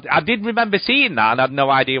 I did remember seeing that and I had no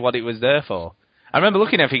idea what it was there for. I remember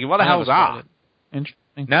looking at it thinking, what the hell was that? Interesting.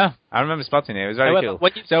 No, I remember spotting it. It was very cool.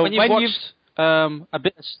 When you've watched a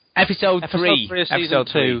bit of episode 3 of season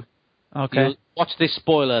 2, okay, you watch this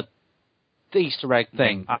spoiler, the Easter egg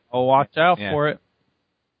thing. I'll watch out for it.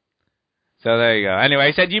 So there you go. Anyway,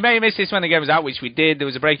 he said, you may have missed this when the game was out, which we did. There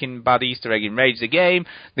was a Breaking Bad Easter egg in Rage the game.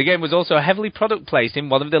 The game was also heavily product placed in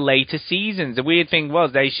one of the later seasons. The weird thing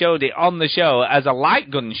was they showed it on the show as a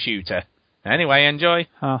light gun shooter. Anyway, enjoy.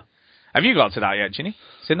 Have you got to that yet, Ginny?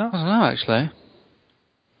 I don't know, actually.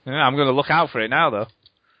 Yeah, I'm going to look out for it now, though.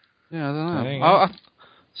 Yeah, I don't know. I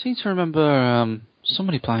seem to remember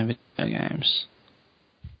somebody playing video games.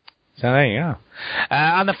 So there you go.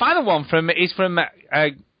 And the final one is from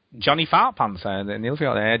Johnny Fartpants.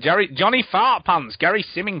 Johnny Fartpants, Gary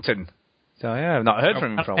Symington. So yeah, I've not heard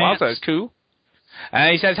from him for a while, so it's cool.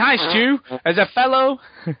 He says, "Hi Stu, as a fellow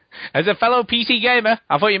PC gamer,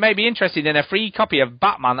 I thought you may be interested in a free copy of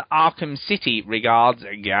Batman Arkham City. Regards,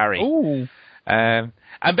 Gary." Ooh. And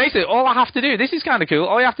basically, all I have to do, this is kind of cool.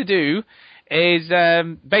 All you have to do is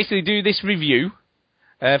basically do this review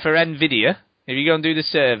for Nvidia. If you go and do the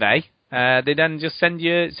survey, they then just send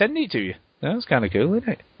it to you. That's kind of cool, isn't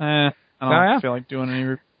it? I don't feel like doing any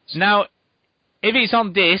reviews. Now, if it's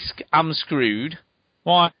on disc, I'm screwed.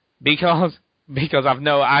 Why? Because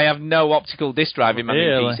I have no optical disc drive in my new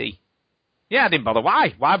PC. Yeah, I didn't bother.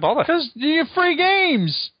 Why? Why bother? Because you get free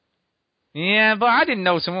games. Yeah, but I didn't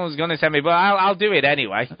know someone was going to send me. But I'll do it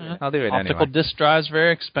anyway. I'll do it anyway. Optical disc drive's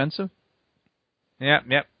very expensive.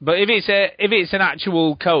 Yep. But if it's an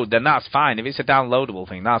actual code, then that's fine. If it's a downloadable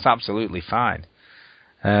thing, that's absolutely fine.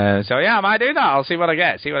 So yeah, I might do that. I'll see what I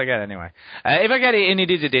get. Anyway. If I get it and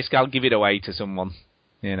it is a disc, I'll give it away to someone.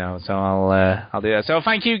 So I'll do that. So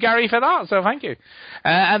thank you, Gary, for that. So thank you.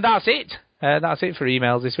 And that's it. That's it for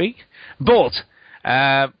emails this week. But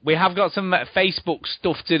we have got some Facebook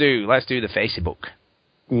stuff to do. Let's do the Facebook.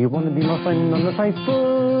 Do you want to be my friend on the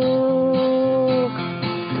Facebook?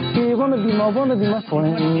 Do you want to be my friend?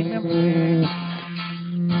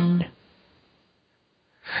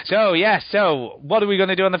 So what are we going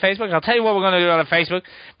to do on the Facebook? I'll tell you what we're going to do on the Facebook,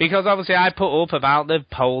 because obviously I put up about the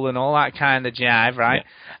poll and all that kind of jive, right?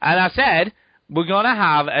 Yeah. And I said we're going to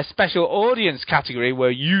have a special audience category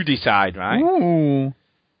where you decide, right? Ooh.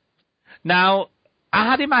 Now, I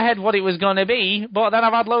had in my head what it was going to be, but then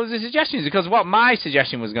I've had loads of suggestions, because what my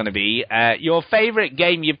suggestion was going to be, your favourite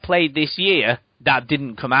game you played this year that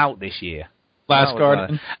didn't come out this year. Last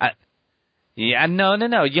Guardian. Yeah,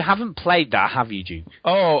 no. You haven't played that, have you, Duke?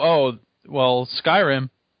 Oh, well, Skyrim.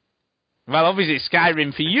 Well, obviously it's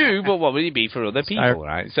Skyrim for you, but what would it be for other people,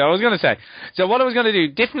 right? So I was going to say, what I was going to do,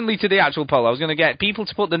 differently to the actual poll, I was going to get people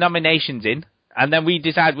to put the nominations in, and then we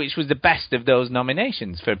decide which was the best of those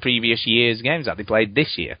nominations for previous year's games that they played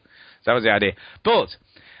this year. So that was the idea. But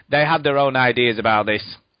they had their own ideas about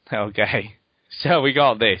this. Okay. So we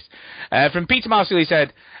got this. From Peter Marshall, he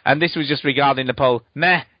said, and this was just regarding the poll,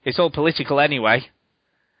 meh, it's all political anyway.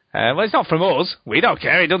 Well, it's not from us. We don't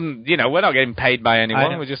care. It doesn't, we're not getting paid by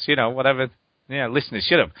anyone. We're just, whatever, listeners,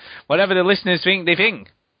 shut up. Whatever the listeners think, they think.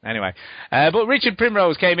 Anyway. But Richard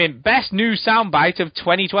Primrose came in, best new soundbite of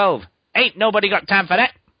 2012. Ain't nobody got time for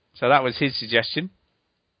that. So that was his suggestion.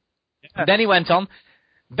 Yeah. Then he went on,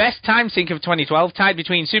 best time sync of 2012, tied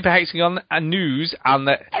between Super Hexagon and News and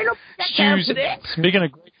the Stu's... Speaking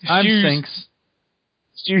of great time syncs...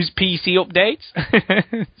 Stu's PC updates.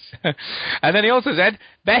 And then he also said,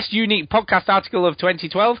 best unique podcast article of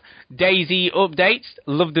 2012, Daisy updates,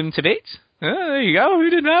 loved them to bits. Oh, there you go, who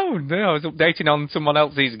didn't know? I was updating on someone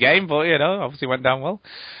else's game, but, obviously went down well.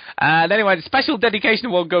 Then he went, special dedication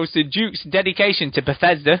award goes to Duke's dedication to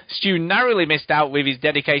Bethesda. Stu narrowly missed out with his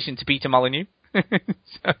dedication to Peter Molyneux.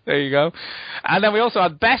 So there you go. And then we also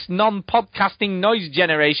had best non-podcasting noise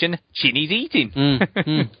generation, Chinny's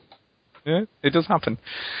eating. Yeah, it does happen.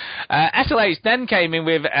 SLH then came in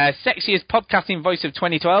with sexiest podcasting voice of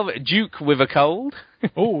 2012, Duke with a cold.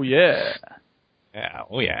 Oh, yeah. Yeah,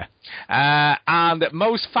 oh, yeah. And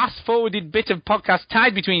most fast-forwarded bit of podcast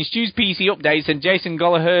tied between Stu's PC updates and Jason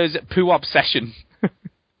Gallagher's poo obsession.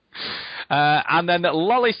 And then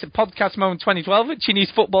Lollis podcast moment 2012,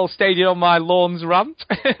 Chinny's football stadium on my lawns rant.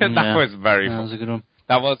 That was very fun. That was a good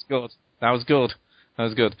one. That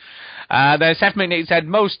was good. Then Seth McNick said,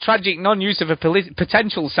 most tragic non-use of a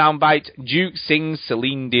potential soundbite, Duke sings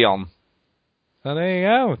Celine Dion. So there you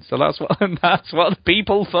go. So that's what the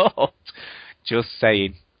people thought. Just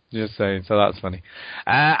saying. So that's funny.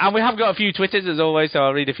 And we have got a few Twitters as always, so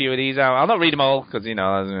I'll read a few of these out. I'll not read them all, because,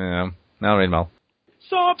 I'll read them all.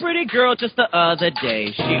 Saw a pretty girl just the other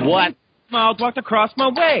day. She smiled, walked across my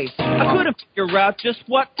way. I couldn't figure out just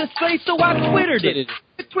what to say, so I twittered it.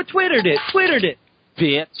 Twittered it.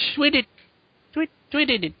 Bitch. Tweeted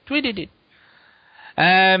it.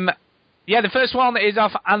 The first one is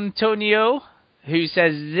off Antonio, who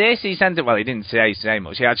says this. He sent it, well, he didn't say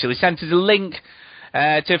much. He actually sent us a link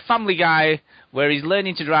to Family Guy, where he's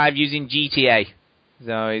learning to drive using GTA.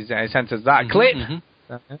 So he sent us that clip.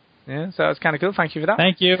 Mm-hmm. So it's kind of cool. Thank you for that.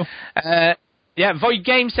 Thank you. Void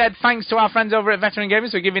Game said, thanks to our friends over at Veteran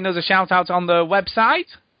Gamers for giving us a shout-out on the website.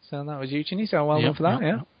 So that was you, Chinny, so well done for that,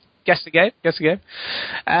 yeah. Guess the game.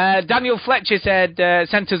 Daniel Fletcher said,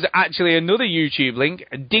 sent us actually another YouTube link,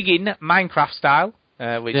 Digging Minecraft Style,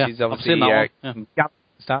 which is obviously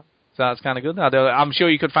style. So that's kind of good. I'm sure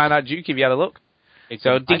you could find out, Duke, if you had a look.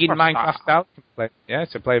 So Digging Minecraft Style. Play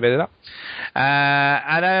a bit of that.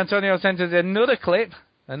 And Antonio sent us another clip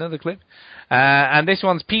Another clip. And this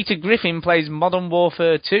one's Peter Griffin plays Modern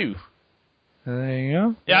Warfare 2. There you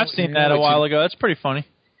go. Yeah, I've seen that a while ago. That's pretty funny.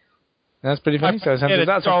 That's pretty funny. So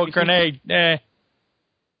that's all grenade. Yeah.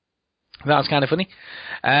 That's kind of funny.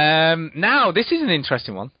 Now, this is an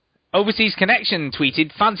interesting one. Overseas Connection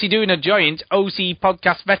tweeted, fancy doing a joint OC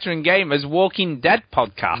Podcast Veteran Gamers Walking Dead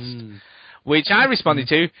podcast. Which I responded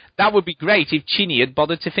to, that would be great if Chinny had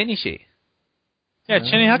bothered to finish it. Yeah,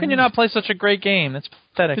 Chinny, how can you not play such a great game? That's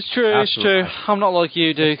pathetic. It's true, Absolutely. it's true. I'm not like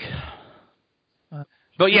you, Duke.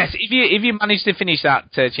 But yes, if you manage to finish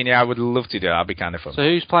that, Chinny, I would love to do it. That'd be kind of fun. So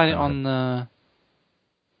who's playing it on...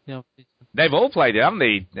 They've all played it, haven't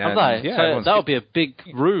they? Have they? Yeah, so that would be a big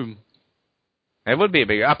room. It would be a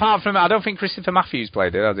big... Apart from... I don't think Christopher Matthews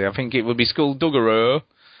played it, has he? I think it would be Skullduggerer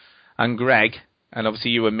and Greg, and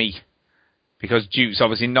obviously you and me. Because Duke's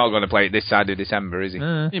obviously not going to play it this side of December, is he?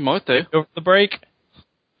 He might do. Over the break.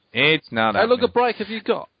 It's not. How long a break have you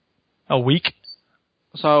got? A week.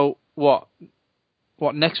 So, what?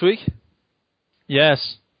 What, next week?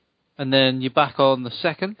 Yes. And then you're back on the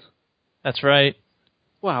 2nd? That's right.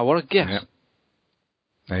 Wow, what a gift. Yep.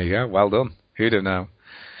 There you go. Well done. Who'd have known?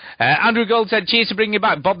 Andrew Gold said, cheers to bring you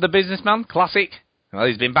back. Bob the Businessman. Classic. Well,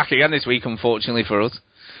 he's been back again this week, unfortunately for us.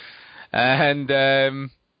 And,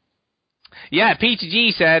 yeah, Peter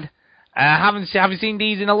G said, haven't seen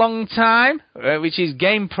these in a long time, which is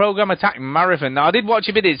Game Program Attack Marathon. Now, I did watch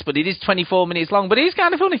a bit of this, but it is 24 minutes long, but it is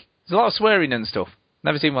kind of funny. There's a lot of swearing and stuff.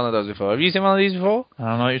 Never seen one of those before. Have you seen one of these before? I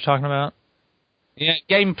don't know what you're talking about. Yeah,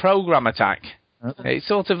 Game Program Attack. Okay. It's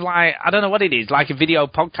sort of like, I don't know what it is, like a video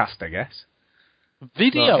podcast, I guess.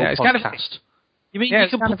 Video podcast? Kind of, you mean you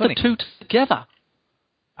can put the two together?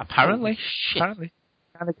 Apparently. Apparently.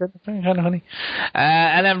 Kind of funny.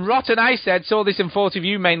 And then Rotten I said, saw this and thought of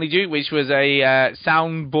you mainly, Duke, which was a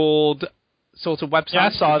soundboard sort of website. Yeah,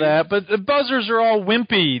 I saw that, but the buzzers are all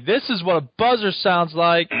wimpy. This is what a buzzer sounds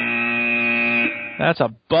like. That's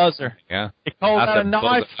a buzzer. Yeah. It calls out a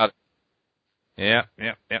knife. Yeah.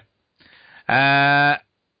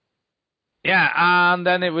 Yeah, and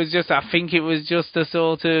then it was just, I think it was just a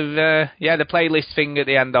sort of, the playlist thing at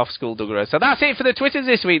the end of Skullduggerer. So that's it for the Twitters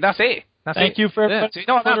this week. That's it. Thank you for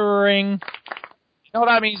Twittering. You know what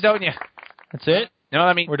that means, don't you? That's it? You know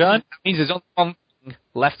what I mean? We're done? That means there's only one thing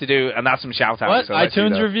left to do, and that's some shout-outs. What? So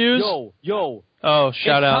iTunes reviews? Yo. Oh,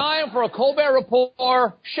 shout-out. It's time for a Colbert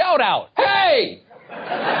Report shout-out. Hey!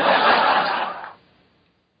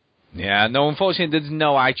 Yeah, no, unfortunately, there's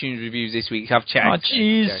no iTunes reviews this week. I've checked. Oh,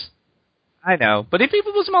 jeez. I know. But if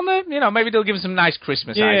people put some on there, maybe they'll give us some nice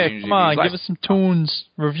Christmas iTunes reviews. Yeah, come on, give us some tunes.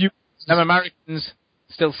 Review. Them Americans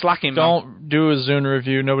still slacking, Don't do a Zune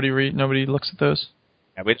review. Nobody looks at those.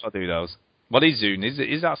 Yeah, we don't do those. What is Zune?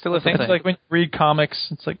 Is that still a thing? It's like when you read comics.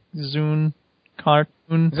 It's like Zune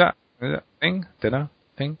cartoon. Is that a thing? Dunno.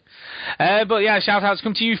 Thing. But yeah, shout-outs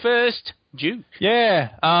come to you first. Duke. Yeah,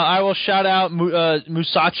 I will shout out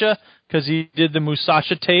Musacha because he did the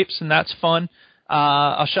Musacha tapes, and that's fun.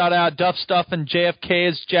 I'll shout out Duff Stuff and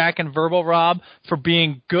JFK's Jack and Verbal Rob for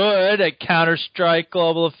being good at Counter-Strike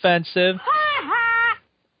Global Offensive.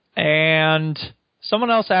 And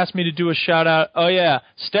someone else asked me to do a shout out. Oh yeah,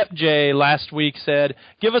 Step J last week said,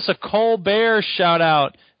 give us a Colbert shout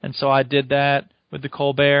out. And so I did that with the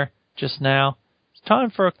Colbert just now. It's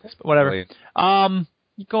time for whatever.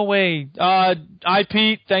 Go away. I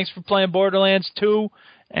Pete, thanks for playing Borderlands 2.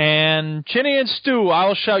 And Chinny and Stu, I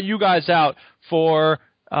will shout you guys out for,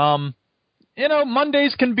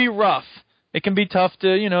 Mondays can be rough. It can be tough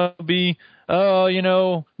to, be,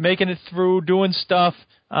 making it through, doing stuff.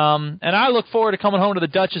 And I look forward to coming home to the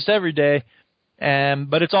Duchess every day.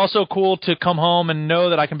 But it's also cool to come home and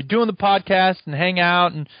know that I can be doing the podcast and hang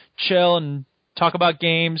out and chill and talk about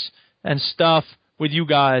games and stuff with you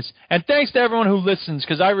guys. And thanks to everyone who listens,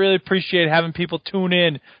 because I really appreciate having people tune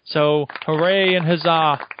in. So, hooray and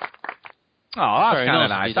huzzah. Oh, that's kind of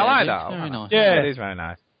nice. I like that. Very nice. Yeah, it is very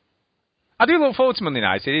nice. I do look forward to Monday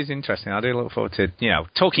nights. It is interesting. I do look forward to,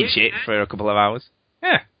 talking shit for a couple of hours.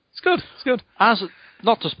 Yeah, it's good. It's good.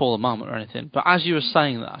 Not to spoil the moment or anything, but as you were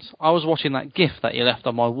saying that, I was watching that GIF that you left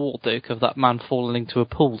on my wall, Duke, of that man falling into a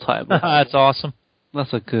pool table. That's awesome.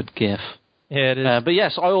 That's a good GIF. Yeah, it is. But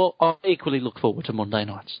yes, I equally look forward to Monday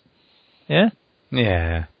nights. Yeah?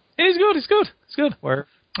 Yeah. It is good. It's good. It's good. Where?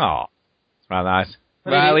 Oh, it's rather nice.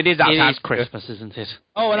 Well, it is that time. It is Christmas, isn't it?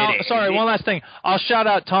 Oh, and one last thing. I'll shout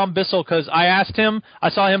out Tom Bissell because I asked him, I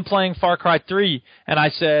saw him playing Far Cry 3, and I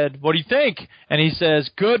said, what do you think? And he says,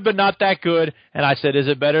 good, but not that good. And I said, is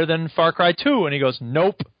it better than Far Cry 2? And he goes,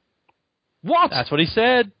 nope. What? That's what he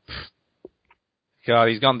said. God,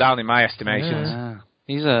 he's gone down in my estimations. Yeah.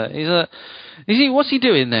 He's a What's he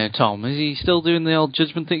doing there, Tom? Is he still doing the old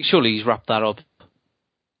Judgment thing? Surely he's wrapped that up.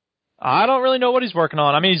 I don't really know what he's working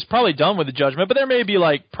on. I mean, he's probably done with the Judgment, but there may be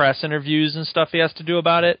like press interviews and stuff he has to do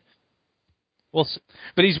about it. We'll see.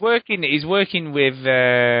 But he's working with.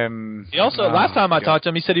 He also last time I talked to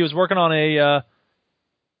him, he said he was working on a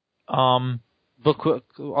book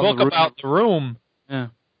about the Room. Yeah.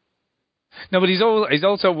 No, but he's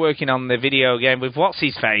also working on the video game with what's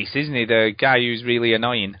his face, isn't he? The guy who's really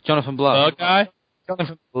annoying. Jonathan Blow. The guy.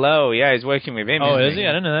 Jonathan Blow. Yeah, he's working with him. Oh, is he?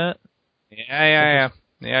 I didn't know that. Yeah.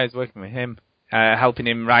 Yeah, he's working with him, helping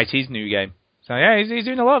him write his new game. So yeah, he's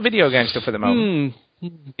doing a lot of video game stuff at the moment.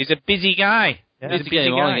 He's a busy guy. Yeah, he's a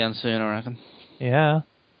busy guy again soon, I reckon. Yeah.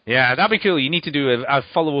 Yeah, that'd be cool. You need to do a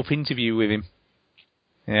follow-up interview with him.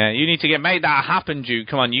 Yeah, you need to make that happen, Duke.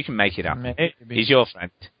 Come on, you can make it happen. Maybe. He's your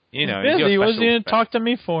friend. You know, he's busy. What's he going to friend. talk to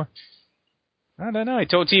me for? I don't know. He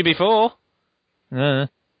talked to you before.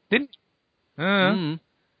 Didn't?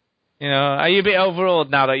 You know, are you a bit overawed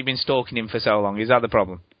now that you've been stalking him for so long? Is that the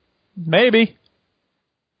problem? Maybe.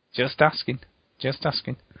 Just asking.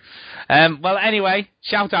 Well, anyway,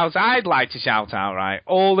 shout-outs. I'd like to shout out, right,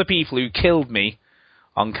 all the people who killed me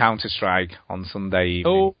on Counter-Strike on Sunday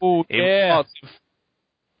evening. Oh, yeah.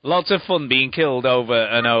 Lots of fun being killed over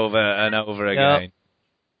and over and over again. Yep.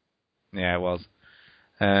 Yeah, it was.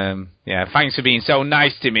 Yeah, thanks for being so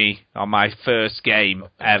nice to me on my first game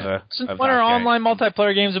ever. Since when are online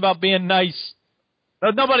multiplayer games about being nice?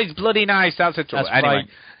 Nobody's bloody nice, that's the trouble. Anyway. Right.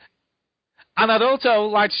 And I'd also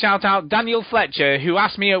like to shout out Daniel Fletcher, who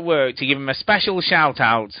asked me at work to give him a special shout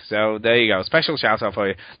out. So there you go, special shout out for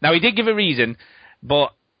you. Now, he did give a reason,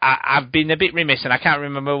 but I've been a bit remiss and I can't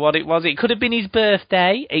remember what it was. It could have been his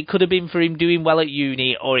birthday, it could have been for him doing well at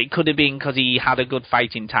uni, or it could have been because he had a good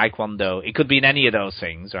fight in Taekwondo. It could be in any of those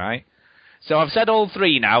things, right? So I've said all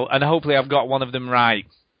three now, and hopefully I've got one of them right.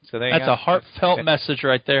 So there you go. That's a heartfelt message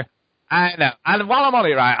right there. I know. And while I'm on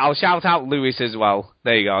it, right, I'll shout out Lewis as well.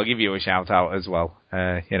 There you go. I'll give you a shout out as well.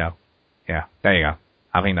 You know. Yeah, there you go.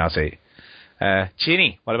 I think that's it.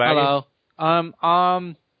 Chinny, what about you?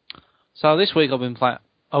 Hello. So this week I've been playing...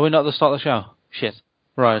 Are we not at the start of the show? Shit.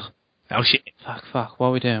 Right. Oh, shit. Fuck. What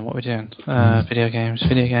are we doing? Video games.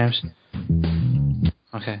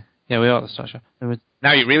 Okay. Yeah, we are at the start of the show.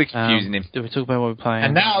 Now you're really confusing him. Did we talk about what we're playing?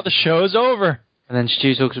 And now the show's over. And then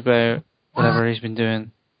Stu talks about whatever he's been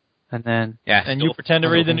doing. And then... Yeah. And you pretend to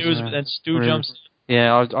read the news, but then Stu jumps...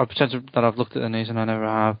 Yeah, I pretend that I've looked at the news and I never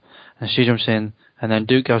have. And Stu jumps in. And then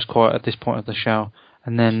Duke goes quiet at this point of the show.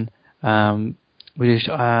 And then... we do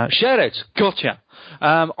shout-outs. Gotcha.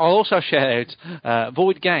 I'll also shout out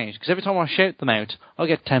Void Games, because every time I shout them out, I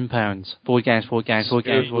get £10. Void Games.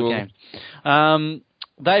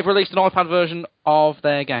 They've released an iPad version of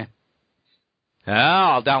their game. Oh,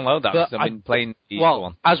 I'll download that, because I've been playing the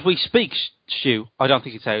one. As we speak, Stu, I don't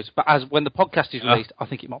think it's out, but when the podcast is released, I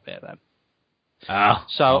think it might be out then. But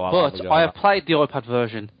I have played the iPad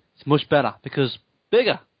version. It's much better, because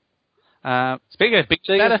bigger. It's bigger,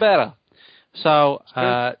 better. So,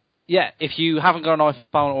 yeah, if you haven't got an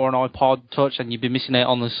iPhone or an iPod Touch and you've been missing out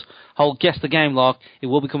on this whole Guess the Game log, it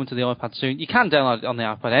will be coming to the iPad soon. You can download it on the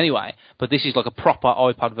iPad anyway, but this is like a proper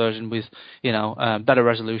iPad version with, better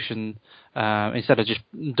resolution, instead of just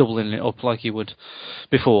doubling it up like you would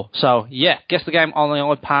before. So, yeah, Guess the Game on the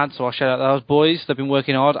iPad, so I'll shout out those boys. They've been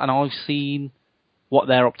working hard, and I've seen what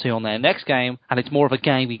they're up to on their next game, and it's more of a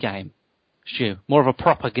gamey game, Stu. More of a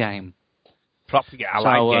proper game. I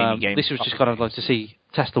like gamey games. This was just kind of like to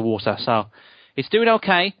test the water. So it's doing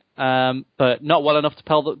okay, but not well enough to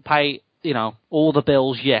pay all the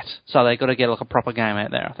bills yet. So they've got to get like a proper game out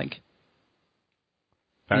there, I think.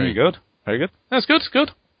 Very good. That's good.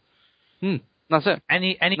 That's it.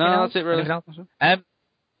 Anything no, else? That's it, really.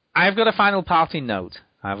 I've got a final party note.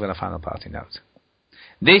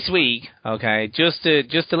 This week, okay, just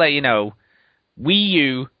to let you know, Wii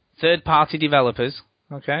U third-party developers,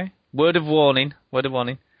 okay. Word of warning.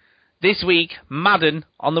 This week, Madden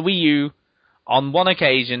on the Wii U, on one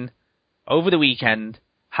occasion, over the weekend,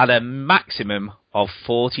 had a maximum of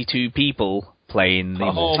 42 people playing the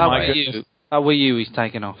my goodness. That Wii U is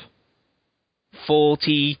taken off.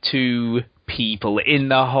 42 people in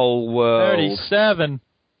the whole world. 37.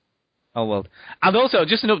 Oh, world. And also,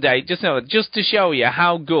 just an update, just to show you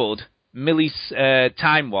how good Millie's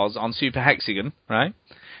time was on Super Hexagon, right?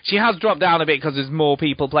 She has dropped down a bit because there's more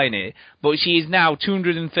people playing it, but she is now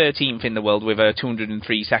 213th in the world with her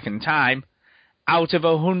 203-second time out of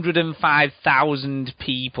 105,000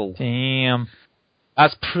 people. Damn.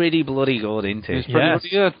 That's pretty bloody good, isn't it? It's pretty bloody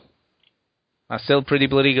good. That's still pretty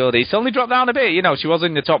bloody good. It's only dropped down a bit. She was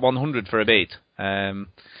in the top 100 for a bit.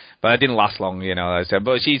 But it didn't last long, you know. So,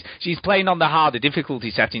 but she's playing on the harder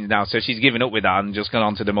difficulty settings now, so she's given up with that and just gone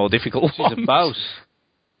on to the more difficult ones. She's a boss.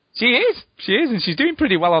 She is, and she's doing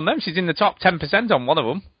pretty well on them. She's in the top 10% on one of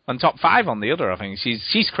them, and top 5 on the other, I think.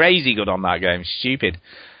 She's crazy good on that game. She's stupid.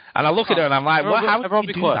 And I look at her and I'm like, how did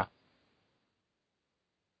you do that?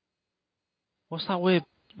 What's that weird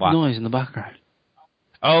noise in the background?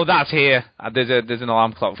 Oh, that's here. There's an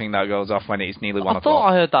alarm clock thing that goes off when it's nearly 1 o'clock. I thought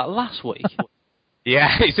I heard that last week.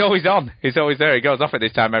 Yeah, it's always on. It's always there. It goes off at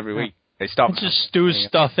this time every week. It stops. It's just Stu's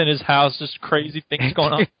stuff in his house, just crazy things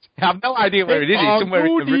going on. I have no idea where it is. It's somewhere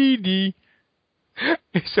in the room.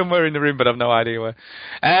 It's somewhere in the room, but I've no idea where.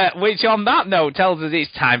 Which, on that note, tells us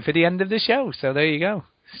it's time for the end of the show. So there you go.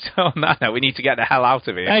 So on that note, we need to get the hell out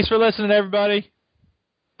of here. Thanks for listening, everybody.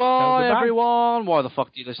 Bye, everyone. Why the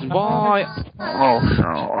fuck do you listen? Bye.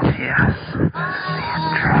 Also, yes,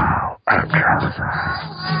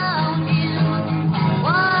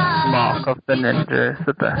 Mark of the Ninja is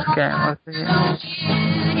the best game of the year.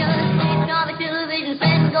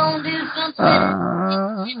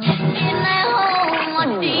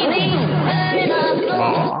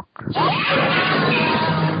 Mark of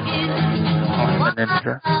the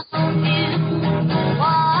Ninja.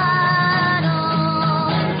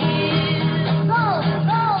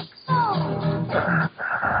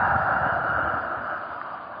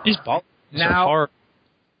 He's bald. Now,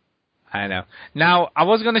 I know. Now, I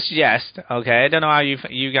was going to suggest, okay, I don't know how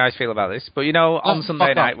you guys feel about this, but you know, on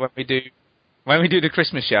Sunday night when we do the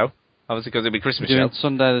Christmas show, obviously because it'll be Christmas show.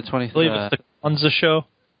 Sunday the 23rd. I believe it's the Kwanzaa show.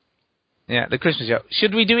 Yeah, the Christmas show.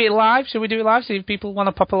 Should we do it live? See if people want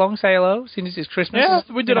to pop along, say hello, since it's Christmas? Yeah,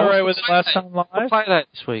 we did alright with it last time live. We'll play that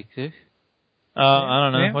this week, dude. I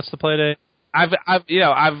don't know. Yeah. What's the play date?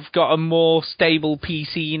 I've got a more stable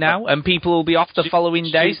PC now, and people will be off the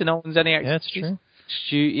following day, so no one's any excuses. Yeah,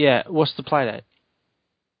 it's true. What's the play date?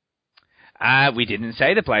 We didn't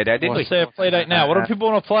say the play date, did we? Let's say a play date now. What do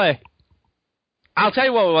people want to play? I'll tell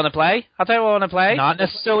you what we want to play. Not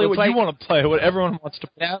necessarily what you want to play, what everyone wants to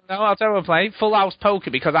play. No, I'll tell you what we play. Full House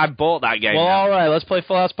Poker, because I bought that game. Well, now. all right, let's play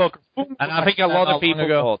Full House Poker. And I think a lot of people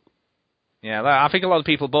bought. Yeah, I think a lot of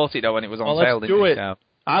people bought it though when it was on sale. Let's do it. So.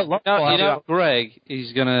 I love Greg,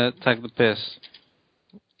 he's gonna take the piss.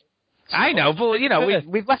 I know, but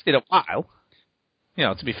we've left it a while.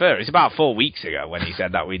 To be fair, it's about 4 weeks ago when he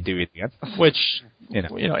said that we'd do it again. Which it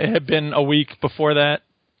had been a week before that.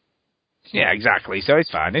 Yeah, exactly. So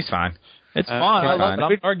it's fine. It's fine. It's fine. I love it. I'm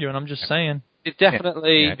not arguing. I'm just saying. It's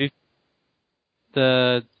definitely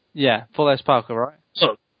Full House Poker, right?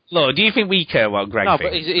 Look, do you think we care what Greg thinks? No,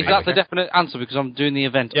 but is that the definite answer? Because I'm doing the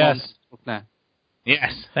event on Facebook now.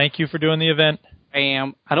 Yes. Thank you for doing the event.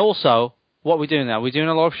 And also, what are we doing now? Are we doing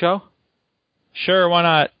a live show? Sure, why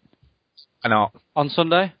not? Why not? On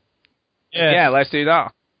Sunday? Yeah, let's do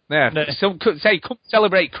that. Yeah. Come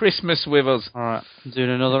celebrate Christmas with us. All right. I'm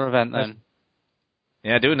doing another event then.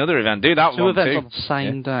 Yeah, do another event. Do that 2 one events too. on the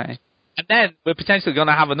same day. And then we're potentially going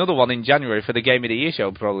to have another one in January for the Game of the Year show.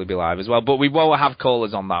 Will probably be live as well. But we won't have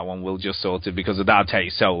callers on that one. We'll just sort of, because that'll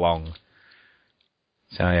take so long.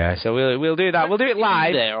 So yeah, so we'll do that. We'll do it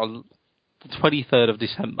live there on the 23rd of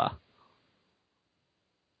December.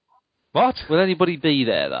 What? Will anybody be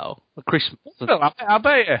there though? For Christmas? Well, I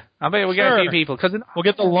bet you we'll get a few people we'll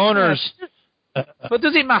get the loners. But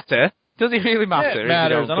does it matter? Does it really matter? Yeah, it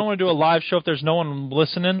matters. I don't want to do a live show if there's no one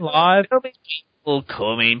listening live. People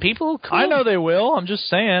coming. People come. I know they will. I'm just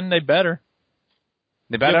saying they better.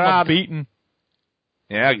 They better have beaten.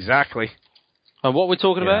 Yeah, exactly. And what we're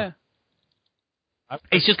talking about?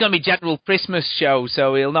 It's just going to be general Christmas show,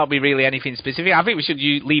 so it'll not be really anything specific. I think we should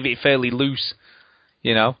leave it fairly loose,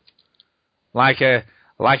 like a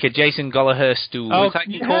Jason Gallagher stool. Oh,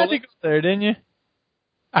 you had to go there, didn't you?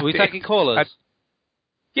 Are we taking callers?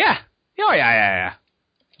 Yeah. Oh, yeah.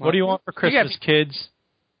 What do you want for Christmas, kids?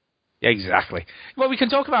 Yeah, exactly. Well, we can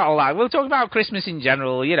talk about all that. We'll talk about Christmas in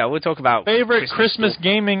general. We'll talk about favorite Christmas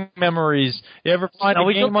gaming memories. You ever find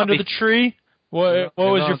a game under the tree? What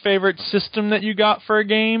was your favorite system that you got for a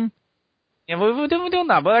game? Yeah, we've done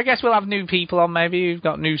that, but I guess we'll have new people on. Maybe we've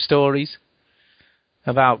got new stories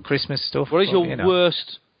about Christmas stuff. What is your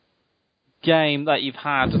worst game that you've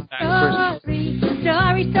had at Christmas?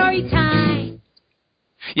 Story time.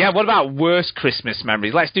 Yeah, what about worst Christmas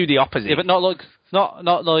memories? Let's do the opposite. Yeah, but not like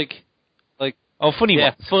funny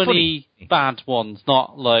ones. Funny bad ones,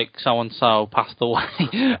 not like so and so passed away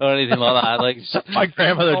or anything like that. Like my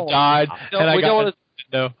grandmother died, and we don't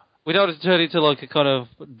want to turn it into like a kind of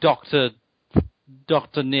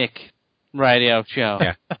Dr. Nick radio show.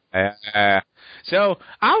 Yeah. So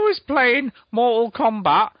I was playing Mortal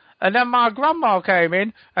Kombat, And then my grandma came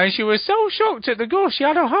in, and she was so shocked at the ghost, she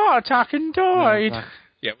had a heart attack and died.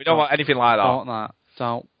 Yeah, we don't want anything like that. Don't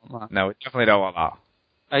want that. No, we definitely don't want that.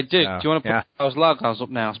 Hey, Duke, do you want to put those logos up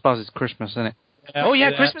now? I suppose it's Christmas, isn't it?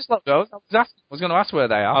 Yeah, Christmas logos. I was going to ask where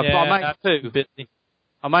they are. I made 2.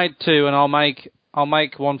 I made 2, and I'll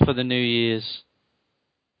make one for the New Year's.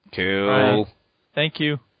 Cool. Right. Thank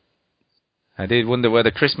you. I did wonder where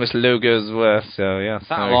the Christmas logos were, so yeah.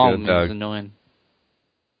 That long is annoying.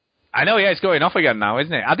 I know, it's going off again now,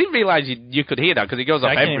 isn't it? I didn't realise you could hear that, because it goes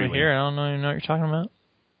off everywhere. I can't even hear it. I don't even know what you're talking about.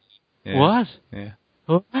 Yeah. What? Yeah.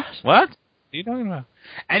 What? What are you talking about?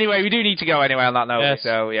 Anyway, we do need to go anyway on that note,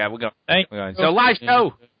 so yeah, we're going. So live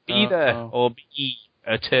show, be there or be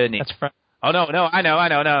a turnip. That's right. Oh no, I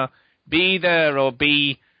know. Be there or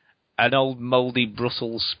be an old mouldy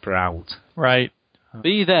Brussels sprout. Right.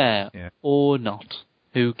 Be there or not.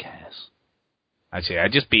 Who cares? Actually,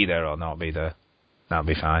 I'd just be there or not be there. That'll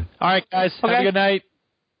be fine. All right, guys. Have a good night.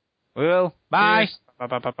 We will. Bye.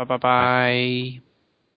 Bye.